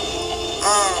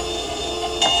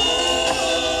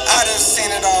 I done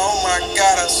seen it all, oh my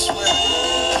God, I swear.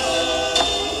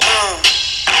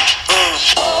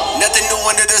 Nothing new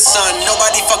under the sun,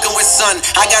 nobody fucking with sun.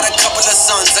 I got a couple of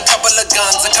sons, a couple of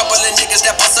guns, a couple of niggas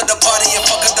that bust up the party and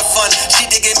fuck up the fun. She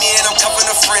digging me and I'm cuffing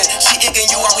a friend. She digging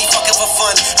you while we fucking for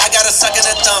fun. I got a suck in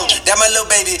the thumb, that my little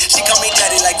baby. She call me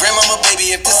daddy like grandmama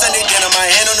baby. If this Sunday dinner, my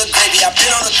hand on the gravy. I've been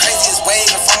on the craziest wave.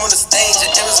 If I'm on the stage,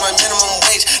 it was my minimum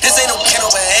wage. This ain't no kennel,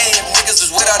 but hey, if niggas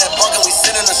was without that barking, we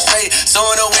sitting on straight. So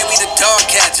in a way, we the dog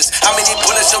catchers. How many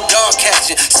bullets your dog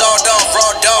catching? Sawed off,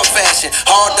 raw dog fashion.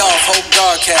 Hard off, hope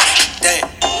dog catching. Damn.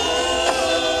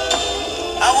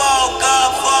 I woke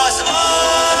up for some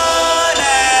money.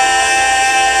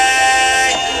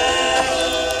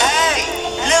 Hey,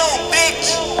 little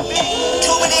bitch.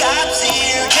 Too many ops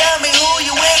here. Tell me who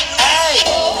you with. Hey.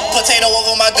 Potato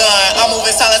over my gun. I'm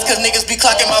moving silence cause niggas be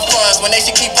clocking my funds. When they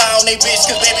should keep eye on they bitch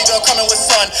cause baby girl coming with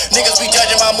son. Niggas be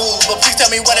judging my moves, but please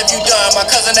tell me what have you done? My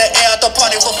cousin that air out the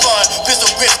party for fun. Pistol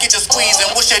grips get you squeezing.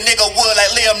 Wish a nigga would like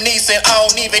Liam Neeson. I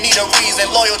don't even need a reason.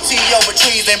 Loyalty over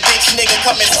treason. Bitch nigga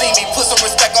come and see me. Put some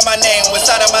respect on my name.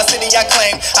 Inside of my city I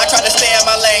claim. I try to stay in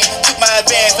my lane. Took my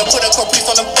advance and put a caprice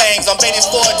on them things. I'm baiting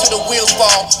forward till the wheels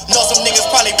fall. Know some niggas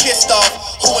probably pissed off.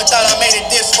 Who would thought I made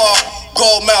it this far?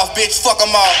 Gold mouth, bitch, fuck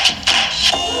them all.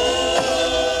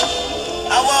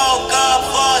 I woke up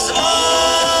for some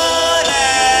money.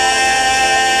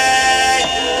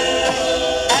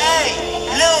 Hey,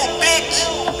 little bitch.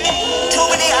 Too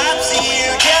many ops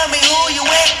here. Tell me who you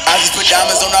with. I just put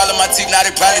diamonds on all of my teeth. Now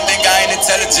they probably think I ain't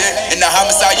intelligent. In the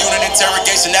homicide unit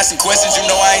interrogation, asking questions, you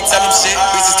know I ain't tell them shit.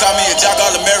 Bitches call me a jock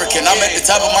all-American. I'm at the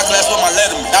top of my class with my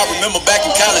letterman. I remember back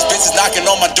in college, bitches knocking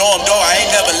on my dorm door. I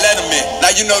ain't never let them in.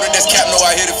 Now you know that this cap know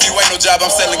I hit a few. Ain't no job,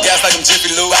 I'm selling gas like I'm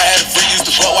Jiffy Lube. I had a free, used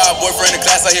to fuck while a boyfriend in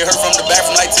class. I hear her from the back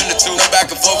from like 10 to 2. No back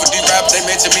and forth with these rappers. They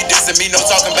mention me, dissing me. No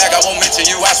talking back, I won't mention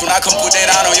you. Watch when I come put that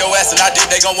out on your ass, and I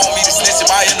did. They gon' want me to snitch in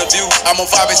my interview. I'm on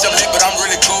fire, bitch, I'm lit, but I'm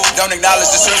really cool. Don't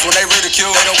acknowledge the service when they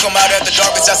ridicule. They don't come out at the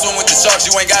dark, bitch, I swim with the sharks.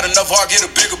 You ain't got enough heart, get a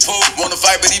bigger pool. Wanna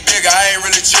fight, but he bigger. I ain't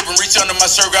really tripping. Reach under my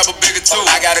shirt, grab a bigger tool.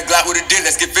 I got a Glock with a dick,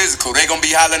 let's get physical. They gon'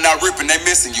 be hollering out, ripping, they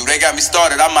missing you. They got me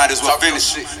started, I might as well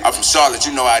finish it. I'm from Charlotte,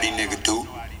 you know how these niggas do,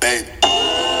 baby.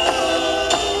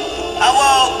 I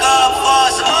woke up for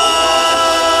some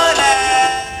money.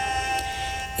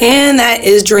 And that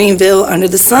is Dreamville Under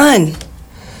the Sun.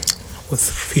 With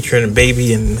featuring the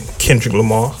Baby and Kendrick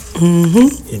Lamar.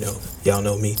 Mm-hmm. You know, y'all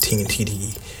know me, Ting and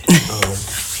TDE.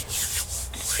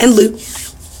 And Luke.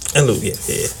 And Luke, yeah.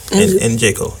 And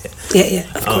J. Cole, yeah. Yeah,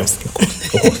 of course.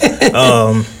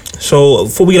 So,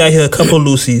 before we get out here, a couple of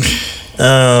Lucy's.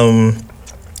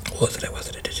 What was it?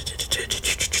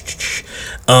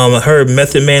 I heard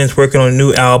Method Man is working on a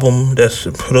new album that's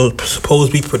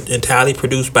supposed to be entirely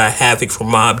produced by Havoc from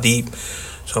Mobb Deep.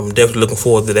 So I'm definitely looking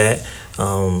forward to that.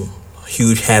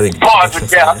 Huge Havoc. Bars of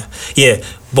Death. Yeah,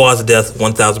 Bars of Death,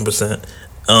 1,000%.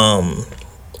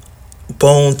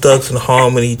 Bone Thugs and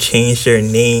Harmony changed their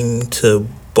name to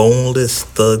Boneless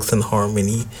Thugs and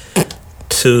Harmony.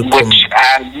 Which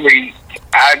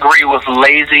I agree with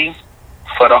Lazy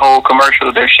for the whole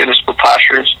commercial. Their shit is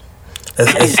preposterous.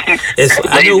 Lazy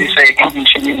say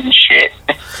shit.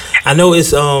 I know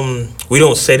it's we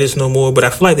don't say this no more, but I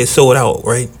feel like they sold out,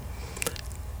 right?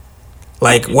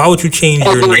 Like, why would you change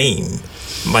your name?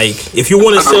 Like, if you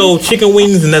want to sell chicken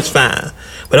wings, then that's fine,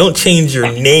 but don't change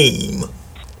your name.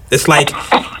 It's like,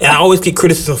 and I always get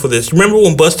criticism for this. Remember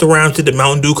when Busta Rhymes did the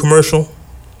Mountain Dew commercial?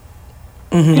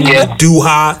 Mm-hmm. Yeah.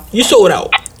 Doo-ha. You sold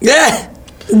out. Yeah.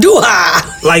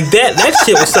 Doo-ha. Like that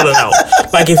shit was selling out.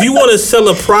 Like, if you want to sell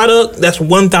a product, that's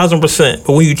 1,000%.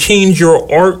 But when you change your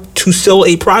art to sell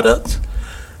a product,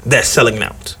 that's selling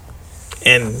out.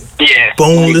 And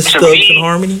Boneless Thugs and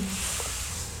Harmony.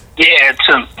 Yeah,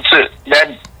 to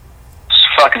that's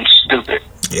fucking stupid.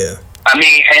 Yeah. I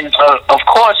mean, and of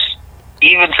course,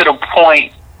 even to the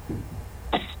point,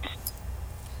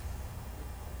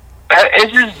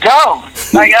 it's just dumb.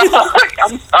 Like,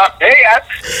 I'm sorry, I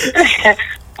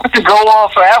to go on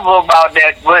forever about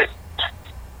that, but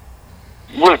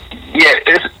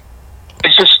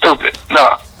it's just stupid.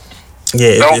 No.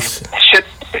 Yeah,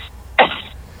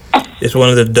 it's one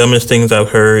of the dumbest things I've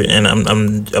heard, and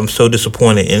I'm so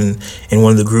disappointed in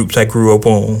one of the groups I grew up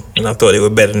on, and I thought they were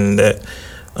better than that.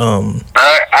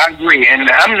 I agree, and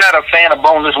I'm not a fan of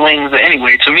boneless wings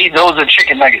anyway. To me, those are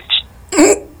chicken nuggets.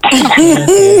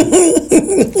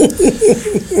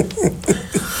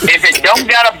 If it don't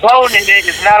got a bone in it,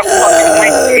 it's not a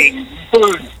fucking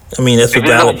wing. I mean, that's a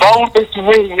valid point. If it's a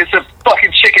boneless wing, it's a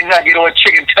fucking chicken nugget or a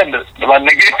chicken tender. My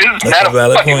nigga, it's not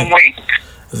a fucking wing.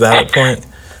 Valid point.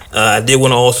 I did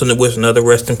want to also wish another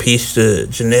rest in peace to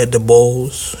Jeanette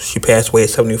DeBose. She passed away at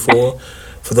 74.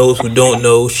 For those who don't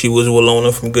know, she was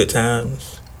Willona from Good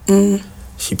Times.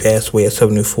 She passed away at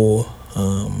 74.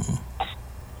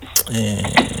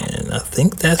 And I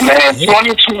think that's it.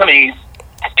 2020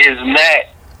 is not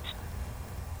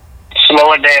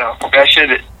slowing down. That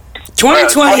shit.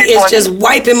 2020 is just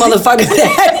wiping motherfuckers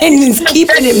out and it's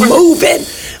keeping it moving.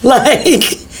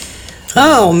 Like,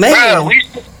 oh man. Bro,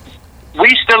 we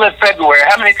still in February.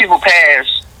 How many people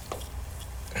passed?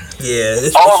 Yeah,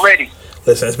 already.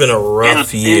 Listen, it's been a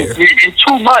rough year. In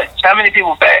 2 months, how many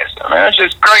people passed? I mean, that's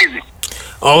just crazy.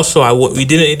 Also, we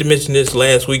didn't need to mention this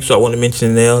last week, so I want to mention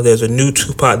it now. There's a new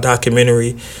Tupac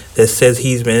documentary that says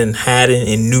he's been hiding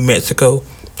in New Mexico.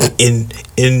 In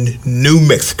New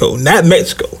Mexico, not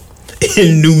Mexico.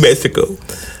 In New Mexico.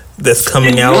 That's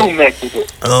coming out. New Mexico.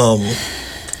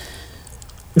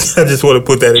 I just want to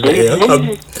put that in there.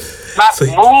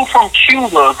 Move from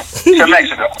Cuba to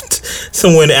Mexico.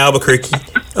 Somewhere in Albuquerque.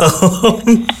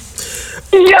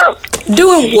 Yeah.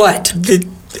 Doing what?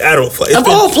 I don't. Of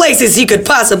all places he could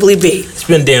possibly be. It's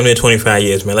been damn near 25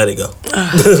 years, man. Let it go.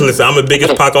 Listen, I'm the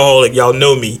biggest Pacaholic. Y'all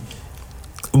know me.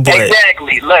 But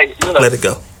exactly. Like, look, let it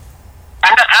go.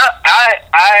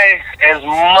 I as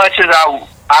much as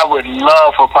I would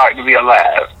love for Pac to be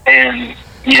alive and,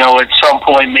 you know, at some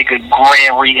point make a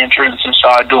grand re-entrance and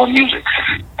start doing music.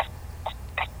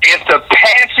 If the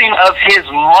passing of his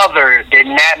mother did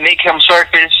not make him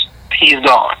surface, he's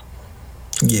gone.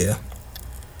 Yeah.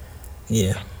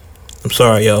 Yeah. I'm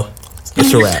sorry, y'all.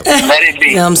 It's a wrap. Let it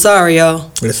be. Yeah, I'm sorry,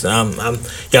 y'all. Listen, I'm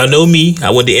y'all know me. I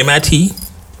went to MIT,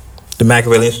 the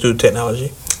Machiavelli Institute of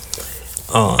Technology.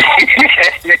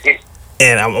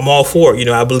 And I'm all for it. You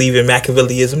know, I believe in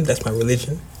Machiavellianism. That's my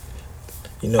religion.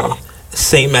 You know,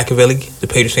 Saint Machiavelli, the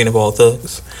patron saint of all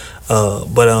thugs.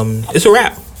 But it's a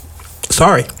wrap.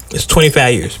 Sorry. It's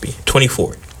 25 years, B.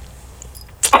 24.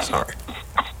 Sorry.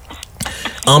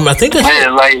 I think that's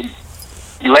it. Like,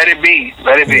 let it be.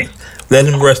 Let it be. Let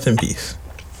him rest in peace.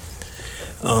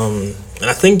 And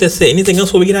I think that's it. Anything else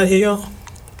before we get out of here, y'all?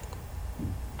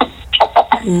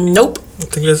 Nope. I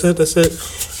think that's it. That's it.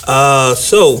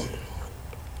 So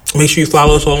make sure you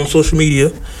follow us all on social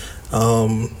media.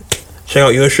 Check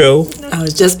out your show. I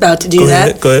was just about to do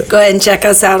that. Go ahead. Go ahead and check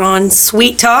us out on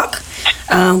Sweet Talk.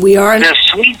 We are the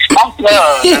Sweet Talk.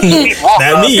 Not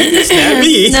me. It's not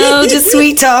me. No, just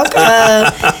Sweet Talk.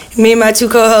 Me and my two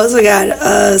co-hosts, we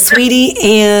got Sweetie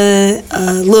and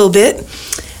Lil Bit,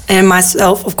 and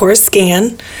myself, of course,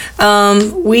 Scan.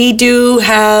 We do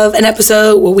have an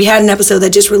episode. Well, we had an episode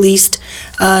that just released.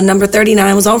 Number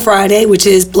 39 was on Friday, which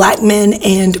is Black Men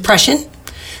and Depression.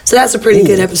 So that's a pretty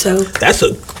good episode.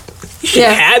 You should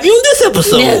have you on this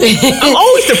episode. Yeah. I'm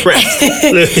always depressed.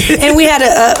 And we had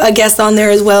a guest on there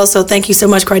as well, so thank you so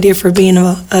much, Criteria, for being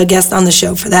a guest on the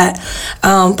show for that.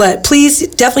 But please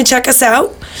definitely check us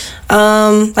out.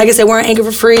 Like I said, we're on Anchor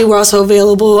for free. We're also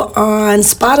available on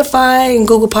Spotify and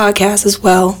Google Podcasts as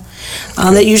well.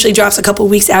 That usually drops a couple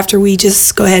of weeks after we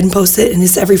just go ahead and post it, and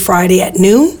it's every Friday at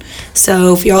noon.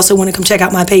 So if you also want to come check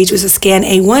out my page, which is Scan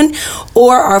A1,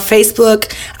 or our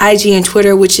Facebook, IG, and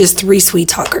Twitter, which is 3 Sweet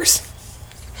Talkers.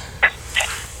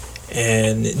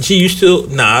 And G, you still?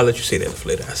 Nah, I'll let you say that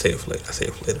later. I say it later.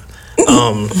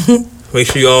 Make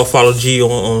sure you all follow G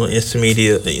on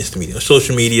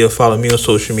social media. Follow me on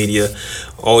social media.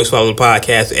 Always follow the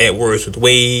podcast at Words with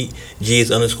Wade. G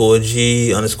is _G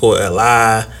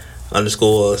 _LI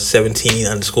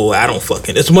 _17 I don't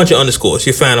fucking. It's a bunch of underscores.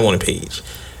 You find them on the page.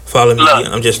 Follow me. Look,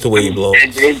 I'm just the Wade blog. You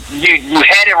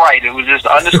had it right. It was just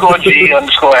 _G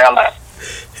 _LI.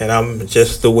 And I'm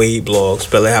just the Wade blog.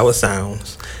 Spell it how it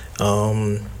sounds.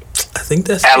 I think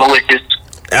that's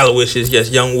Aloysius, yes,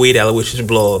 Young Wade Aloysius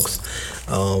blogs.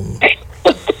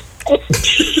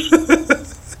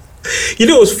 You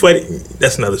know what's funny?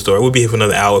 That's another story. We'll be here for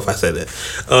another hour if I said that.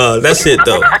 That's it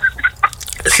though.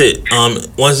 That's it.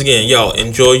 Once again, y'all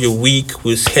enjoy your week.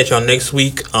 We'll catch y'all next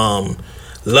week.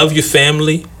 Love your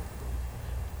family.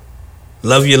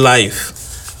 Love your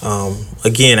life.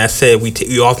 Again, I said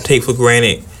we often take for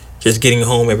granted just getting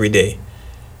home every day.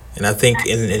 And I think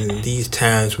in these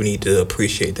times we need to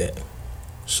appreciate that.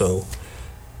 So,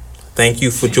 thank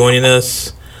you for joining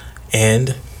us.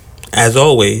 And, as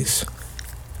always,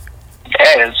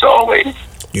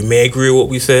 you may agree with what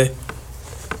we say.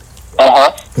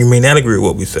 You may not agree with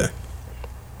what we say.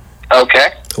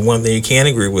 Okay. The one thing you can't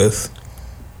agree with.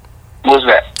 What's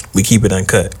that? We keep it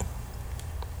uncut.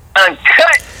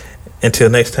 Uncut? Until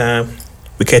next time,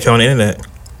 we catch you on the internet.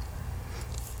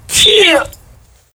 Yeah.